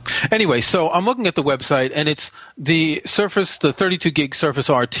 Okay. Anyway, so I'm looking at the website, and it's the Surface, the 32-gig Surface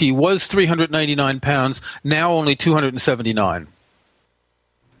RT was £399, now only $279.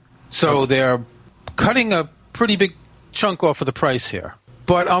 So they're cutting a pretty big chunk off of the price here.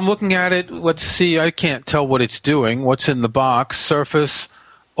 But I'm looking at it. Let's see. I can't tell what it's doing. What's in the box? Surface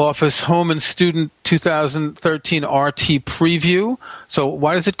Office Home and Student 2013 RT Preview. So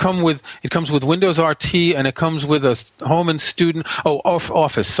why does it come with? It comes with Windows RT, and it comes with a Home and Student.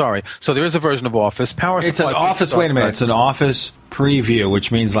 Office. Sorry. So there is a version of Office. It's an Office. Wait a minute. It's an Office Preview,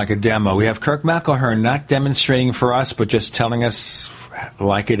 which means like a demo. We have Kirk McElhearn not demonstrating for us, but just telling us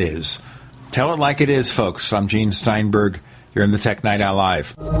like it is. Tell it like it is, folks. I'm Gene Steinberg. You're in the Tech Night Owl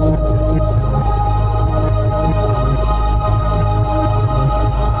Live.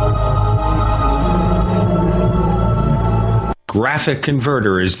 Graphic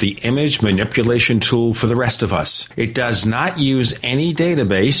Converter is the image manipulation tool for the rest of us. It does not use any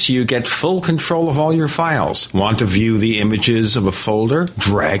database. You get full control of all your files. Want to view the images of a folder?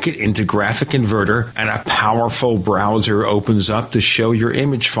 Drag it into Graphic Converter and a powerful browser opens up to show your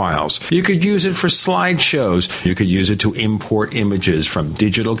image files. You could use it for slideshows. You could use it to import images from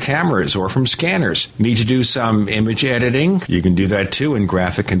digital cameras or from scanners. Need to do some image editing? You can do that too in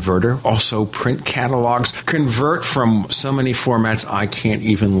Graphic Converter. Also print catalogs. Convert from so many formats I can't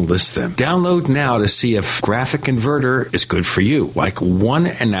even list them. Download now to see if Graphic Converter is good for you, like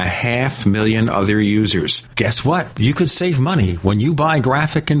 1.5 million other users. Guess what? You could save money when you buy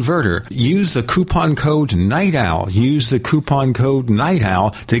Graphic Converter. Use the coupon code Night Owl. Use the coupon code Night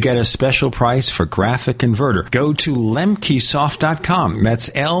Owl to get a special price for Graphic Converter. Go to lemkesoft.com. That's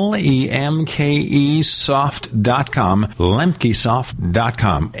LEMKEsoft.com.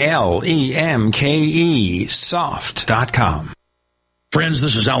 Lemkesoft.com. LEMKEsoft.com. Friends,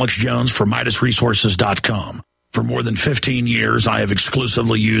 this is Alex Jones for MidasResources.com. For more than 15 years, I have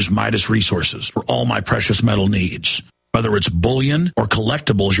exclusively used Midas Resources for all my precious metal needs. Whether it's bullion or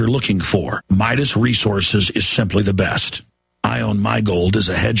collectibles you're looking for, Midas Resources is simply the best. I own my gold as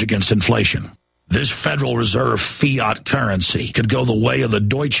a hedge against inflation. This Federal Reserve fiat currency could go the way of the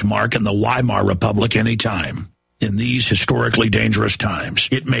Deutschmark and the Weimar Republic anytime. In these historically dangerous times,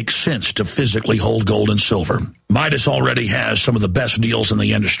 it makes sense to physically hold gold and silver. Midas already has some of the best deals in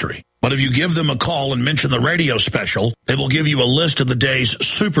the industry. But if you give them a call and mention the radio special, they will give you a list of the day's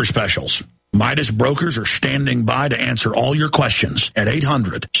super specials. Midas brokers are standing by to answer all your questions at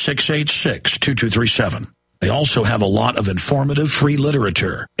 800-686-2237. They also have a lot of informative free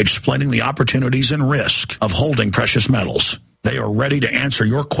literature explaining the opportunities and risk of holding precious metals. They are ready to answer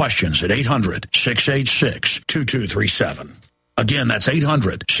your questions at 800-686-2237. Again, that's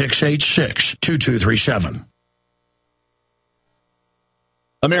 800-686-2237.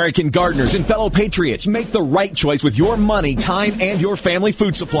 American gardeners and fellow patriots, make the right choice with your money, time, and your family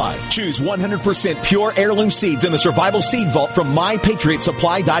food supply. Choose 100% pure heirloom seeds in the Survival Seed Vault from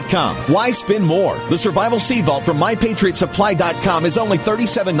MyPatriotSupply.com. Why spend more? The Survival Seed Vault from MyPatriotSupply.com is only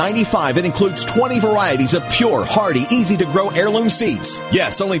 $37.95 and includes 20 varieties of pure, hardy, easy-to-grow heirloom seeds.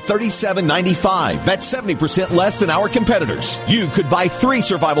 Yes, only $37.95. That's 70% less than our competitors. You could buy 3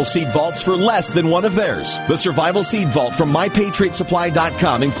 Survival Seed Vaults for less than one of theirs. The Survival Seed Vault from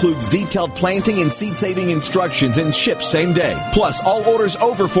MyPatriotSupply.com includes detailed planting and seed-saving instructions and ships same day. Plus, all orders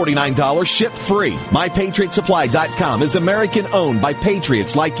over $49 ship free. MyPatriotSupply.com is American-owned by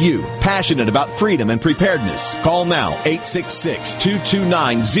patriots like you, passionate about freedom and preparedness. Call now,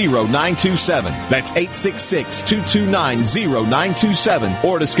 866-229-0927. That's 866-229-0927.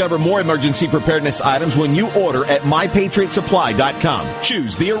 Or discover more emergency preparedness items when you order at MyPatriotSupply.com.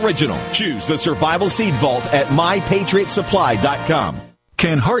 Choose the original. Choose the Survival Seed Vault at MyPatriotSupply.com.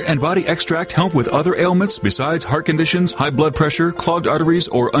 Can Heart and Body Extract help with other ailments besides heart conditions, high blood pressure, clogged arteries,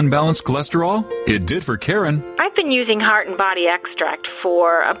 or unbalanced cholesterol? It did for Karen. I've been using Heart and Body Extract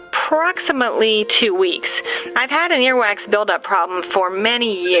for approximately 2 weeks. I've had an earwax buildup problem for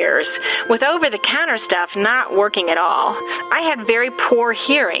many years, with over-the-counter stuff not working at all. I had very poor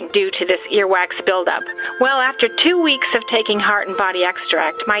hearing due to this earwax buildup. Well, after 2 weeks of taking Heart and Body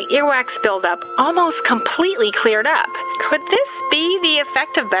Extract, my earwax buildup almost completely cleared up. Could this be the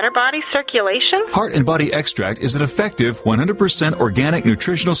effect of better body circulation? Heart and Body Extract is an effective 100% organic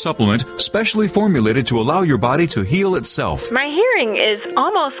nutritional supplement specially formulated to allow your body to heal itself. My hearing is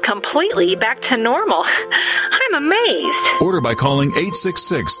almost completely back to normal. I'm amazed. Order by calling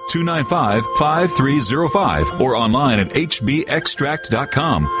 866-295-5305 or online at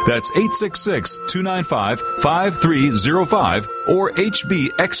hbextract.com. That's 866-295-5305 or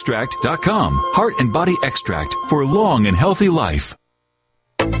hbextract.com. Heart and Body Extract for long and healthy life.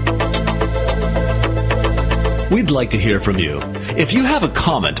 We'd like to hear from you. If you have a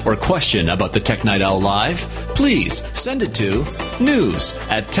comment or question about the Tech Night Owl Live, please send it to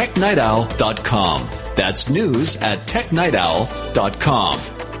news@technightowl.com. That's news@technightowl.com.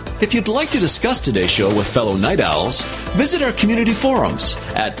 If you'd like to discuss today's show with fellow night owls, visit our community forums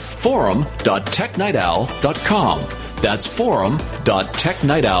at forum.technightowl.com. That's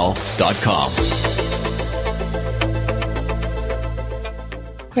forum.technightowl.com.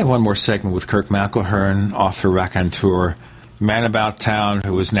 We have one more segment with Kirk McElhearn, author, raconteur, man about town,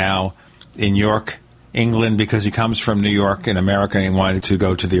 who is now in York, England, because he comes from New York in America and he wanted to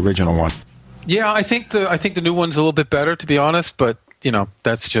go to the original one. Yeah, I think the new one's a little bit better, to be honest, but, you know,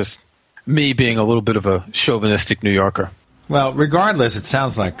 that's just me being a little bit of a chauvinistic New Yorker. Well, regardless, it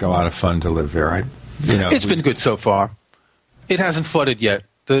sounds like a lot of fun to live there. It's been good so far. It hasn't flooded yet.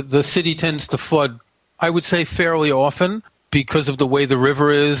 The city tends to flood, I would say, fairly often. because of the way the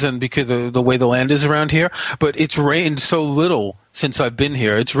river is and because of the way the land is around here. But it's rained so little since I've been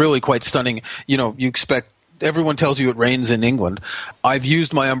here. It's really quite stunning. You expect everyone tells you it rains in England. I've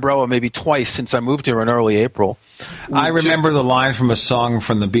used my umbrella maybe twice since I moved here in early April. I remember the line from a song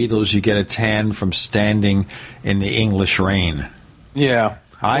from the Beatles, you get a tan from standing in the English rain. Yeah.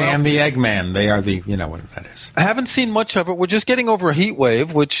 I am the Eggman. They are the, what that is. I haven't seen much of it. We're just getting over a heat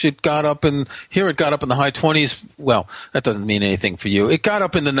wave, which it got up in the high 20s. Well, that doesn't mean anything for you. It got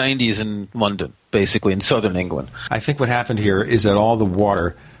up in the 90s in London, basically, in southern England. I think what happened here is that all the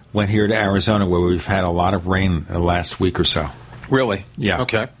water went here to Arizona, where we've had a lot of rain the last week or so. Really? Yeah.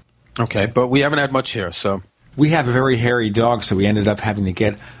 Okay, but we haven't had much here, so. We have a very hairy dog, so we ended up having to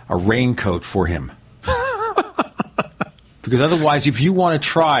get a raincoat for him. Because otherwise, if you want to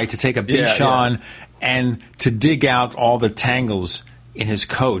try to take a Bichon and to dig out all the tangles in his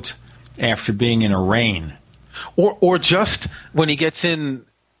coat after being in a rain. Or just when he gets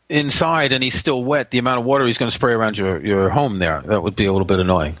inside and he's still wet, the amount of water he's going to spray around your home there, that would be a little bit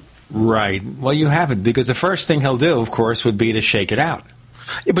annoying. Right. Well, you have it, because the first thing he'll do, of course, would be to shake it out.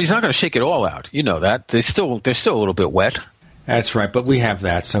 Yeah, but he's not going to shake it all out. You know that. They're still a little bit wet. That's right, but we have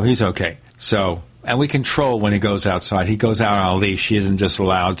that, so he's okay. And we control when he goes outside. He goes out on a leash. He isn't just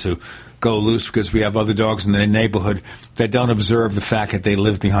allowed to go loose because we have other dogs in the neighborhood that don't observe the fact that they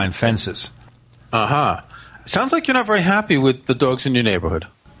live behind fences. Uh-huh. Sounds like you're not very happy with the dogs in your neighborhood.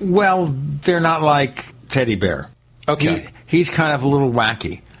 Well, they're not like Teddy Bear. Okay. He's kind of a little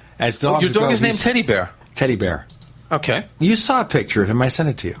wacky. As dogs your dog is named Teddy Bear? Teddy Bear. Okay. You saw a picture of him. I sent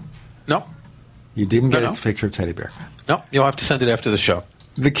it to you. No. You didn't get a picture of Teddy Bear? No. You'll have to send it after the show.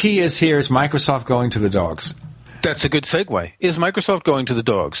 The key is Microsoft going to the dogs. That's a good segue. Is Microsoft going to the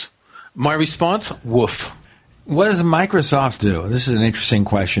dogs? My response, woof. What does Microsoft do? This is an interesting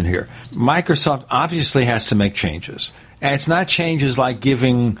question here. Microsoft obviously has to make changes. And it's not changes like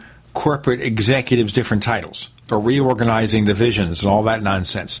giving corporate executives different titles or reorganizing divisions and all that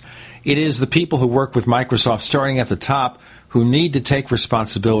nonsense. It is the people who work with Microsoft, starting at the top, who need to take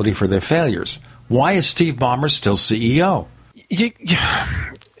responsibility for their failures. Why is Steve Ballmer still CEO?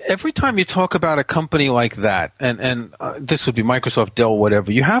 Every time you talk about a company like that, and this would be Microsoft, Dell,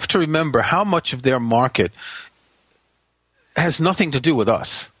 whatever, you have to remember how much of their market has nothing to do with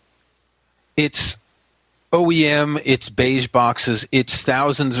us. It's OEM, it's beige boxes, it's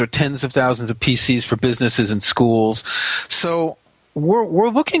thousands or tens of thousands of PCs for businesses and schools. So we're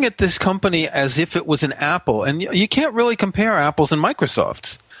looking at this company as if it was an Apple, and you can't really compare Apples and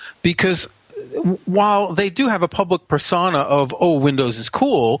Microsofts, because while they do have a public persona of, Windows is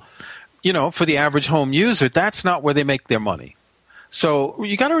cool, for the average home user, that's not where they make their money. So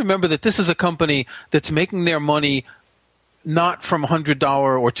you got to remember that this is a company that's making their money not from $100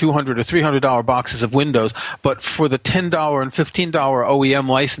 or $200 or $300 boxes of Windows, but for the $10 and $15 OEM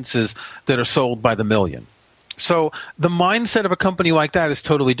licenses that are sold by the million. So the mindset of a company like that is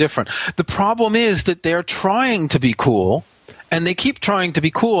totally different. The problem is that they're trying to be cool, and they keep trying to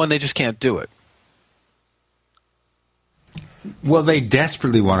be cool, and they just can't do it. Well, they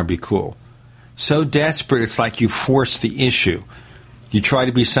desperately want to be cool. So desperate, it's like you force the issue. You try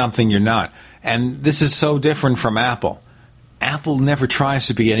to be something you're not. And this is so different from Apple. Apple never tries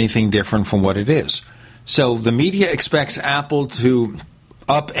to be anything different from what it is. So the media expects Apple to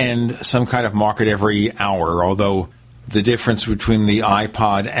upend some kind of market every hour, although the difference between the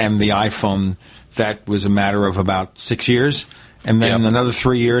iPod and the iPhone, that was a matter of about 6 years, and then another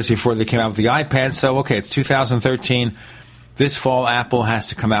 3 years before they came out with the iPad. So, okay, it's 2013. This fall, Apple has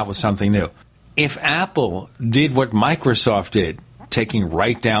to come out with something new. If Apple did what Microsoft did, taking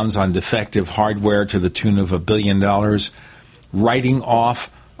write-downs on defective hardware to the tune of $1 billion, writing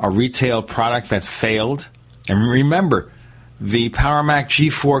off a retail product that failed, and remember, the Power Mac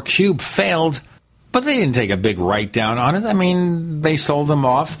G4 Cube failed, but they didn't take a big write-down on it. I mean, they sold them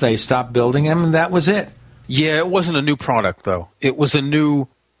off, they stopped building them, and that was it. Yeah, it wasn't a new product, though. It was a new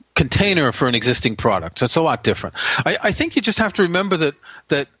container for an existing product. So it's a lot different. I think you just have to remember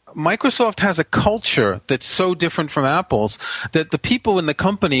that Microsoft has a culture that's so different from Apple's that the people in the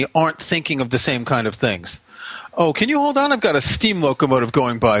company aren't thinking of the same kind of things. Oh, can you hold on? I've got a steam locomotive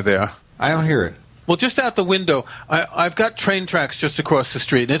going by there. I don't hear it. Well, just out the window, I've got train tracks just across the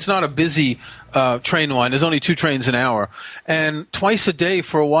street, and it's not a busy train line. There's only 2 trains an hour. And twice a day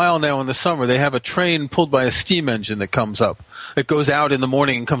for a while now in the summer, they have a train pulled by a steam engine that comes up. It goes out in the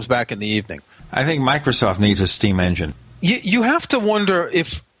morning and comes back in the evening. I think Microsoft needs a steam engine. You have to wonder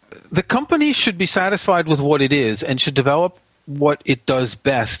if the company should be satisfied with what it is and should develop what it does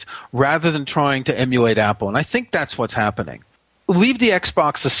best rather than trying to emulate Apple. And I think that's what's happening. Leave the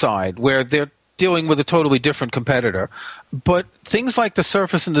Xbox aside, where they're dealing with a totally different competitor. But things like the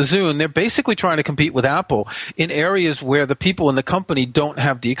Surface and the Zune, they're basically trying to compete with Apple in areas where the people in the company don't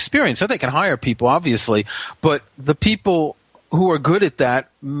have the experience. So they can hire people, obviously, but the people who are good at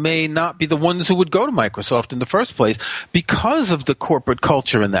that may not be the ones who would go to Microsoft in the first place because of the corporate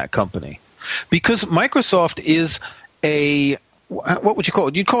culture in that company. Because Microsoft is what would you call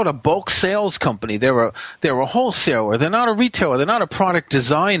it? You'd call it a bulk sales company. They're a wholesaler. They're not a retailer. They're not a product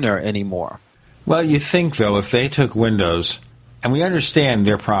designer anymore. Well, you think, though, if they took Windows, and we understand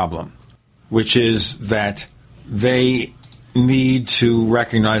their problem, which is that they need to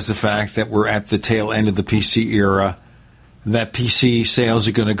recognize the fact that we're at the tail end of the PC era, that PC sales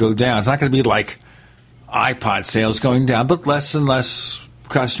are going to go down. It's not going to be like iPod sales going down, but less and less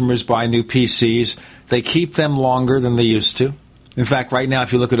customers buy new PCs. They keep them longer than they used to. In fact, right now,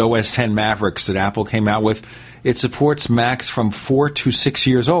 if you look at OS X Mavericks that Apple came out with, it supports Macs from 4 to 6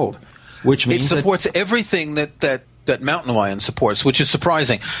 years old, which means it supports everything that Mountain Lion supports, which is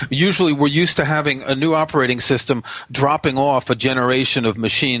surprising. Usually we're used to having a new operating system dropping off a generation of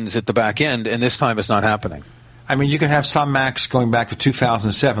machines at the back end, and this time it's not happening. I mean, you can have some Macs going back to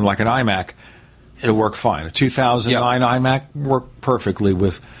 2007, like an iMac. It'll work fine. A 2009 iMac worked perfectly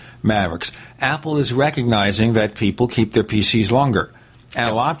with Mavericks. Apple is recognizing that people keep their PCs longer. And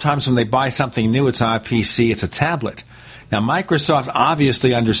a lot of times when they buy something new, it's not a PC, it's a tablet. Now, Microsoft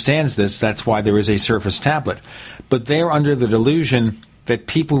obviously understands this. That's why there is a Surface tablet. But they're under the delusion that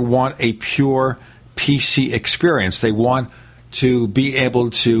people want a pure PC experience. They want to be able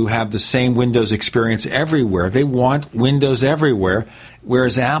to have the same Windows experience everywhere. They want Windows everywhere,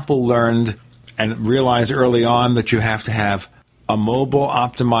 whereas Apple learned and realized early on that you have to have a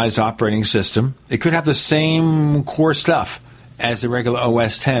mobile-optimized operating system. It could have the same core stuff as the regular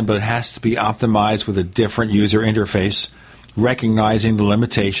OS X, but it has to be optimized with a different user interface, recognizing the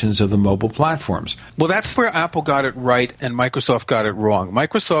limitations of the mobile platforms. Well, that's where Apple got it right and Microsoft got it wrong.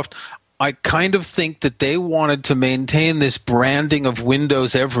 Microsoft, I kind of think that they wanted to maintain this branding of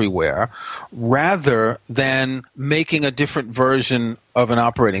Windows everywhere rather than making a different version of an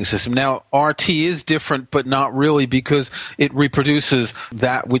operating system. Now, RT is different, but not really, because it reproduces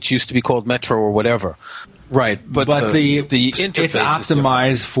that which used to be called Metro or whatever. Right, but the interface it's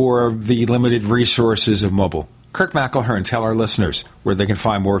optimized for the limited resources of mobile. Kirk McElhearn, tell our listeners where they can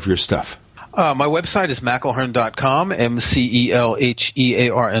find more of your stuff. My website is McElhearn.com,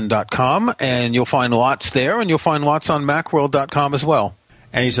 McElhearn.com, and you'll find lots there, and you'll find lots on Macworld.com as well.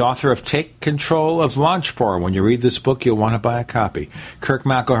 And he's author of Take Control of Launchbar. When you read this book, you'll want to buy a copy. Kirk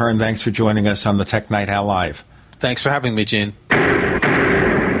McElhearn, thanks for joining us on the Tech Night Owl Live. Thanks for having me, Gene.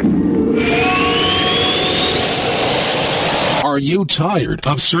 Are you tired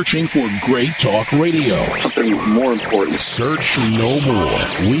of searching for great talk radio? Something more important. Search no more.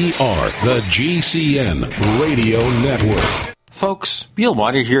 We are the GCN Radio Network. Folks, you'll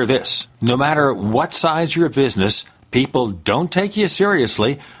want to hear this. No matter what size your business, people don't take you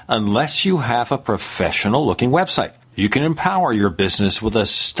seriously unless you have a professional-looking website. You can empower your business with a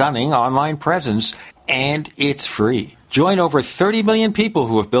stunning online presence, and it's free. Join over 30 million people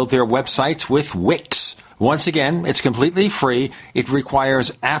who have built their websites with Wix. Once again, it's completely free. It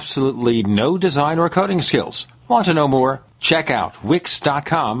requires absolutely no design or coding skills. Want to know more? Check out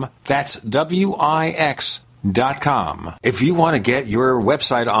Wix.com. That's Wix.com. If you want to get your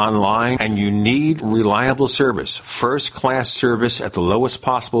website online and you need reliable service, first-class service at the lowest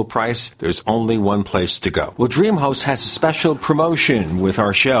possible price, there's only one place to go. Well, DreamHost has a special promotion with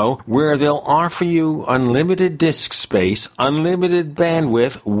our show where they'll offer you unlimited disk space, unlimited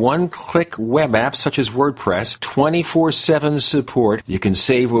bandwidth, one-click web apps such as WordPress, 24/7 support. You can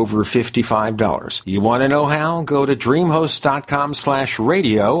save over $55. You want to know how? Go to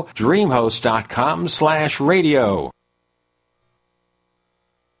DreamHost.com/radio, DreamHost.com/radio.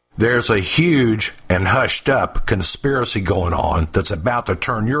 There's a huge and hushed up conspiracy going on that's about to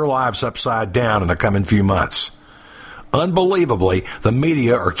turn your lives upside down in the coming few months. Unbelievably, the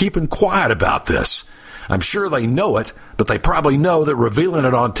media are keeping quiet about this. I'm sure they know it, but they probably know that revealing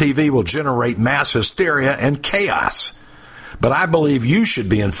it on TV will generate mass hysteria and chaos. But I believe you should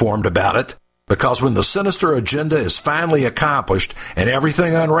be informed about it, because when the sinister agenda is finally accomplished and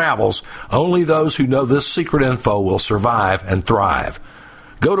everything unravels, only those who know this secret info will survive and thrive.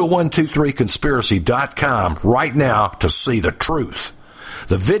 Go to 123conspiracy.com right now to see the truth.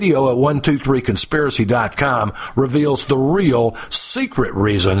 The video at 123conspiracy.com reveals the real secret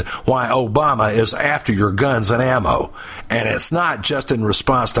reason why Obama is after your guns and ammo. And it's not just in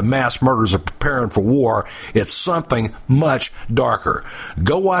response to mass murders of preparing for war. It's something much darker.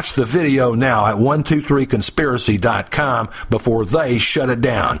 Go watch the video now at 123conspiracy.com before they shut it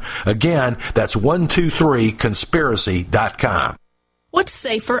down. Again, that's 123conspiracy.com. What's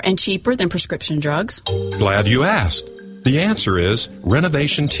safer and cheaper than prescription drugs? Glad you asked. The answer is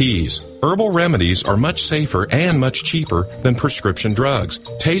Renovation Teas. Herbal remedies are much safer and much cheaper than prescription drugs.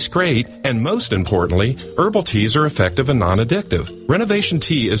 Taste great, and most importantly, herbal teas are effective and non-addictive. Renovation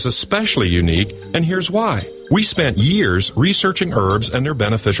Tea is especially unique, and here's why. We spent years researching herbs and their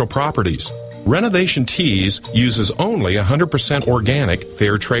beneficial properties. Renovation Teas uses only 100% organic,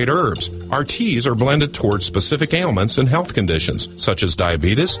 fair trade herbs. Our teas are blended towards specific ailments and health conditions, such as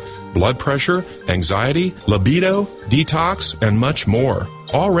diabetes, blood pressure, anxiety, libido, detox, and much more.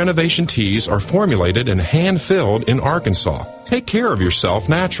 All Renovation Teas are formulated and hand-filled in Arkansas. Take care of yourself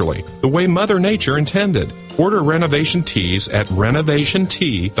naturally, the way Mother Nature intended. Order Renovation Teas at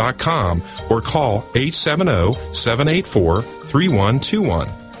renovationtea.com or call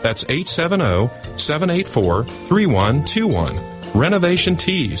 870-784-3121. That's 870-784-3121. Renovation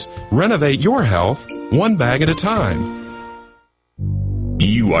Teas. Renovate your health one bag at a time.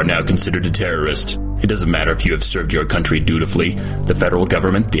 You are now considered a terrorist. It doesn't matter if you have served your country dutifully. The federal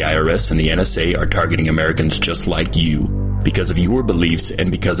government, the IRS, and the NSA are targeting Americans just like you. Because of your beliefs and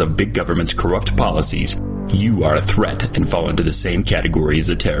because of big government's corrupt policies, you are a threat and fall into the same category as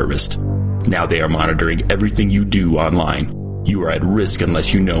a terrorist. Now they are monitoring everything you do online. You are at risk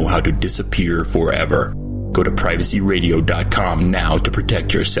unless you know how to disappear forever. Go to privacyradio.com now to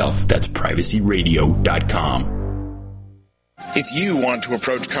protect yourself. That's privacyradio.com. If you want to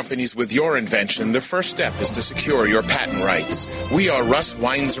approach companies with your invention, the first step is to secure your patent rights. We are Russ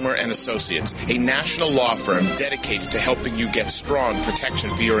Weinzimmer and Associates, a national law firm dedicated to helping you get strong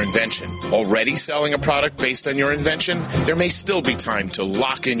protection for your invention. Already selling a product based on your invention? There may still be time to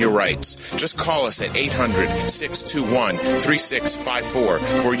lock in your rights. Just call us at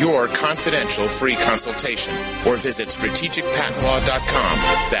 800-621-3654 for your confidential free consultation, or visit strategicpatentlaw.com.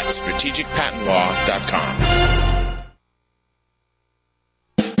 That's strategicpatentlaw.com.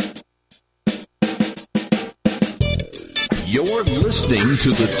 You're listening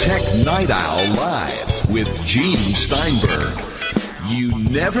to the Tech Night Owl Live with Gene Steinberg. You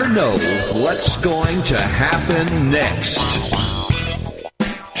never know what's going to happen next.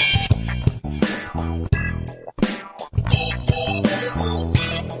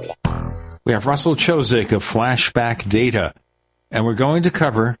 We have Russell Chozik of Flashback Data, and we're going to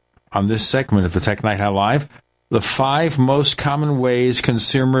cover, on this segment of the Tech Night Owl Live, the 5 most common ways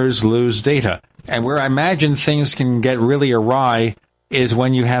consumers lose data. And where I imagine things can get really awry is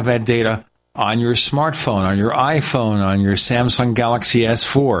when you have that data on your smartphone, on your iPhone, on your Samsung Galaxy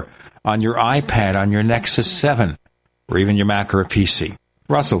S4, on your iPad, on your Nexus 7, or even your Mac or a PC.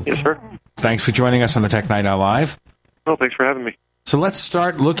 Russell. Yes, sir. Thanks for joining us on the Tech Night Owl Live. Well, thanks for having me. So let's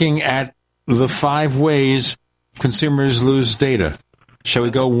start looking at the 5 ways consumers lose data. Shall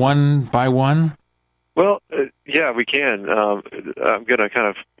we go one by one? Well, yeah, we can. I'm going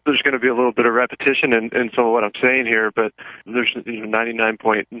to there's going to be a little bit of repetition in some of what I'm saying here, but there's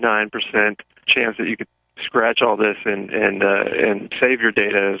 99.9% chance that you could scratch all this and save your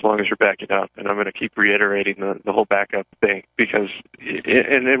data as long as you're backing up. And I'm going to keep reiterating the whole backup thing because,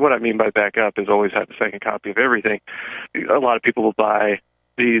 and what I mean by backup is always have a second copy of everything. A lot of people will buy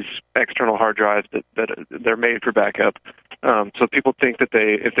these external hard drives that they're made for backup. So people think that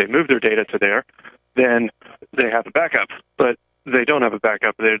if they move their data to there, then they have a backup, but they don't have a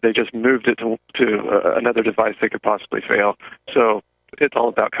backup. They just moved it to another device that could possibly fail. So it's all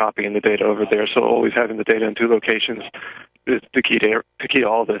about copying the data over there. So always having the data in 2 locations is the key to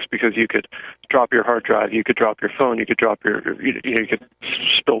all this, because you could drop your hard drive, you could drop your phone, you could drop you could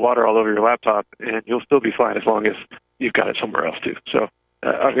spill water all over your laptop, and you'll still be fine as long as you've got it somewhere else too. So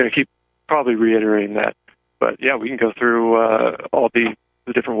I'm going to keep probably reiterating that. But yeah, we can go through all the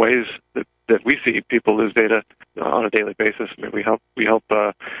different ways that we see people lose data on a daily basis. I mean, we help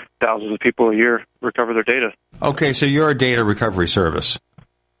thousands of people a year recover their data. Okay, so you're a data recovery service.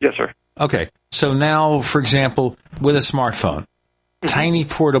 Yes, sir. Okay, so now, for example, with a smartphone, tiny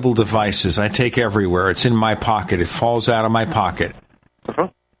portable devices I take everywhere. It's in my pocket. It falls out of my pocket. Uh-huh.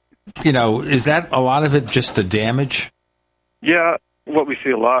 Is that a lot of it just the damage? Yeah, what we see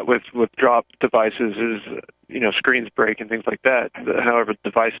a lot with drop devices is, screens break and things like that. However, the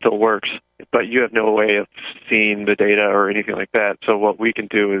device still works, but you have no way of seeing the data or anything like that. So what we can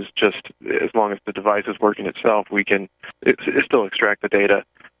do is just, as long as the device is working itself, we can still extract the data.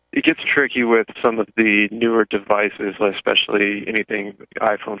 It gets tricky with some of the newer devices, especially anything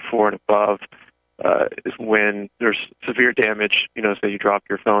iPhone 4 and above, is when there's severe damage. Say you drop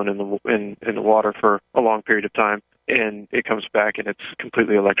your phone in the water for a long period of time, and it comes back and it's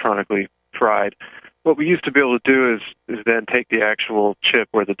completely electronically fried. What we used to be able to do is then take the actual chip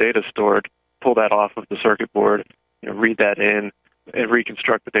where the data is stored, pull that off of the circuit board, read that in, and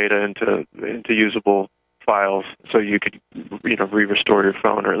reconstruct the data into usable files, so you could re-restore your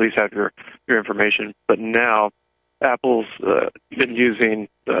phone or at least have your information. But now Apple's been using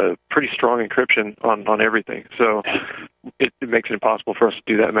pretty strong encryption on everything, so it makes it impossible for us to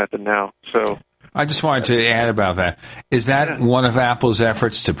do that method now. So I just wanted to add about that. Is that one of Apple's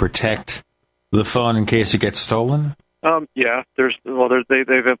efforts to protect the phone in case it gets stolen? Yeah,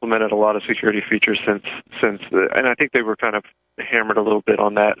 they've implemented a lot of security features since, and I think they were kind of hammered a little bit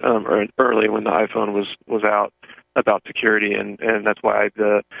on that early when the iPhone was out about security, and that's why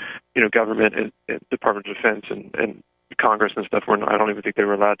the government and Department of Defense and Congress and stuff I don't even think they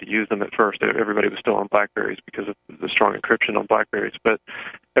were allowed to use them at first. Everybody was still on BlackBerries because of the strong encryption on BlackBerries. But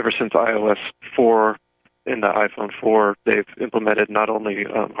ever since iOS 4 and the iPhone 4, they've implemented not only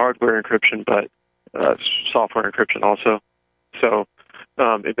hardware encryption but software encryption also. So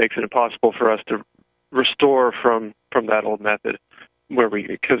it makes it impossible for us to restore from that old method,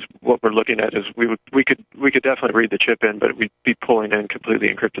 because what we're looking at is we could definitely read the chip in, but we'd be pulling in completely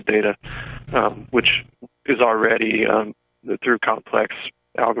encrypted data, which is already through complex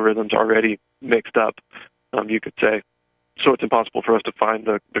algorithms already mixed up, you could say. So it's impossible for us to find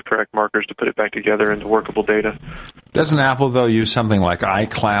the correct markers to put it back together into workable data. Doesn't Apple, though, use something like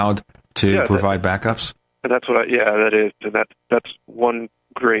iCloud to provide backups? And that's that is, and that's one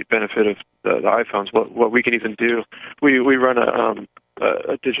great benefit of the iPhones. What we can even do, we run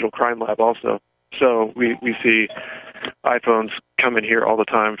a digital crime lab also. So we see iPhones come in here all the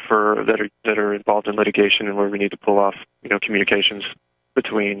time that are involved in litigation and where we need to pull off communications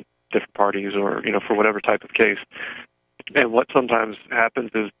between different parties or for whatever type of case. And what sometimes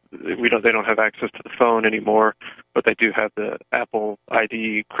happens is they don't have access to the phone anymore, but they do have the Apple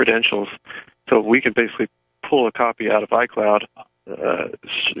ID credentials. So we can basically pull a copy out of iCloud,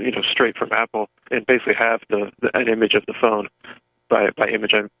 straight from Apple, and basically have an image of the phone. By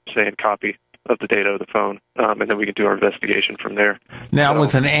image, I'm saying copy of the data of the phone, and then we can do our investigation from there. Now,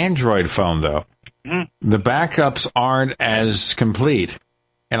 with an Android phone, though, the backups aren't as complete.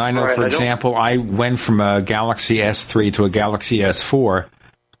 And I know, for example, I went from a Galaxy S3 to a Galaxy S4,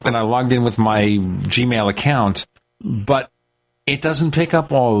 and I logged in with my Gmail account, but it doesn't pick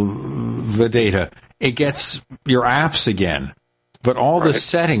up all the data. It gets your apps again, but all the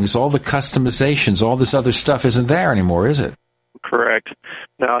settings, all the customizations, all this other stuff isn't there anymore, is it? Correct.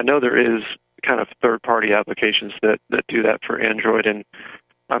 Now, I know there is kind of third-party applications that do that for Android, and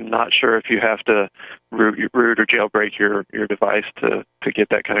I'm not sure if you have to root or jailbreak your device to get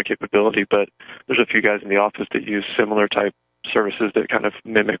that kind of capability, but there's a few guys in the office that use similar type services that kind of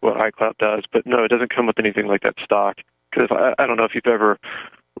mimic what iCloud does. But no, it doesn't come with anything like that stock, because I don't know if you've ever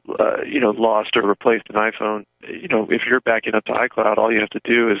lost or replaced an iPhone. If you're backing up to iCloud, all you have to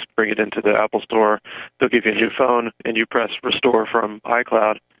do is bring it into the Apple Store. They'll give you a new phone, and you press restore from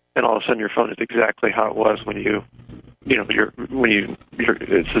iCloud, and all of a sudden your phone is exactly how it was when you're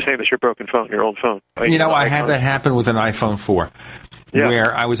it's the same as your broken phone, your old phone. I had that happen with an iPhone 4,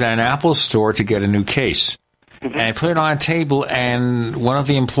 where I was at an Apple store to get a new case. And I put it on a table, and one of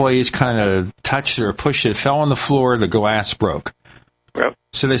the employees kind of touched it or pushed it, fell on the floor, the glass broke. Yep.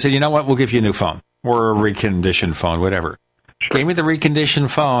 So they said, you know what, we'll give you a new phone, or a reconditioned phone, whatever. Sure. Gave me the reconditioned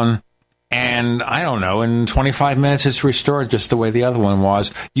phone, and I don't know, in 25 minutes it's restored just the way the other one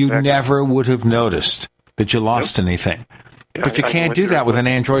was. You never would have noticed that you lost anything. Yeah, but you can't do that with an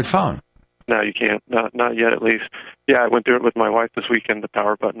Android phone. No, you can't. Not yet, at least. Yeah, I went through it with my wife this weekend. The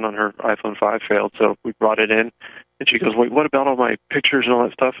power button on her iPhone 5 failed, so we brought it in. And she goes, wait, what about all my pictures and all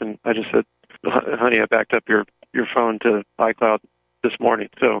that stuff? And I just said, honey, I backed up your phone to iCloud this morning.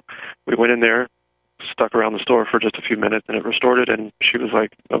 So we went in there, stuck around the store for just a few minutes, and it restored it. And she was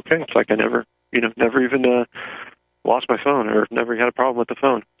like, okay, it's like I never even lost my phone or never had a problem with the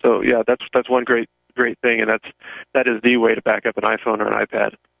phone. So, yeah, that's one great thing, and that is the way to back up an iPhone or an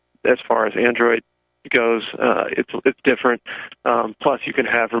iPad. As far as Android goes, it's different. Plus, you can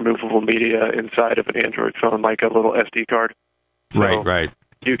have removable media inside of an Android phone, like a little SD card. Right.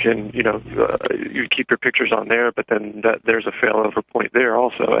 you can, you keep your pictures on there, but then there's a failover point there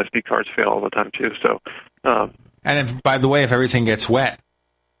also. SD cards fail all the time too. So, and by the way, if everything gets wet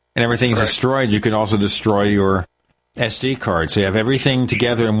and everything's destroyed, you can also destroy your SD card. So you have everything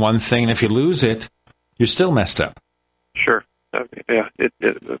together in one thing, and if you lose it, you're still messed up. Sure.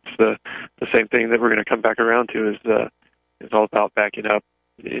 It's the same thing that we're going to come back around to is all about backing up.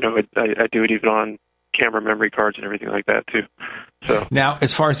 I do it even on camera memory cards and everything like that too. So now,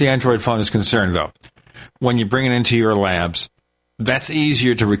 as far as the Android phone is concerned, though, when you bring it into your labs, that's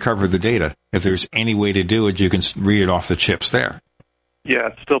easier to recover the data. If there's any way to do it, you can read it off the chips there. Yeah,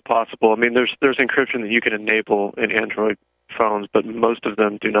 it's still possible. I mean, there's encryption that you can enable in Android phones, but most of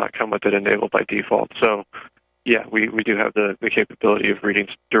them do not come with it enabled by default. So, yeah, we do have the capability of reading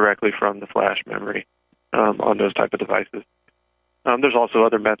directly from the flash memory on those type of devices. There's also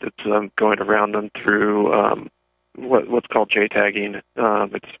other methods going around them through what's called JTagging.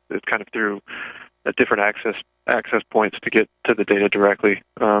 It's kind of through different access points to get to the data directly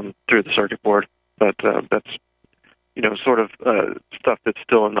through the circuit board. But that's sort of stuff that's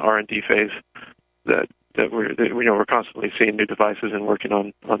still in the R&D phase. That we're constantly seeing new devices and working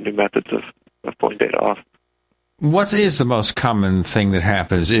on new methods of pulling data off. What is the most common thing that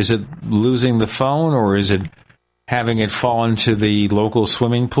happens? Is it losing the phone, or is it having it fall into the local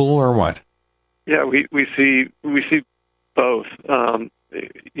swimming pool, or what? Yeah, we see both.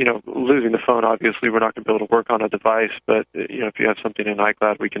 Losing the phone, obviously, we're not going to be able to work on a device. But if you have something in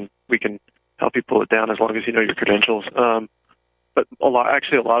iCloud, we can help you pull it down as long as you know your credentials. But a lot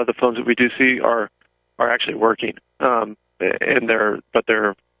of the phones that we do see are actually working, and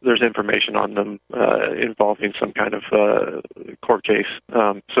there's information on them involving some kind of court case.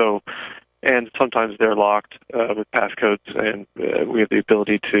 And sometimes they're locked with passcodes, and we have the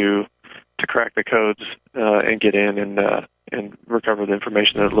ability to crack the codes and get in and recover the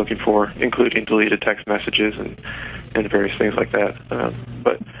information they're looking for, including deleted text messages and various things like that.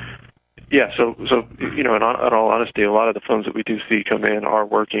 But yeah, so in all honesty, a lot of the phones that we do see come in are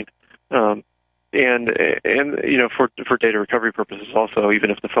working. And for data recovery purposes also, even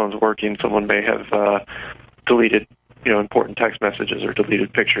if the phone's working, someone may have deleted important text messages or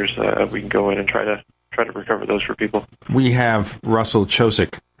deleted pictures. We can go in and try to recover those for people. We have Russell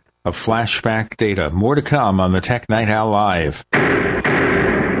Chosik of Flashback Data. More to come on the Tech Night Owl Live.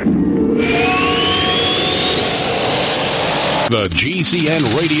 The GCN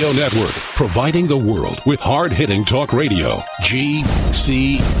Radio Network, providing the world with hard-hitting talk radio.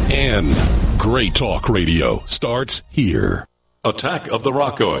 GCN. Great talk radio starts here. Attack of the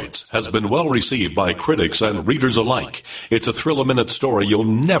Rockoids has been well received by critics and readers alike. It's a thrill-a-minute story you'll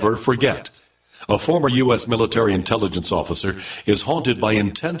never forget. A former U.S. military intelligence officer is haunted by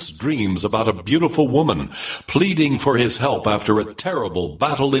intense dreams about a beautiful woman pleading for his help after a terrible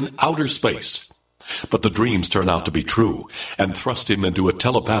battle in outer space. But the dreams turn out to be true and thrust him into a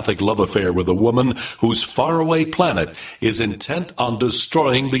telepathic love affair with a woman whose faraway planet is intent on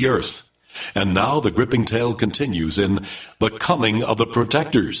destroying the Earth. And now the gripping tale continues in The Coming of the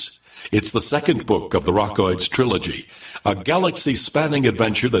Protectors. It's the second book of the Rockoids trilogy, a galaxy-spanning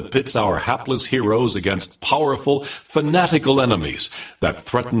adventure that pits our hapless heroes against powerful, fanatical enemies that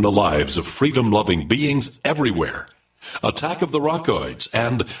threaten the lives of freedom-loving beings everywhere. Attack of the Rockoids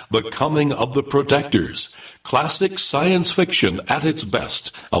and The Coming of the Protectors. Classic science fiction at its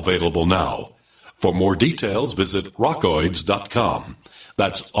best, available now. For more details, visit rockoids.com.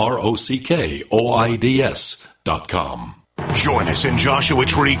 That's ROCKOIDS.com. Join us in Joshua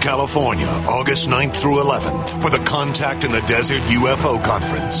Tree, California, August 9th through 11th for the Contact in the Desert UFO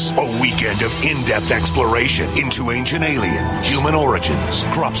Conference. A weekend of in-depth exploration into ancient aliens, human origins,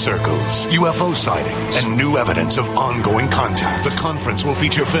 crop circles, UFO sightings, and new evidence of ongoing contact. The conference will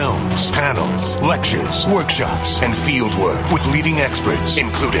feature films, panels, lectures, workshops, and fieldwork with leading experts,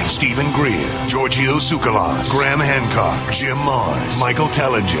 including Stephen Greer, Giorgio Tsoukalos, Graham Hancock, Jim Mars, Michael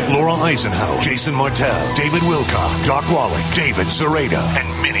Tellinger, Laura Eisenhower, Jason Martell, David Wilcock, Doc Wallach, David Sereda, and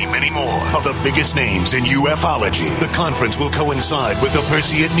many, many more of the biggest names in ufology. The conference will coincide with the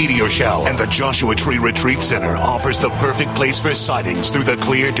Perseid Meteor Shower, and the Joshua Tree Retreat Center offers the perfect place for sightings through the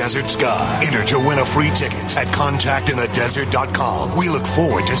clear desert sky. Enter to win a free ticket at contactinthedesert.com. We look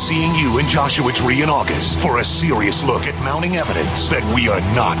forward to seeing you in Joshua Tree in August for a serious look at mounting evidence that we are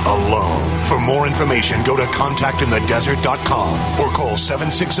not alone. For more information, go to contactinthedesert.com or call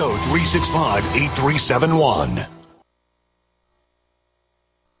 760-365-8371.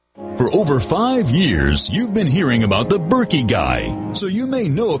 For over 5 years, you've been hearing about the Berkey guy, so you may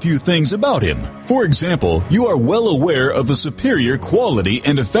know a few things about him. For example, you are well aware of the superior quality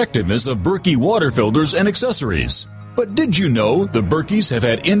and effectiveness of Berkey water filters and accessories. But did you know the Berkeys have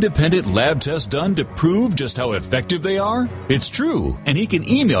had independent lab tests done to prove just how effective they are? It's true, and he can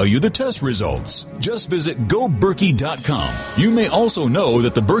email you the test results. Just visit GoBerkey.com. You may also know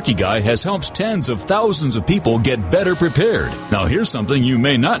that the Berkey Guy has helped tens of thousands of people get better prepared. Now here's something you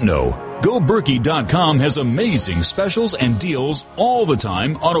may not know. GoBerkey.com has amazing specials and deals all the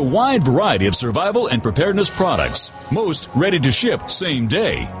time on a wide variety of survival and preparedness products. Most ready to ship same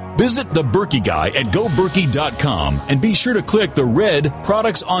day. Visit the Berkey Guy at GoBerkey.com and be sure to click the red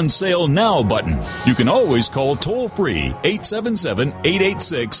Products on Sale Now button. You can always call toll-free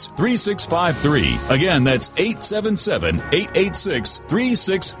 877-886-3653. Again, that's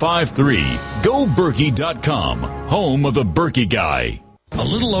 877-886-3653. GoBerkey.com, home of the Berkey Guy. A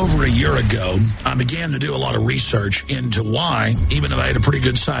little over a year ago, I began to do a lot of research into why, even if I had a pretty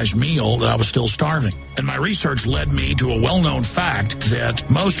good-sized meal, that I was still starving. And my research led me to a well-known fact that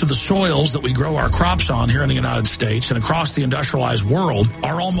most of the soils that we grow our crops on here in the United States and across the industrialized world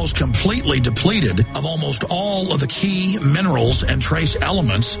are almost completely depleted of almost all of the key minerals and trace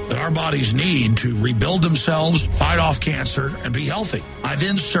elements that our bodies need to rebuild themselves, fight off cancer, and be healthy. I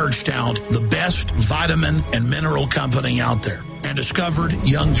then searched out the best vitamin and mineral company out there and discovered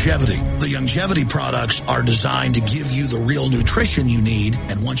Youngevity. The Youngevity products are designed to give you the real nutrition you need,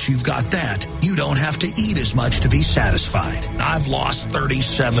 and once you've got that, you don't have to eat as much to be satisfied. I've lost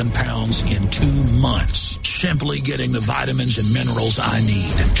 37 pounds in 2 months, simply getting the vitamins and minerals I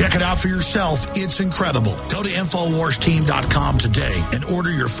need. Check it out for yourself. It's incredible. Go to InfoWarsTeam.com today and order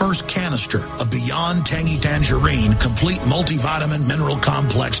your first canister of Beyond Tangy Tangerine Complete Multivitamin Mineral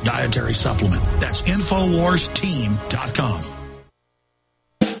Complex Dietary Supplement. That's InfoWarsTeam.com.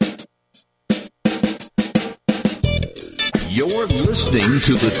 You're listening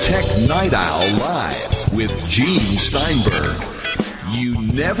to the Tech Night Owl Live with Gene Steinberg. You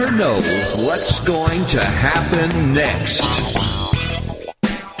never know what's going to happen next.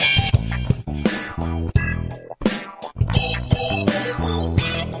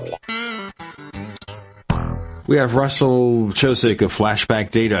 We have Russell Chosick of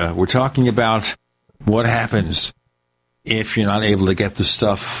Flashback Data. We're talking about what happens if you're not able to get the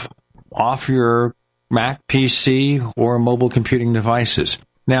stuff off your Mac, PC, or mobile computing devices.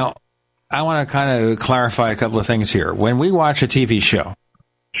 Now, I want to kind of clarify a couple of things here. When we watch a TV show,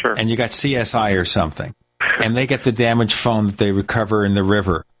 sure, and you got CSI or something, and they get the damaged phone that they recover in the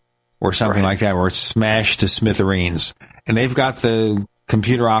river or something like that, or it's smashed to smithereens, and they've got the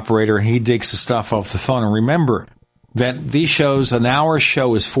computer operator, he digs the stuff off the phone. And remember that these shows, an hour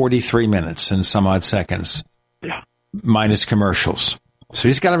show is 43 minutes and some odd seconds, minus commercials. So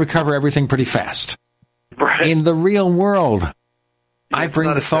he's got to recover everything pretty fast. Right. In the real world, I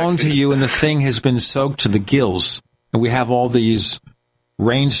bring the phone to you and the thing has been soaked to the gills. And we have all these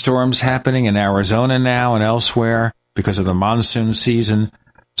rainstorms happening in Arizona now and elsewhere because of the monsoon season.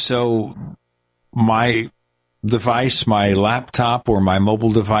 So my device, my laptop or my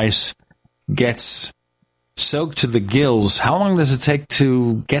mobile device gets soaked to the gills. How long does it take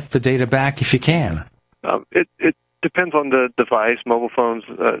to get the data back if you can? It depends on the device. Mobile phones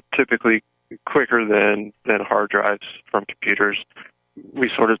typically quicker than hard drives from computers. We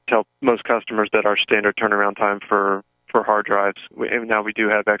sort of tell most customers that our standard turnaround time for hard drives, and now we do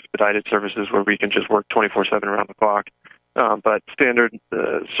have expedited services where we can just work 24/7 around the clock, but standard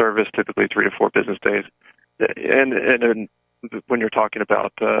service typically 3 to 4 business days. And when you're talking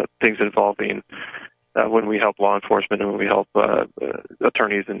about things involving when we help law enforcement and when we help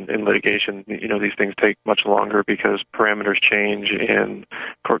attorneys in litigation, these things take much longer because parameters change and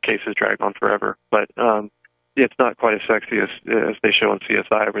court cases drag on forever. But it's not quite as sexy as they show on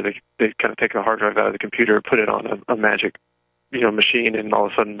CSI, where they kind of take a hard drive out of the computer, put it on a magic machine, and all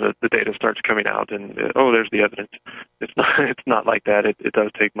of a sudden the data starts coming out, and there's the evidence. It's not like that. It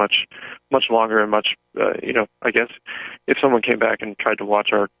does take much longer and much. I guess if someone came back and tried to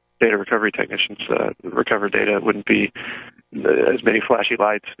watch our data recovery technicians recover data, it wouldn't be as many flashy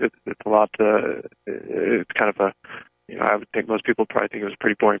lights. It's a lot. It's kind of a. I would think most people probably think it was a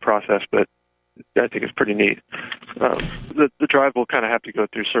pretty boring process, but I think it's pretty neat. The drive will kind of have to go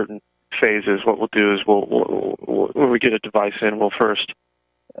through certain phases. What we'll do is we'll when we get a device in, we'll first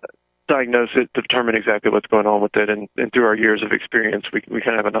diagnose it, determine exactly what's going on with it, and through our years of experience, we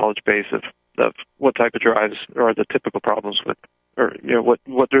kind of have a knowledge base of what type of drives are the typical problems with, or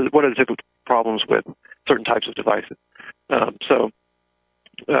what are the typical problems with certain types of devices. So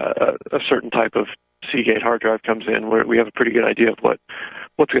a certain type of Seagate hard drive comes in where we have a pretty good idea of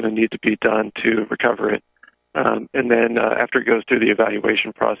what's going to need to be done to recover it. And then after it goes through the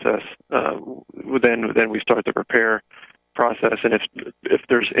evaluation process, then we start the repair process. And if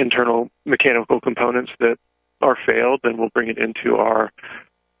there's internal mechanical components that are failed, then we'll bring it into our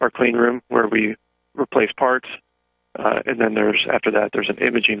clean room where we replace parts. And then after that, there's an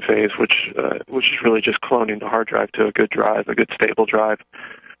imaging phase, which is really just cloning the hard drive to a good drive, a good stable drive.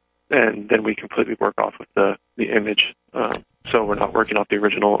 And then we completely work off of the image. So we're not working off the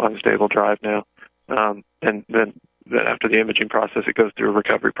original unstable drive now. And then after the imaging process, it goes through a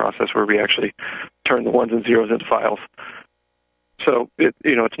recovery process where we actually turn the ones and zeros into files. So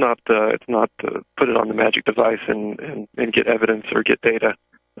it's not put it on the magic device and get evidence or get data.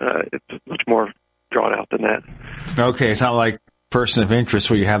 It's much more drawn out than that. Okay, it's not like Person of Interest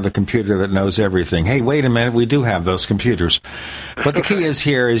where you have the computer that knows everything. Hey, wait a minute, we do have those computers. But the key is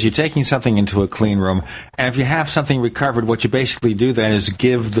you're taking something into a clean room, and if you have something recovered, what you basically do then is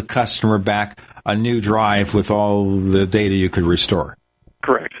give the customer back a new drive with all the data you could restore.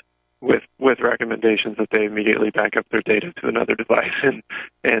 Correct. With recommendations that they immediately back up their data to another device.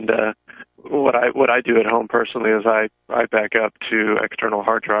 And what I do at home personally is I back up to external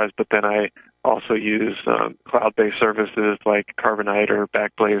hard drives, but then I also use cloud-based services like Carbonite or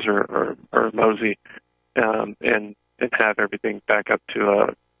Backblaze or Mozy, and have everything back up to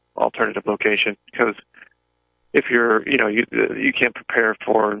a alternative location. Because if you can't prepare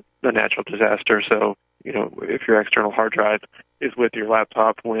for a natural disaster, so if your external hard drive is with your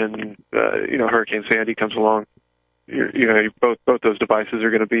laptop when Hurricane Sandy comes along, both those devices are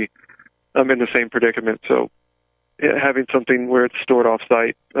going to be in the same predicament. So having something where it's stored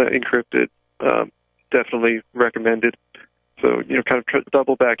off-site, encrypted, definitely recommended. So kind of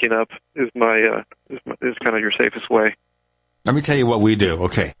double backing up is is kind of your safest way. Let me tell you what we do.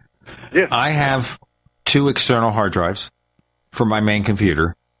 Okay. Yeah. I have 2 external hard drives for my main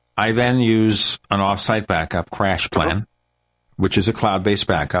computer. I then use an off-site backup, CrashPlan, which is a cloud-based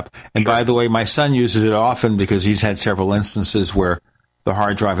backup. And by the way, my son uses it often because he's had several instances where the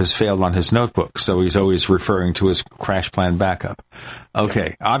hard drive has failed on his notebook, so he's always referring to his CrashPlan backup.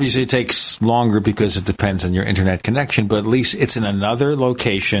 Okay, obviously it takes longer because it depends on your internet connection, but at least it's in another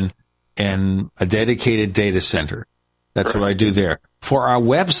location in a dedicated data center. That's what I do there. For our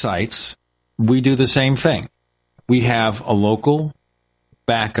websites, we do the same thing. We have a local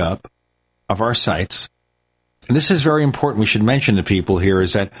backup of our sites. And this is very important. We should mention to people here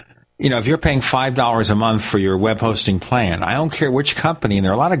is that, if you're paying $5 a month for your web hosting plan, I don't care which company, and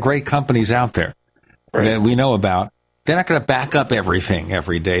there are a lot of great companies out there that we know about, they're not going to back up everything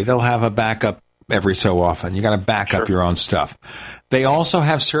every day. They'll have a backup every so often. You got to back up your own stuff. They also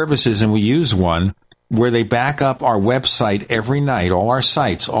have services, and we use one, where they back up our website every night, all our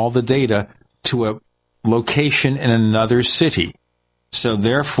sites, all the data, to a location in another city. So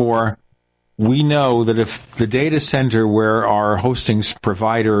therefore, we know that if the data center where our hosting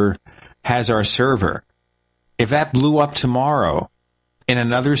provider has our server, if that blew up tomorrow in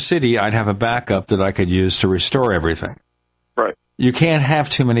another city, I'd have a backup that I could use to restore everything. Right. You can't have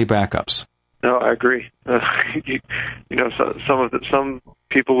too many backups. No, I agree. Some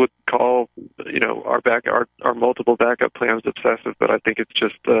people would call our multiple backup plans obsessive, but I think it's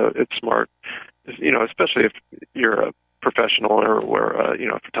just it's smart. Especially if you're a professional or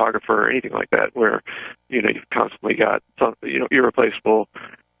a photographer or anything like that, where you've constantly got some irreplaceable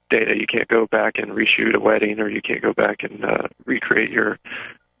data. You can't go back and reshoot a wedding, or you can't go back and recreate your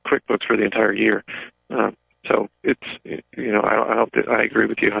QuickBooks for the entire year. So it's I agree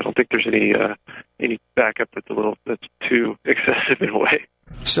with you. I don't think there's any backup that's too excessive in a way.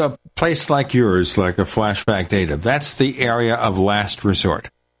 So a place like yours, like a flashback data, that's the area of last resort.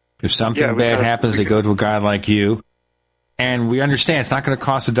 If something bad happens, they go to a guy like you. And we understand it's not going to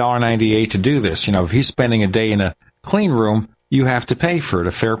cost $1.98 to do this. If he's spending a day in a clean room, you have to pay for it,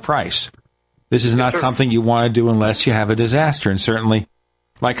 a fair price. This is not something you want to do unless you have a disaster. And certainly,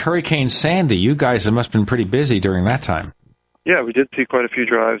 like Hurricane Sandy, you guys must have been pretty busy during that time. Yeah, we did see quite a few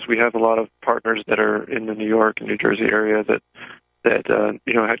drives. We have a lot of partners that are in the New York and New Jersey area that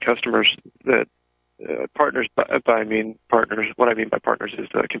had customers that partners. I mean partners. What I mean by partners is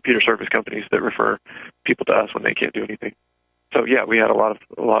computer service companies that refer people to us when they can't do anything. So yeah, we had a lot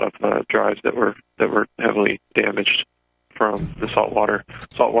of drives that were heavily damaged from the salt water.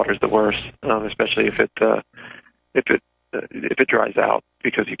 Salt water is the worst, especially if it dries out,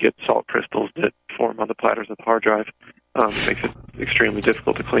 because you get salt crystals that form on the platters of the hard drive. It makes it extremely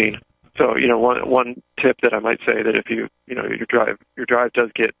difficult to clean. So one tip that I might say, that if your drive does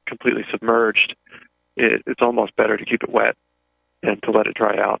get completely submerged, it's almost better to keep it wet and to let it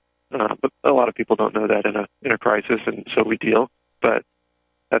dry out. But a lot of people don't know that in a crisis, and so we deal. But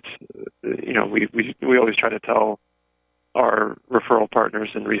that's we always try to tell our referral partners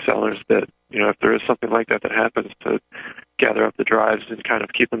and resellers that if there is something like that happens, to gather up the drives and kind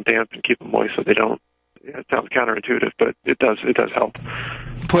of keep them damp and keep them moist so they don't it sounds counterintuitive, but it does help.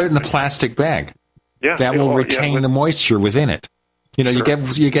 Put it in the plastic bag. Yeah, that will retain the moisture within it. You know, you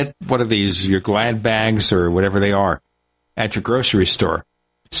get one of these, your Glad bags or whatever they are at your grocery store.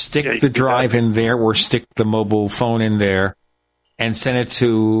 Stick the drive in there or stick the mobile phone in there and send it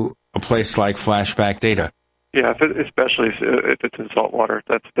to a place like Flashback Data. Yeah, especially if it's in salt water,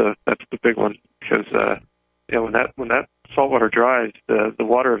 that's the big one, because when that salt water dries, the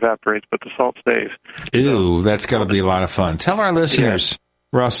water evaporates, but the salt stays. Ew, that's got to be a lot of fun. Tell our listeners,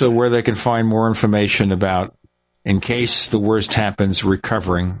 Russell, where they can find more information about, in case the worst happens,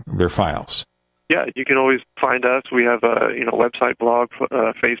 recovering their files. Yeah, you can always find us. We have a website, blog,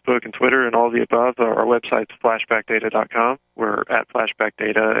 Facebook, and Twitter, and all the above. Our website's flashbackdata.com. We're at Flashback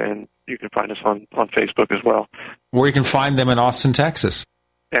Data, and you can find us on Facebook as well. Or you can find them in Austin, Texas.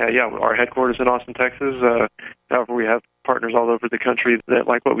 Yeah, our headquarters in Austin, Texas. However, we have partners all over the country that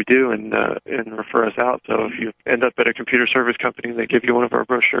like what we do and refer us out. So if you end up at a computer service company and they give you one of our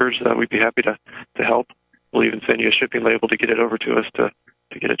brochures, we'd be happy to help. We'll even send you a shipping label to get it over to us to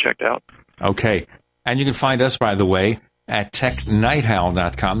get it checked out. Okay. And you can find us, by the way, at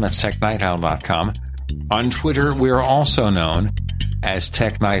technightowl.com. That's technightowl.com. On Twitter, we are also known as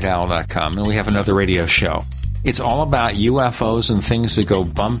technightowl.com, and we have another radio show. It's all about UFOs and things that go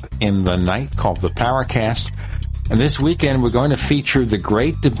bump in the night, called the Paracast. And this weekend, we're going to feature the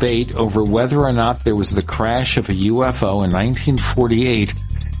great debate over whether or not there was the crash of a UFO in 1948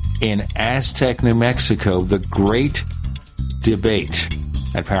 in Aztec, New Mexico. The great debate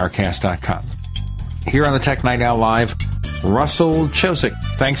at Paracast.com. Here on the Tech Night Owl Live, Russell Chosik.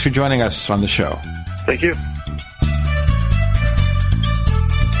 Thanks for joining us on the show. Thank you.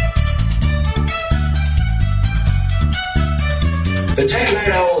 The Tech Night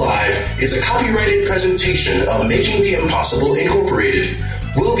Owl Live is a copyrighted presentation of Making the Impossible Incorporated.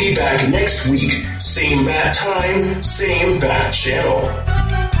 We'll be back next week, same bat time, same bat channel.